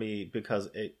level for me because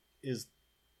it is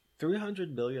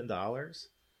 $300 million,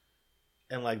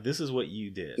 and like this is what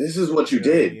you did. This is what you You know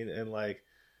what I did. mean? And like,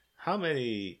 how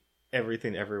many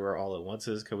Everything Everywhere All at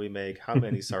Onces could we make? How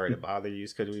many Sorry to Bother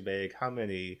Yous could we make? How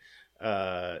many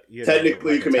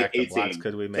Technically, you like can make Attack the Blocks 18.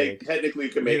 could we make? Technically,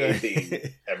 you can You make know,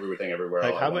 18. Everything, everywhere,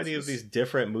 like all how at many once. of these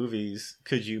different movies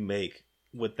could you make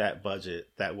with that budget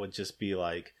that would just be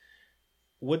like,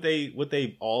 would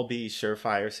they all be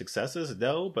surefire successes?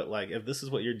 No, but like if this is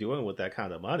what you're doing with that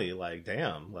kind of money, like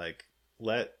damn, like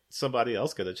let somebody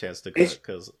else get a chance to cut,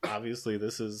 because obviously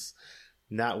this is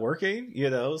not working,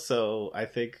 So I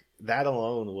think that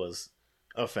alone was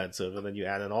offensive, and then you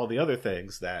add in all the other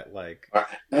things that like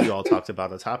we all talked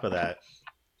about on top of that,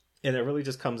 and it really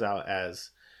just comes out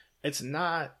as, it's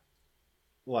not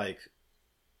like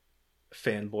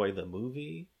Fanboy the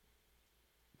movie,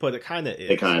 but it kind of is.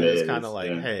 It kind of It's is. kind of like,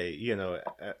 Yeah. hey,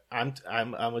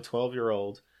 I'm a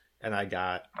 12-year-old and I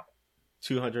got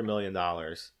 $200 million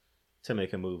to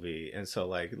make a movie, and so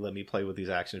like let me play with these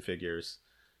action figures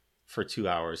for 2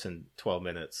 hours and 12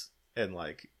 minutes, and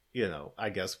like I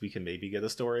guess we can maybe get a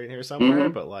story in here somewhere,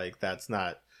 Mhm. but like that's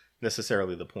not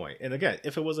necessarily the point. And again,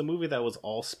 if it was a movie that was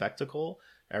all spectacle,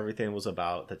 everything was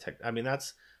about the tech. I mean,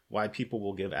 that's why people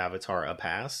will give Avatar a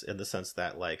pass, in the sense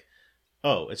that like,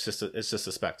 oh, it's just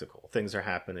a spectacle. Things are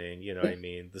happening, you know what I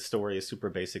mean? The story is super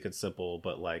basic and simple,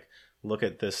 but like look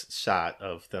at this shot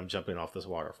of them jumping off this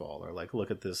waterfall, or like look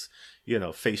at this,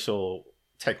 facial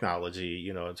technology,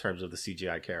 in terms of the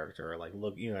CGI character, or like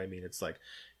look, you know what I mean? It's like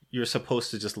you're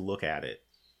supposed to just look at it,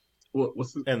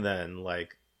 What's and then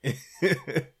like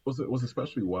what's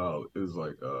especially wild is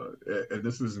like, and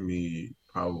this is me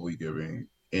probably giving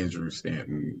Andrew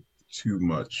Stanton too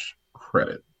much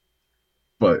credit,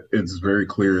 but it's very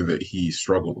clear that he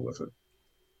struggled with it,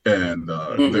 and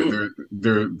there, Mhm.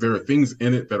 there there are things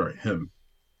in it that are him,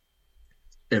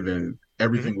 and then Mhm.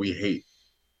 everything we hate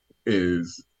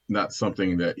is not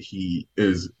something that he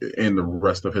is in the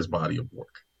rest of his body of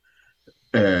work.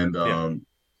 And Yeah.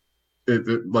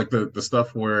 like the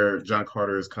stuff where John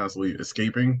Carter is constantly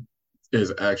escaping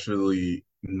is actually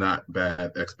not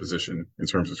bad exposition in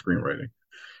terms of screenwriting.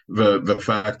 The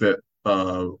fact that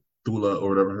Thula or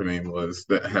whatever her name was,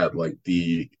 that had like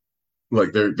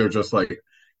they're just like,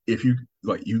 if you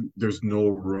like you there's no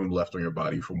room left on your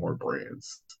body for more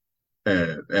brands,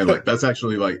 and like that's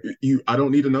actually like, you I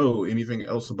don't need to know anything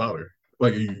else about her,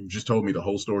 like you just told me the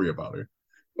whole story about her,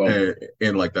 Boom. and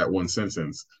in like that one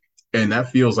sentence, and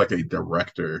that feels like a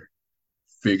director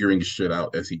figuring shit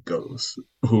out as he goes,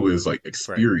 who is like Right.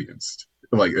 experienced,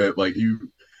 like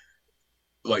you,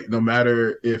 like no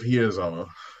matter if he is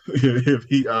if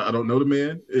he I don't know the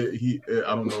man,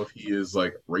 I don't know if he is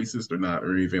like racist or not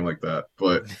or anything like that,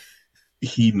 but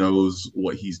he knows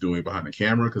what he's doing behind the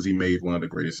camera, because he made one of the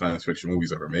greatest science fiction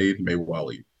movies ever made. He made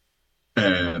Wally,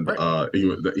 and Right.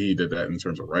 he did that in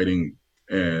terms of writing,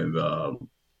 and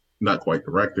not quite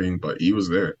directing, but he was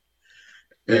there,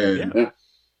 Yeah. and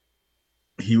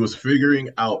he was figuring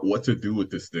out what to do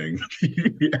with this thing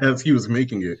as he was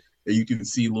making it, and you can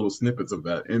see little snippets of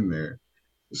that in there.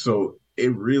 So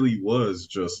it really was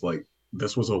just like,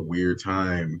 this was a weird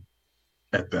time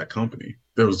at that company.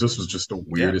 This was just the Yeah.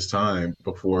 weirdest time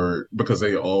before, because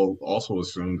they all also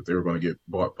assumed that they were going to get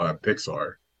bought by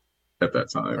Pixar at that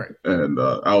time. Right. And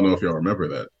I don't know if y'all remember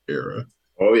that era.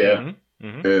 Oh yeah. Mhm.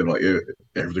 Mhm. And like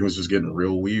everything was just getting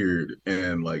real weird.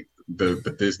 And like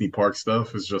the Disney park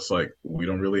stuff is just like, we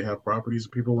don't really have properties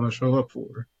that people want to show up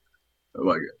for.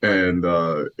 Like, Right. and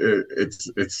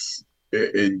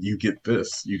you get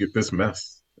this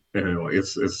mess, and like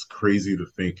it's crazy to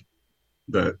think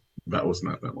that that was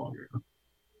not that long ago,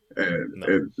 No.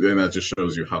 and that just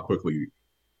shows you how quickly,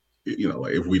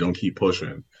 like if we don't keep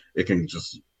pushing, it can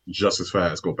just as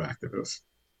fast go back to this.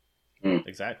 Mm.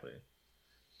 Exactly.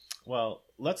 Well,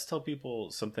 let's tell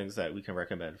people some things that we can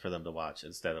recommend for them to watch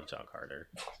instead of John Carter.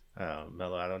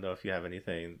 Mello, I don't know if you have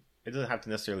anything. It doesn't have to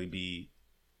necessarily be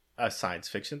a science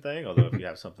fiction thing, although if you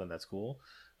have something that's cool,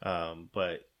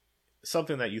 but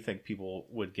something that you think people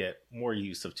would get more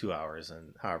use of 2 hours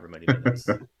and however many minutes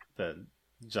than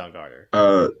John Carter.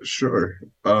 Sure.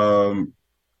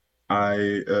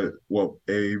 I well,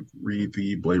 read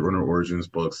the Blade Runner Origins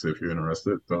books if you're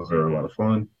interested. Those are a lot Mm-hmm. of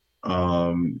fun.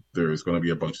 There's going to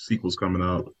be a bunch of sequels coming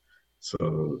out,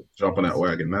 so jump on that Nice.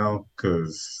 wagon now,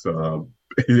 because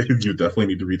you definitely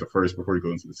need to read the first before you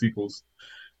go into the sequels.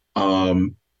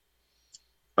 Um,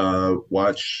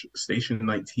 watch Station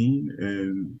 19,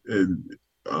 and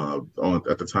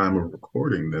at the time of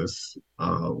recording this,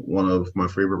 one of my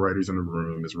favorite writers in the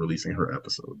room is releasing her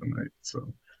episode tonight. So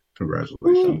Woo.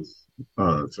 congratulations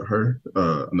to her.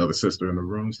 Another sister in the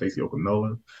room, Stacey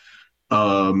Okinola.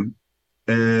 Um,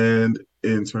 And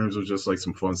in terms of just like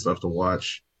some fun stuff to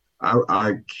watch,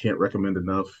 I can't recommend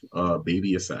enough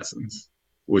Baby Assassins,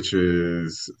 which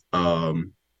is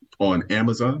on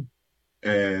Amazon.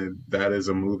 And that is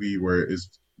a movie where it's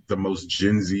the most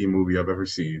Gen Z movie I've ever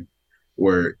seen,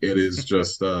 where it is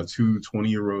just two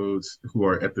 20-year-olds who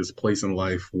are at this place in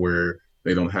life where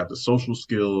they don't have the social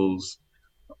skills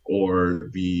or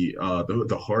the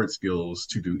hard skills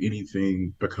to do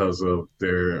anything because of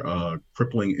their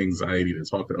crippling anxiety to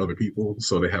talk to other people.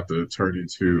 So they have to turn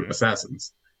into Hmm.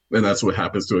 assassins, and that's what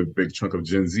happens to a big chunk of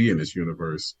Gen Z in this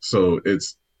universe. So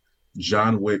it's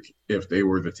John Wick if they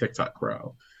were the TikTok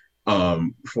crowd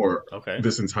for Okay.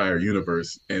 this entire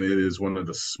universe, and it is one of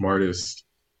the smartest,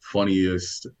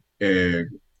 funniest, and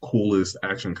coolest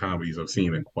action comedies I've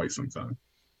seen in quite some time.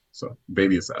 So,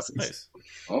 Baby Assassins. Nice.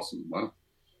 Awesome. Wow.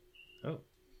 Oh,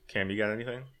 Cam, you got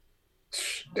anything?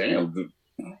 Damn.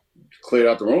 Cleared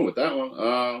out the room with that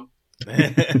one.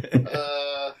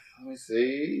 Let me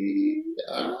see.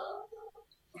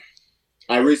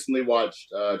 I recently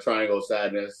watched Triangle of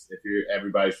Sadness. If you're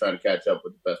everybody's trying to catch up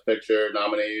with the Best Picture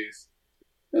nominees,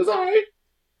 it was all right.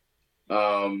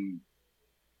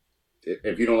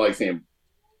 If you don't like seeing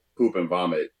poop and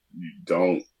vomit,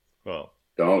 you Well.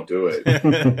 don't do it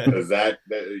because that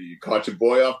you caught your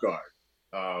boy off guard.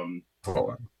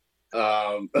 Oh,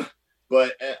 Um,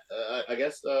 but I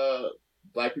guess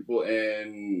Black people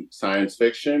in science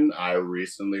fiction. I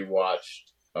recently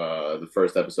watched the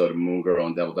first episode of Moon Girl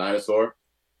and Devil Dinosaur.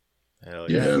 Hell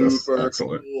yeah, yeah. that's Super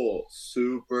excellent. cool,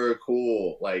 super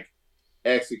cool. Like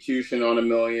execution on a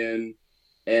million,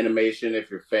 animation. If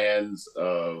you're fans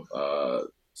of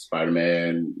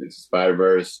Spider-Man, Into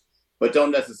Spider-Verse, but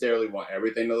don't necessarily want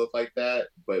everything to look like that.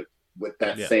 But with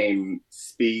that Yeah. same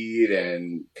speed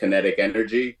and kinetic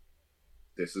energy,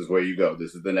 this is where you go.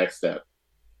 This is the next step.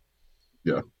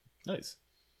 Yeah. Nice.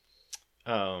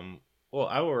 Well,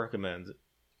 I will recommend,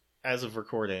 as of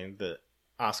recording, the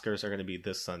Oscars are going to be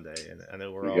this Sunday, and I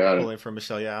know we're You all got it. pulling for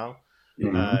Michelle Yeoh.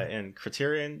 Mhm. And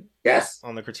Criterion Yes.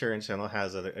 on the Criterion channel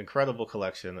has an incredible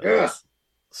collection of Yes.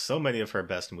 so many of her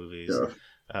best movies,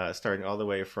 Yeah. starting all the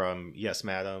way from Yes,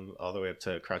 Madam, all the way up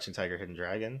to Crouching Tiger, Hidden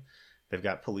Dragon. They've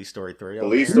got Police Story 3 on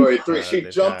Police there. Story 3. She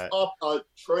They've jumped got- off a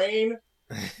train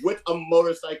with a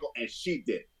motorcycle, and she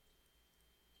did.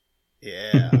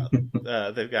 Yeah.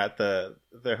 They've got the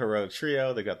Heroic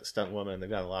Trio. They've got the Stunt Woman. They've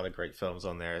got a lot of great films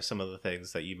on there. Some of the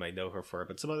things that you might know her for,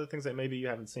 but some other things that maybe you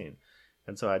haven't seen.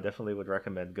 And so I definitely would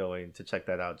recommend going to check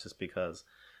that out, just because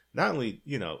not only,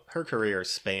 her career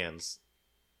spans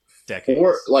decades.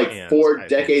 Four and I think-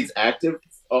 decades active,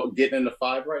 getting into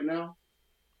 5 right now.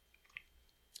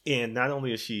 And not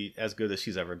only is she as good as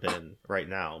she's ever been right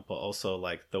now, but also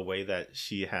like the way that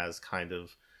she has kind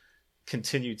of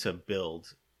continued to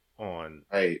build on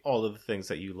Right. all of the things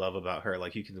that you love about her.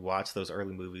 Like you can watch those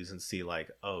early movies and see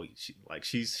like, oh,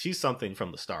 she's something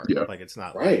from the start. Yeah. Like it's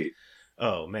not like, Right.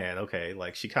 oh man, okay,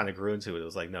 like she kind of grew into it. It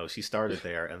was like, no, she started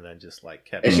there and then just like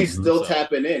kept. And she's Mhm. still So-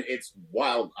 tapping in. It's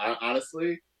wild.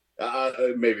 Honestly,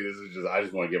 maybe this is just, I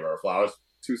just want to give her flowers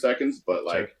 2 seconds, but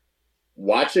like Sure.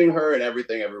 watching her and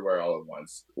Everything Everywhere All at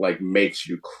Once, like makes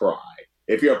you cry.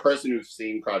 If you're a person who's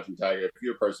seen Crouching Tiger, if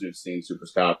you're a person who's seen Super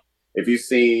Cop, if you've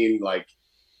seen like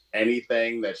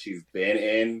anything that she's been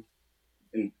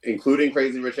in, including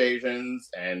Crazy Rich Asians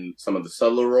and some of the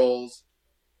subtler roles,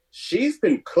 she's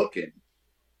been cooking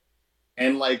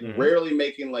and like Mhm. rarely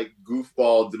making like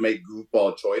goofball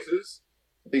choices.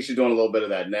 I think she's doing a little bit of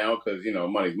that now because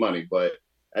money's money, but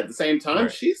at the same time,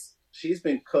 Right. she's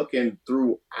been cooking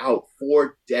throughout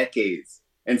 4 decades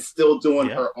and still doing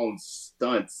Yeah. her own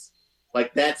stunts.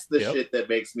 Like that's the Yep. shit that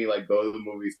makes me like go to the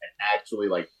movies and actually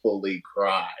like fully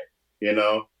cry.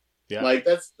 Yeah. Like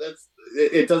that's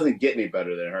it doesn't get any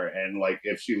better than her. And like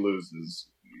if she loses,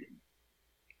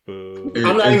 Boo.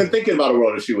 I'm not even thinking about a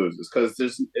world if she loses because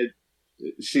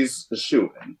she's a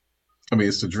shoe-in. I mean,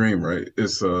 it's the dream, right?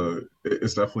 It's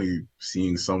definitely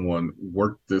seeing someone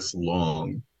work this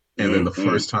long, and then the Mhm.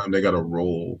 first time they got a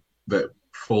role that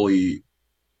fully,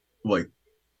 like,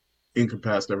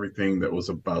 encompassed everything that was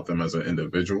about them as an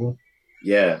individual,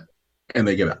 Yeah. and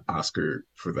they get an Oscar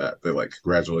for that. They're like,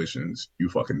 congratulations, you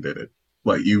fucking did it.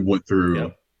 Like, you went through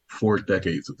Yep. 4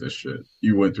 decades of this shit.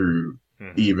 You went through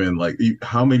Mhm. even like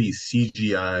how many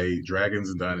CGI dragons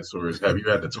and dinosaurs have you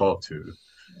had to talk to?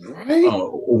 Right.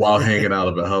 While hanging out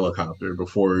of a helicopter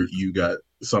before you got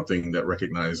something that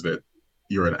recognized that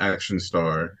you're an action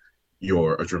star,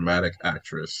 you're a dramatic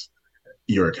actress,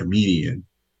 you're a comedian,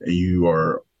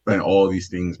 and all these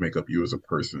things make up you as a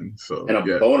person. So And a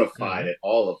yeah, bona fide at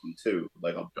all of them too.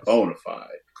 Like a bona fide.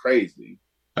 Crazy.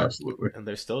 Absolutely. And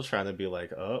they're still trying to be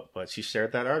like, oh, but she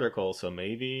shared that article, so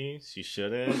maybe she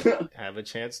shouldn't have a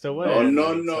chance to win.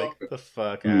 No, And it's no. like, get the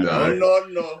fuck out Nah, of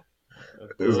No.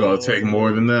 it's gonna take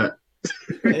more than that.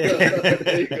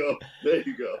 There you go. There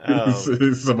you go.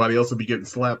 Somebody else will be getting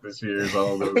slapped this year. Is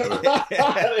all those.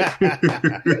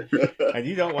 And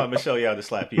you don't want Michelle Yeoh to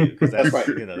slap you because that's right.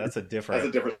 That's a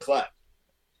different slap.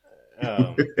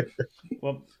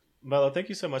 Well, Mellow, thank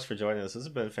you so much for joining us. This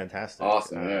has been fantastic.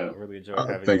 Awesome, yeah. Really enjoyed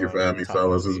having thank you you for on having me, talking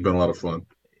fellas. to This has you. been a lot of fun.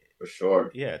 For sure.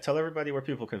 Yeah, tell everybody where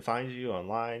people can find you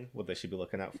online, what they should be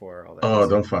looking out for, all that. Oh,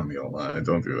 don't find me online.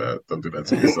 Don't do that. Don't do that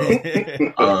to yourself.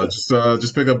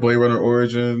 Just pick up Blade Runner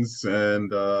Origins and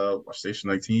watch Station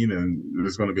 19, and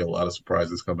there's going to be a lot of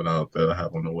surprises coming out that I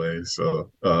have on the way.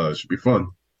 So it should be fun.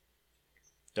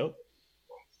 Dope.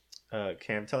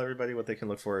 Cam, tell everybody what they can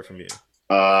look forward from you.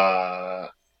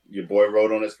 Your boy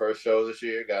wrote on his first show this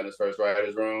year, got in his first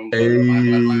writer's room.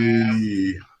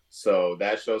 Hey. So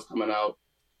that show's coming out,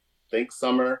 think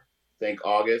summer, think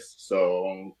August.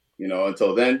 So,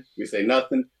 until then, we say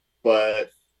nothing.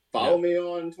 But follow me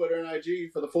on Twitter and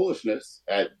IG for the foolishness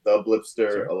at the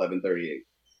Blipster 1138.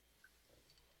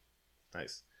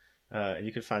 Nice. And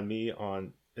you can find me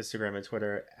on Instagram and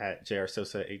Twitter at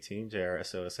JRSosa18,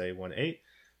 JRSOSA18.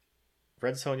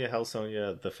 Red Sonja, Hell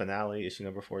Sonja, the finale, issue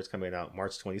number 4 is coming out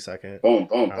March 22nd. Boom,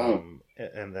 boom, boom.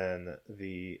 And then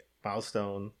the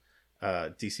Milestone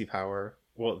DC Power,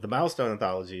 the Milestone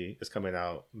anthology is coming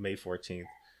out May 14th.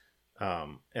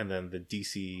 And then the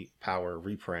DC Power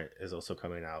reprint is also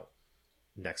coming out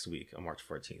next week on March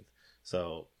 14th.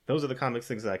 So those are the comics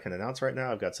things that I can announce right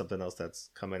now. I've got something else that's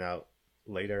coming out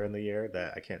later in the year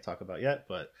that I can't talk about yet,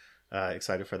 but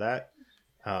excited for that.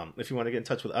 If you want to get in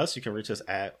touch with us, you can reach us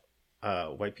at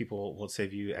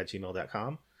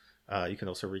whitepeoplewon'tsaveyu@gmail.com. You can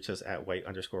also reach us at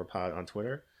white_pod on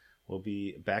Twitter. We'll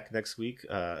be back next week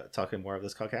talking more of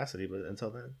this caucasity, but until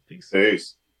then, peace.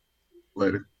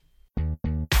 Later.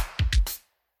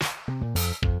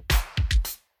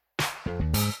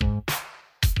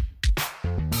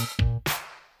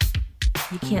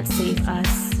 You can't save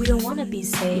us. We don't want to be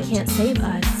saved. You can't save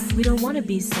us. We don't want to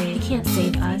be saved. You can't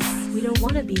save us. We don't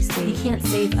want to be saved. You can't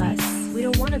save us. We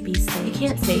don't want to be saved. You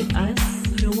can't save us.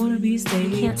 We don't want to be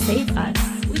saved. You can't save us.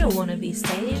 We don't want to be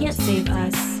saved. You can't save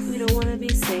us. We don't want to be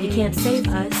saved. You can't save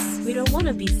us. We don't want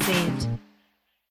to be saved.